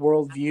all the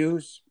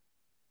worldviews,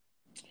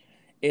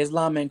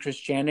 Islam and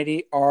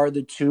Christianity are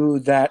the two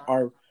that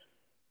are,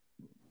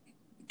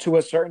 to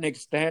a certain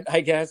extent,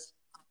 I guess,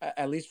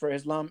 at least for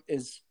Islam,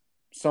 is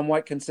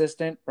somewhat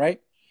consistent,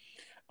 right?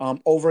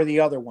 Over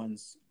the other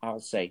ones, I'll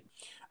say.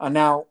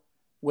 Now,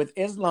 with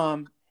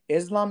Islam,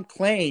 Islam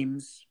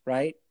claims,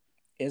 right?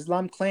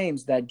 Islam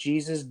claims that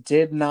Jesus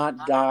did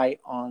not die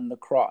on the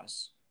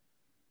cross.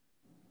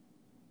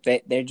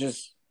 They're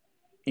just,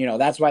 you know,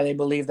 that's why they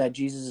believe that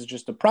Jesus is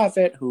just a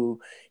prophet who,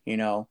 you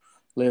know,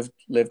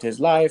 lived his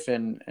life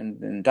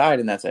and died,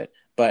 and that's it.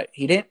 But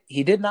he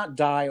did not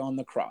die on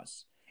the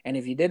cross. And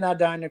if he did not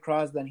die on the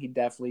cross, then he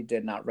definitely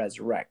did not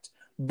resurrect.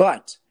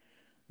 But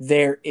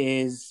there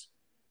is,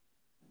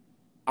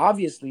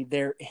 obviously,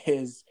 there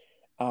is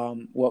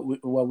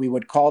what we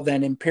would call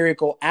then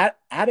empirical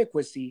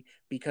adequacy,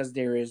 because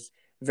there is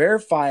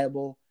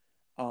verifiable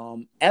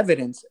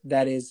evidence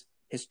that is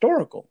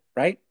historical,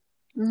 right?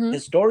 Mm-hmm.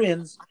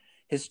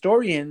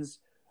 Historians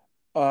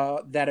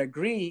that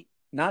agree,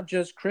 not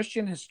just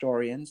Christian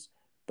historians,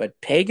 but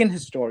pagan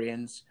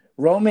historians,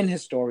 Roman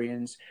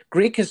historians,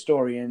 Greek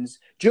historians,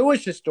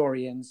 Jewish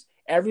historians,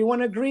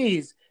 everyone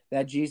agrees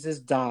that Jesus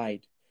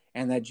died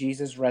and that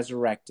Jesus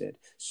resurrected.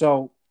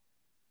 So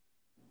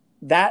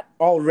that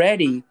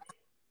already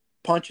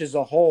punches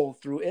a hole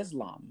through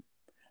Islam.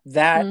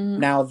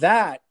 Now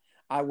that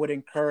I would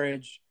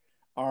encourage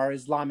our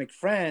Islamic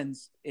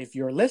friends, if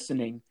you're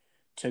listening,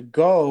 to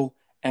go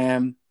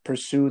and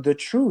pursue the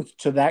truth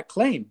to that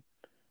claim.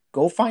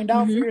 Go find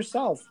out for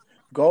yourself.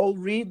 Go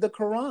read the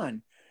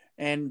Quran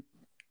and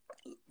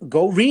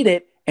go read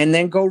it, and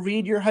then go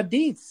read your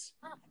hadiths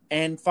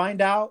and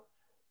find out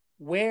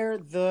where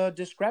the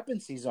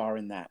discrepancies are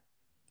in that.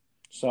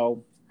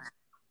 So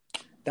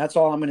that's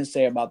all I'm going to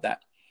say about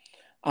that.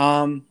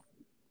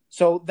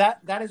 So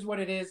that is what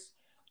it is.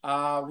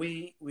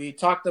 We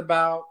talked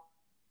about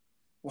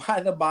why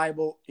the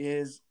Bible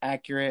is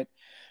accurate.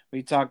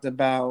 We talked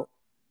about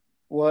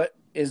what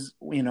is,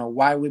 you know,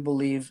 why we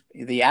believe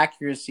the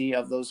accuracy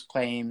of those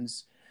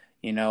claims,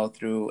 you know,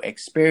 through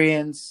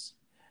experience,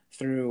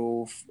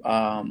 through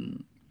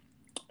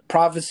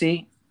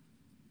prophecy.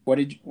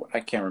 I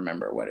can't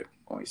remember what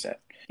we said.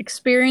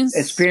 Experience,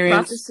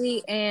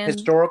 prophecy, and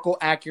historical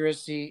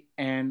accuracy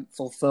and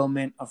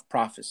fulfillment of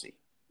prophecy.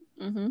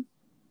 Mm-hmm.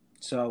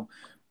 So,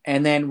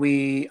 and then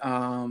we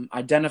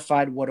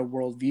identified what a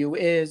worldview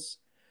is,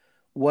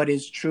 what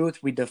is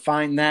truth. We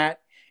defined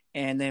that,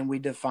 and then we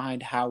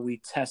defined how we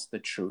test the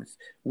truth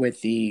with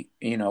the,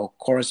 you know,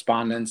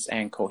 correspondence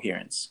and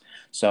coherence.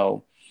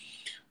 So,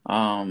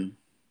 I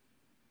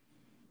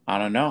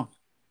don't know.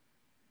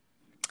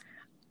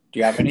 Do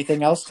you have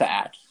anything else to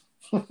add?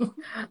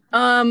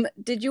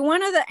 Did you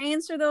want to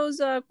answer those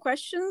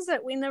questions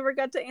that we never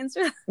got to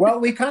answer? Well,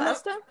 we kind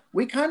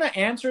of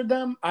answered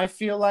them. I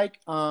feel like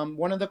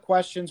one of the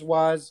questions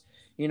was,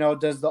 you know,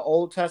 does the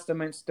Old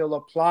Testament still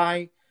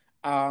apply?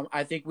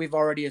 I think we've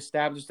already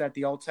established that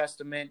the Old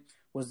Testament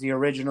was the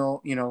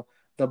original, you know,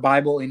 the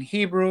Bible in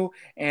Hebrew,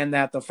 and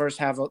that the first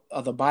half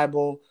of the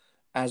Bible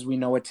as we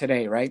know it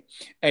today, right?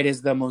 It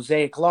is the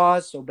Mosaic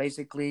laws. So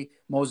basically,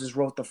 Moses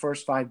wrote the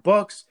first 5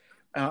 books.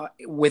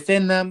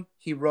 Within them,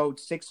 he wrote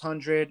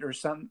 600 or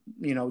some,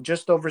 you know,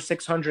 just over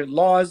 600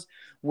 laws,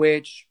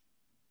 which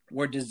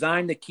were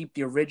designed to keep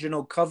the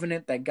original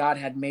covenant that God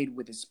had made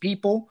with his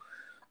people.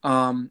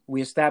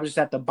 We established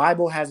that the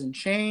Bible hasn't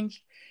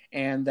changed,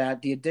 and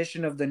that the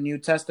addition of the New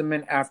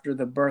Testament after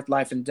the birth,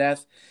 life, and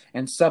death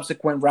and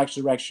subsequent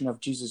resurrection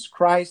of Jesus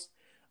Christ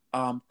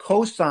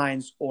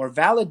cosigns or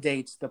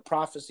validates the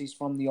prophecies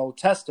from the Old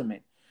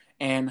Testament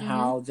and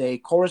how they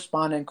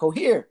correspond and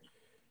cohere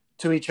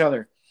to each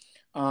other.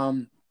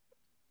 And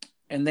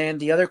then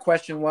the other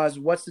question was,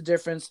 what's the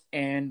difference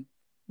and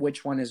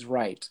which one is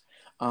right?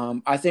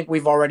 I think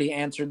we've already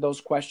answered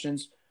those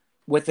questions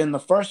within the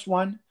first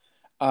one.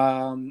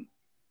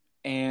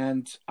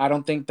 And I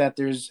don't think that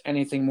there's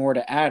anything more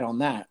to add on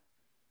that.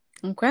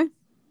 Okay.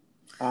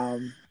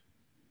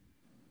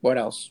 What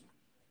else?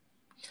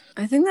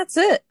 I think that's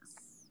it.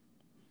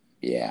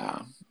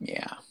 Yeah.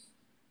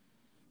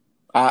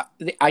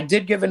 I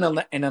did give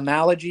an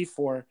analogy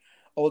for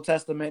Old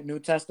Testament, New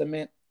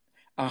Testament.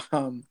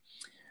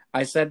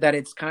 I said that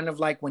it's kind of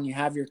like when you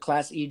have your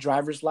Class E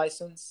driver's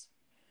license.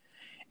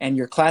 And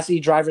your Class E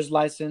driver's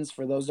license,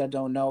 for those that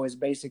don't know, is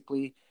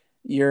basically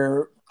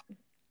it's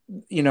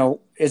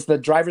the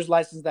driver's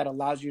license that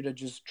allows you to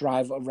just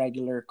drive a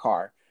regular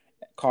car,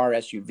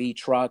 SUV,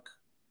 truck.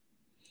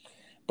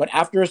 But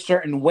after a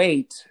certain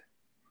weight,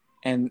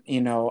 and you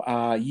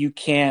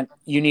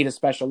need a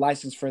special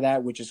license for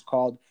that, which is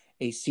called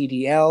a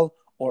CDL,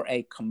 or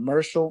a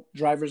commercial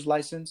driver's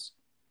license.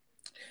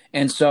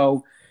 And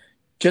so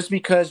just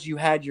because you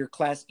had your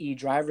Class E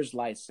driver's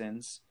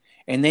license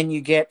and then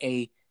you get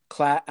a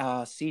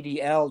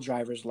CDL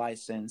driver's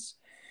license,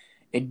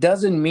 it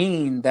doesn't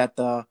mean that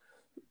the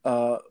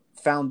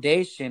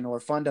foundation or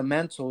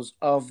fundamentals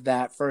of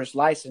that first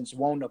license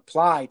won't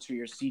apply to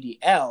your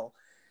CDL.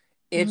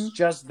 It's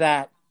just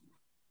that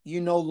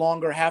you no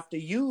longer have to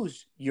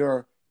use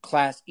your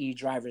Class E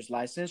driver's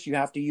license. You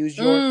have to use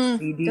your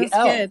That's CDL.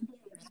 good.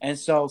 And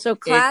so So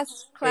it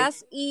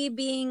class E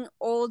being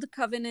old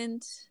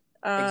covenant,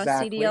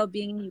 exactly. CDL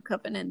being new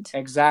covenant.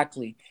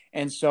 Exactly.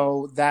 And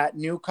so that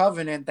new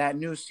covenant, that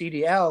new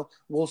CDL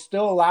will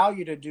still allow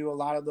you to do a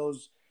lot of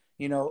those,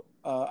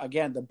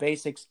 again, the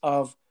basics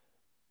of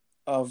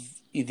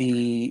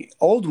the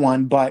old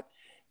one, but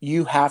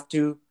you have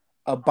to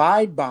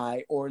abide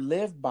by or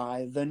live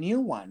by the new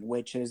one,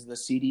 which is the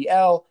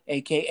CDL,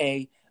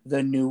 aka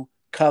the new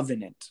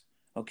covenant.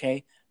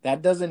 Okay?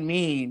 That doesn't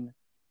mean,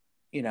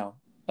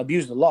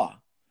 abuse the law.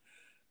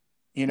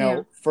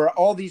 Yeah. For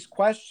all these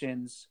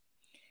questions,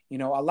 a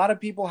lot of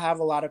people have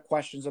a lot of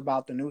questions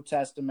about the New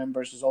Testament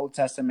versus Old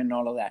Testament and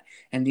all of that.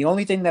 And the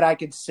only thing that I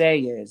could say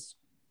is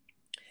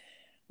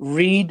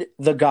read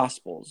the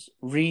Gospels,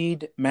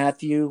 read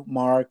Matthew,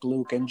 Mark,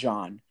 Luke, and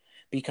John,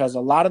 because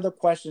a lot of the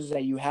questions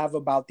that you have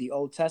about the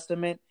Old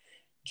Testament,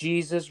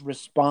 Jesus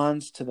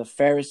responds to the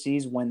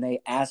Pharisees when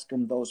they ask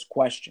him those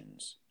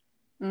questions.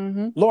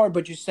 Mm-hmm. Lord,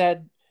 but you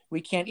said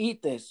we can't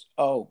eat this.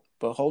 Oh,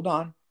 but hold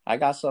on. I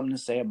got something to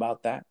say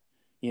about that.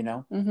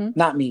 Mm-hmm.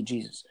 Not me,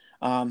 Jesus.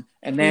 And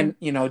then,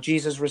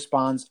 Jesus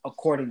responds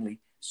accordingly.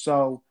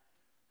 So,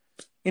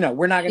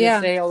 we're not going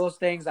to say all those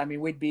things. I mean,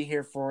 we'd be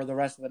here for the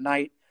rest of the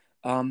night.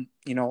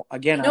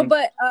 Again,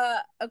 but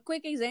a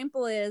quick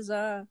example is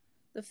the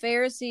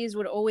Pharisees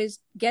would always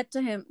get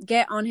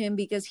on him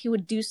because he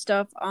would do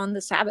stuff on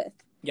the Sabbath.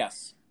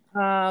 Yes.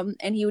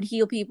 And he would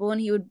heal people, and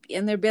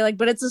they'd be like,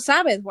 "But it's a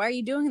Sabbath. Why are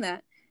you doing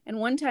that?" And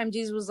one time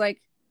Jesus was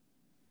like,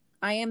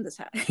 "I am the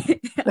Sabbath.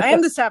 I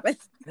am the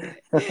Sabbath."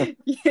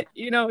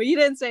 He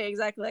didn't say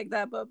exactly like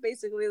that, but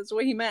basically that's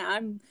what he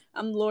meant.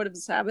 I'm Lord of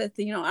the Sabbath.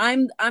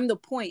 I'm the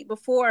point.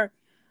 Before,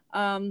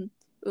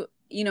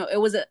 it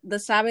was the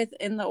Sabbath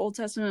in the Old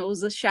Testament. It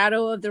was the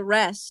shadow of the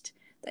rest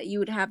that you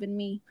would have in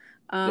me.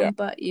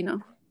 But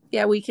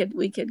we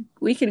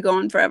could go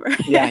on forever.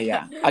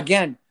 Yeah.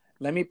 Again,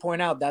 let me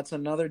point out that's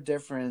another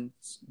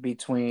difference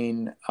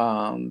between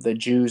the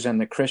Jews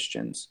and the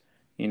Christians.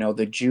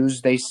 The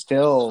Jews, they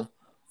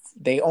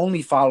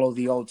only follow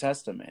the Old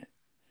Testament,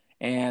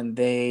 and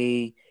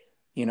they,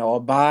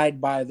 abide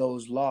by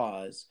those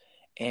laws,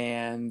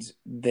 and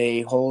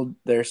they hold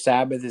their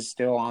Sabbath is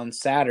still on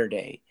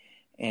Saturday.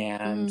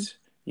 And,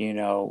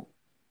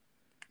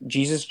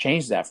 Jesus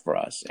changed that for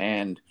us.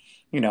 And,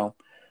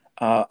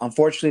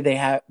 unfortunately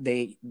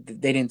they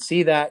didn't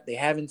see that. They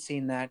haven't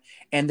seen that.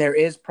 And there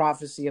is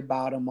prophecy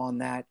about them on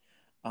that.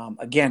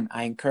 Again,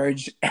 I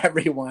encourage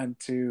everyone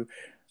to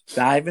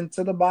dive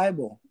into the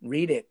Bible,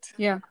 read it.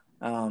 Yeah.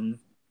 That's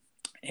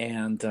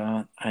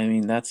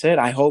it.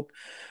 I hope,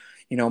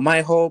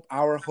 my hope,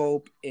 our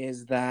hope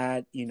is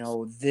that,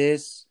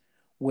 this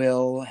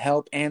will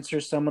help answer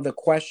some of the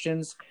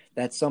questions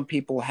that some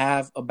people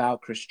have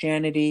about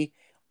Christianity,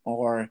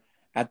 or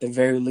at the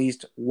very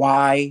least,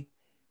 why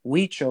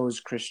we chose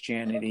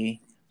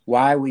Christianity,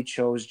 why we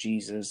chose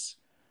Jesus.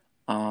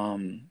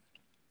 Play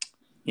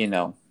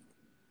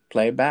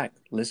it back,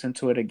 listen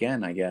to it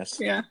again, I guess.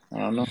 Yeah. I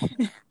don't know.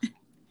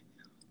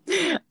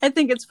 I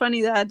think it's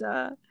funny that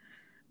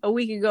a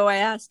week ago I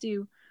asked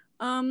you,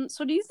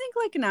 so do you think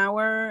like an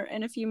hour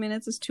and a few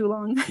minutes is too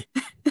long?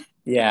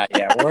 Yeah.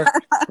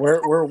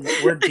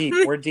 We're deep.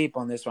 We're deep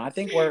on this one. I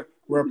think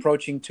we're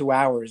approaching 2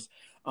 hours.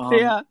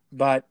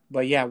 But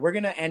yeah, we're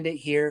gonna end it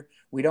here.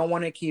 We don't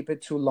want to keep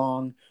it too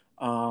long.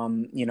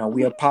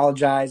 We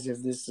apologize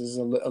if this is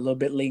a little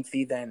bit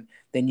lengthy than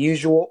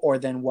usual, or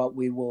than what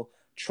we will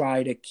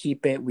try to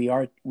keep it.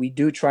 We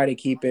do try to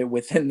keep it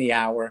within the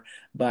hour,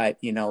 but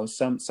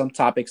some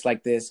topics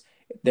like this,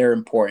 they're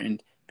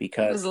important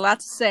because there's a lot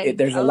to say.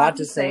 There's a lot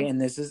to say,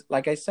 and this is,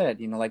 like I said,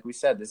 like we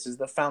said, this is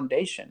the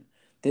foundation.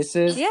 This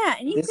is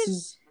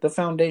the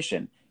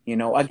foundation.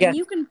 Again,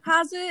 you can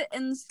pause it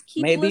and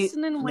keep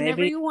listening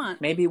whenever you want.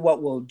 Maybe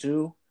what we'll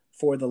do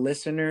for the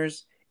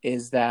listeners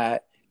is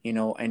that,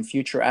 in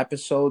future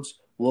episodes,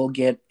 we'll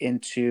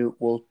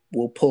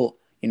pull,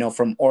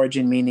 from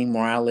origin, meaning,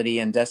 morality,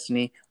 and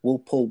destiny. We'll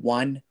pull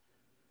one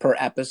per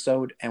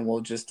episode, and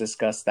we'll just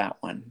discuss that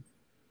one.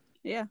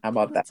 Yeah. How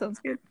about that? That sounds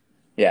good.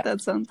 Yeah.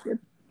 That sounds good.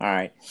 All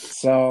right.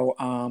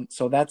 So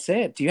that's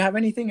it. Do you have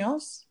anything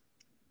else?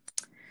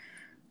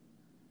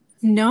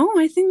 No,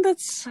 I think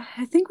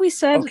we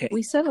said a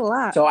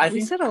lot. So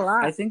we said a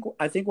lot. I think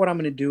what I'm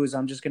going to do is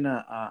I'm just going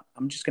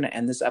to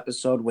end this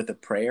episode with a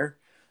prayer.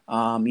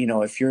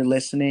 If you're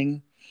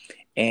listening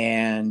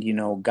and,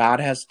 God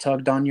has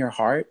tugged on your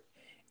heart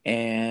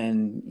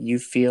and you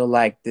feel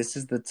like this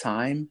is the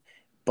time,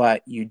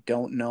 but you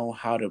don't know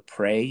how to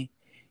pray,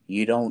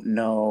 you don't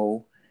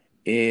know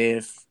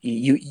if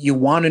you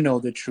want to know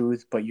the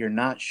truth, but you're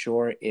not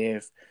sure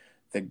if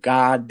the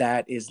God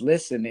that is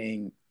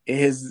listening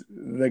is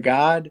the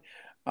God,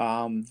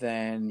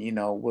 then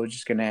we're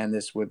just gonna end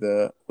this with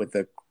a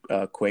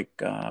quick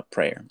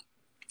prayer.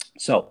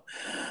 So,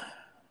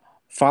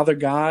 Father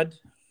God,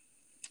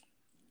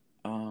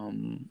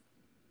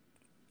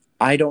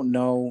 I don't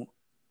know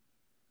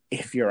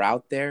if you're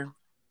out there.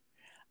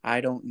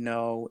 I don't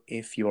know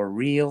if you're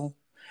real.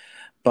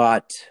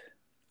 but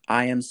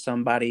I am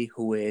somebody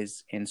who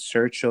is in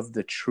search of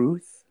the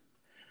truth.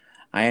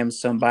 I am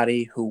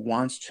somebody who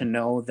wants to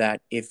know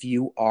that if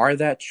you are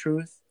that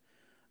truth,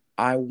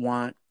 I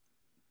want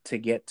to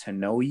get to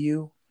know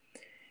you,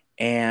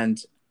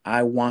 and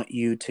I want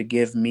you to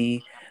give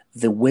me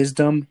the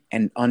wisdom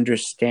and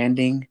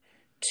understanding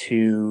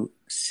to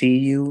see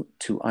you,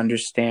 to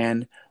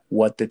understand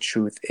what the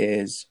truth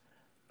is,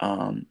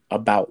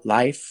 about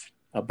life,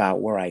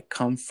 about where I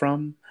come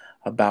from,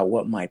 about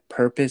what my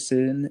purpose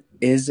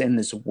is in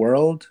this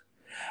world,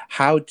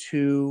 how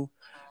to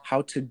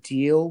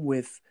deal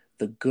with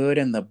the good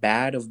and the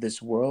bad of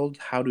this world,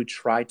 how to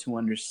try to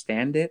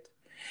understand it,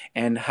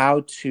 and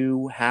how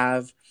to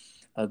have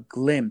a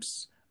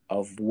glimpse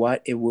of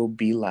what it will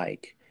be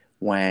like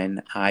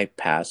when I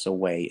pass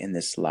away in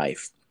this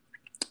life.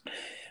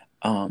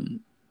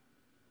 I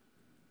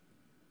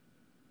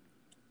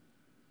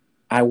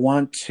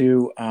want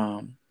to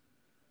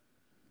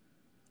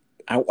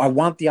I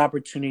want the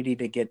opportunity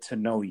to get to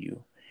know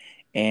you,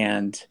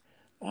 and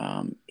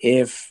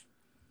if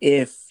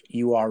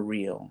you are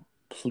real,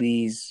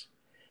 please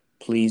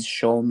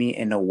show me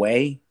in a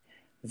way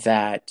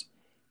that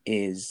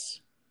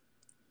is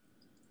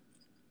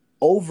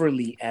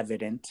overly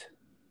evident,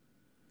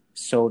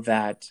 so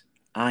that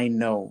I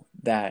know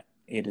that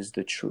it is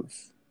the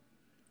truth.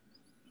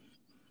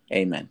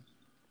 Amen.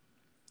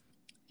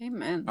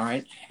 Amen. All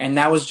right. And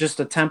that was just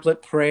a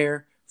template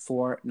prayer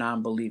for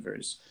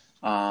non-believers.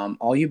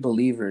 All you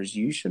believers,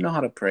 you should know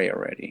how to pray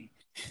already.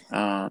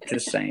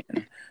 Just saying.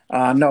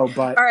 No,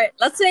 but all right,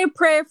 let's say a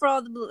prayer for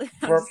all the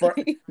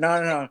believers.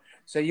 No.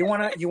 So you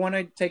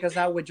wanna take us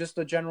out with just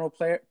a general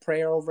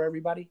prayer over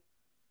everybody?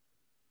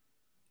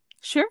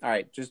 Sure. All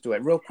right, just do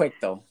it real quick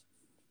though.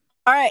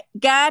 All right,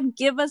 God,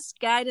 give us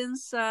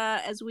guidance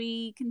as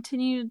we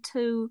continue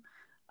to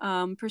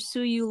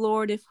pursue you,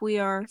 Lord. If we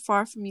are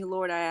far from you,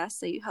 Lord, I ask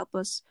that you help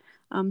us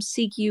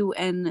seek you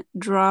and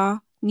draw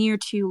near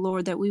to you,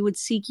 Lord, that we would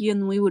seek you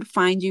and we would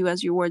find you,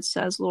 as your word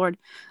says, Lord.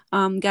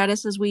 Guide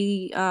us as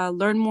we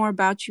learn more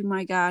about you,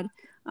 my God,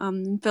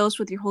 and fill us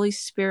with your Holy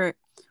Spirit.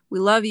 We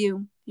love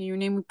you. In your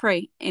name we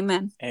pray.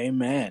 Amen.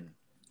 Amen.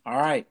 All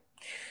right.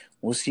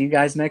 We'll see you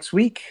guys next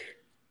week.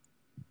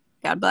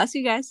 God bless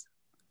you guys.